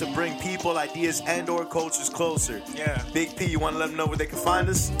attempt to bring people, ideas, and/or cultures closer. Yeah. Big P, you want to let them know where they can find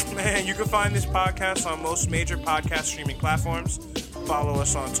us? Man, you can find this podcast on most major podcast streaming platforms. Follow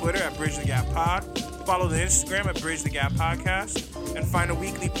us on Twitter at Bridge the Gap Pod. Follow the Instagram at Bridge the Gap Podcast. And find a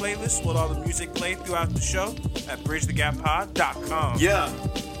weekly playlist with all the music played throughout the show at bridgethegappod.com. Yeah.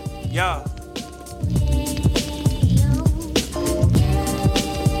 Yeah.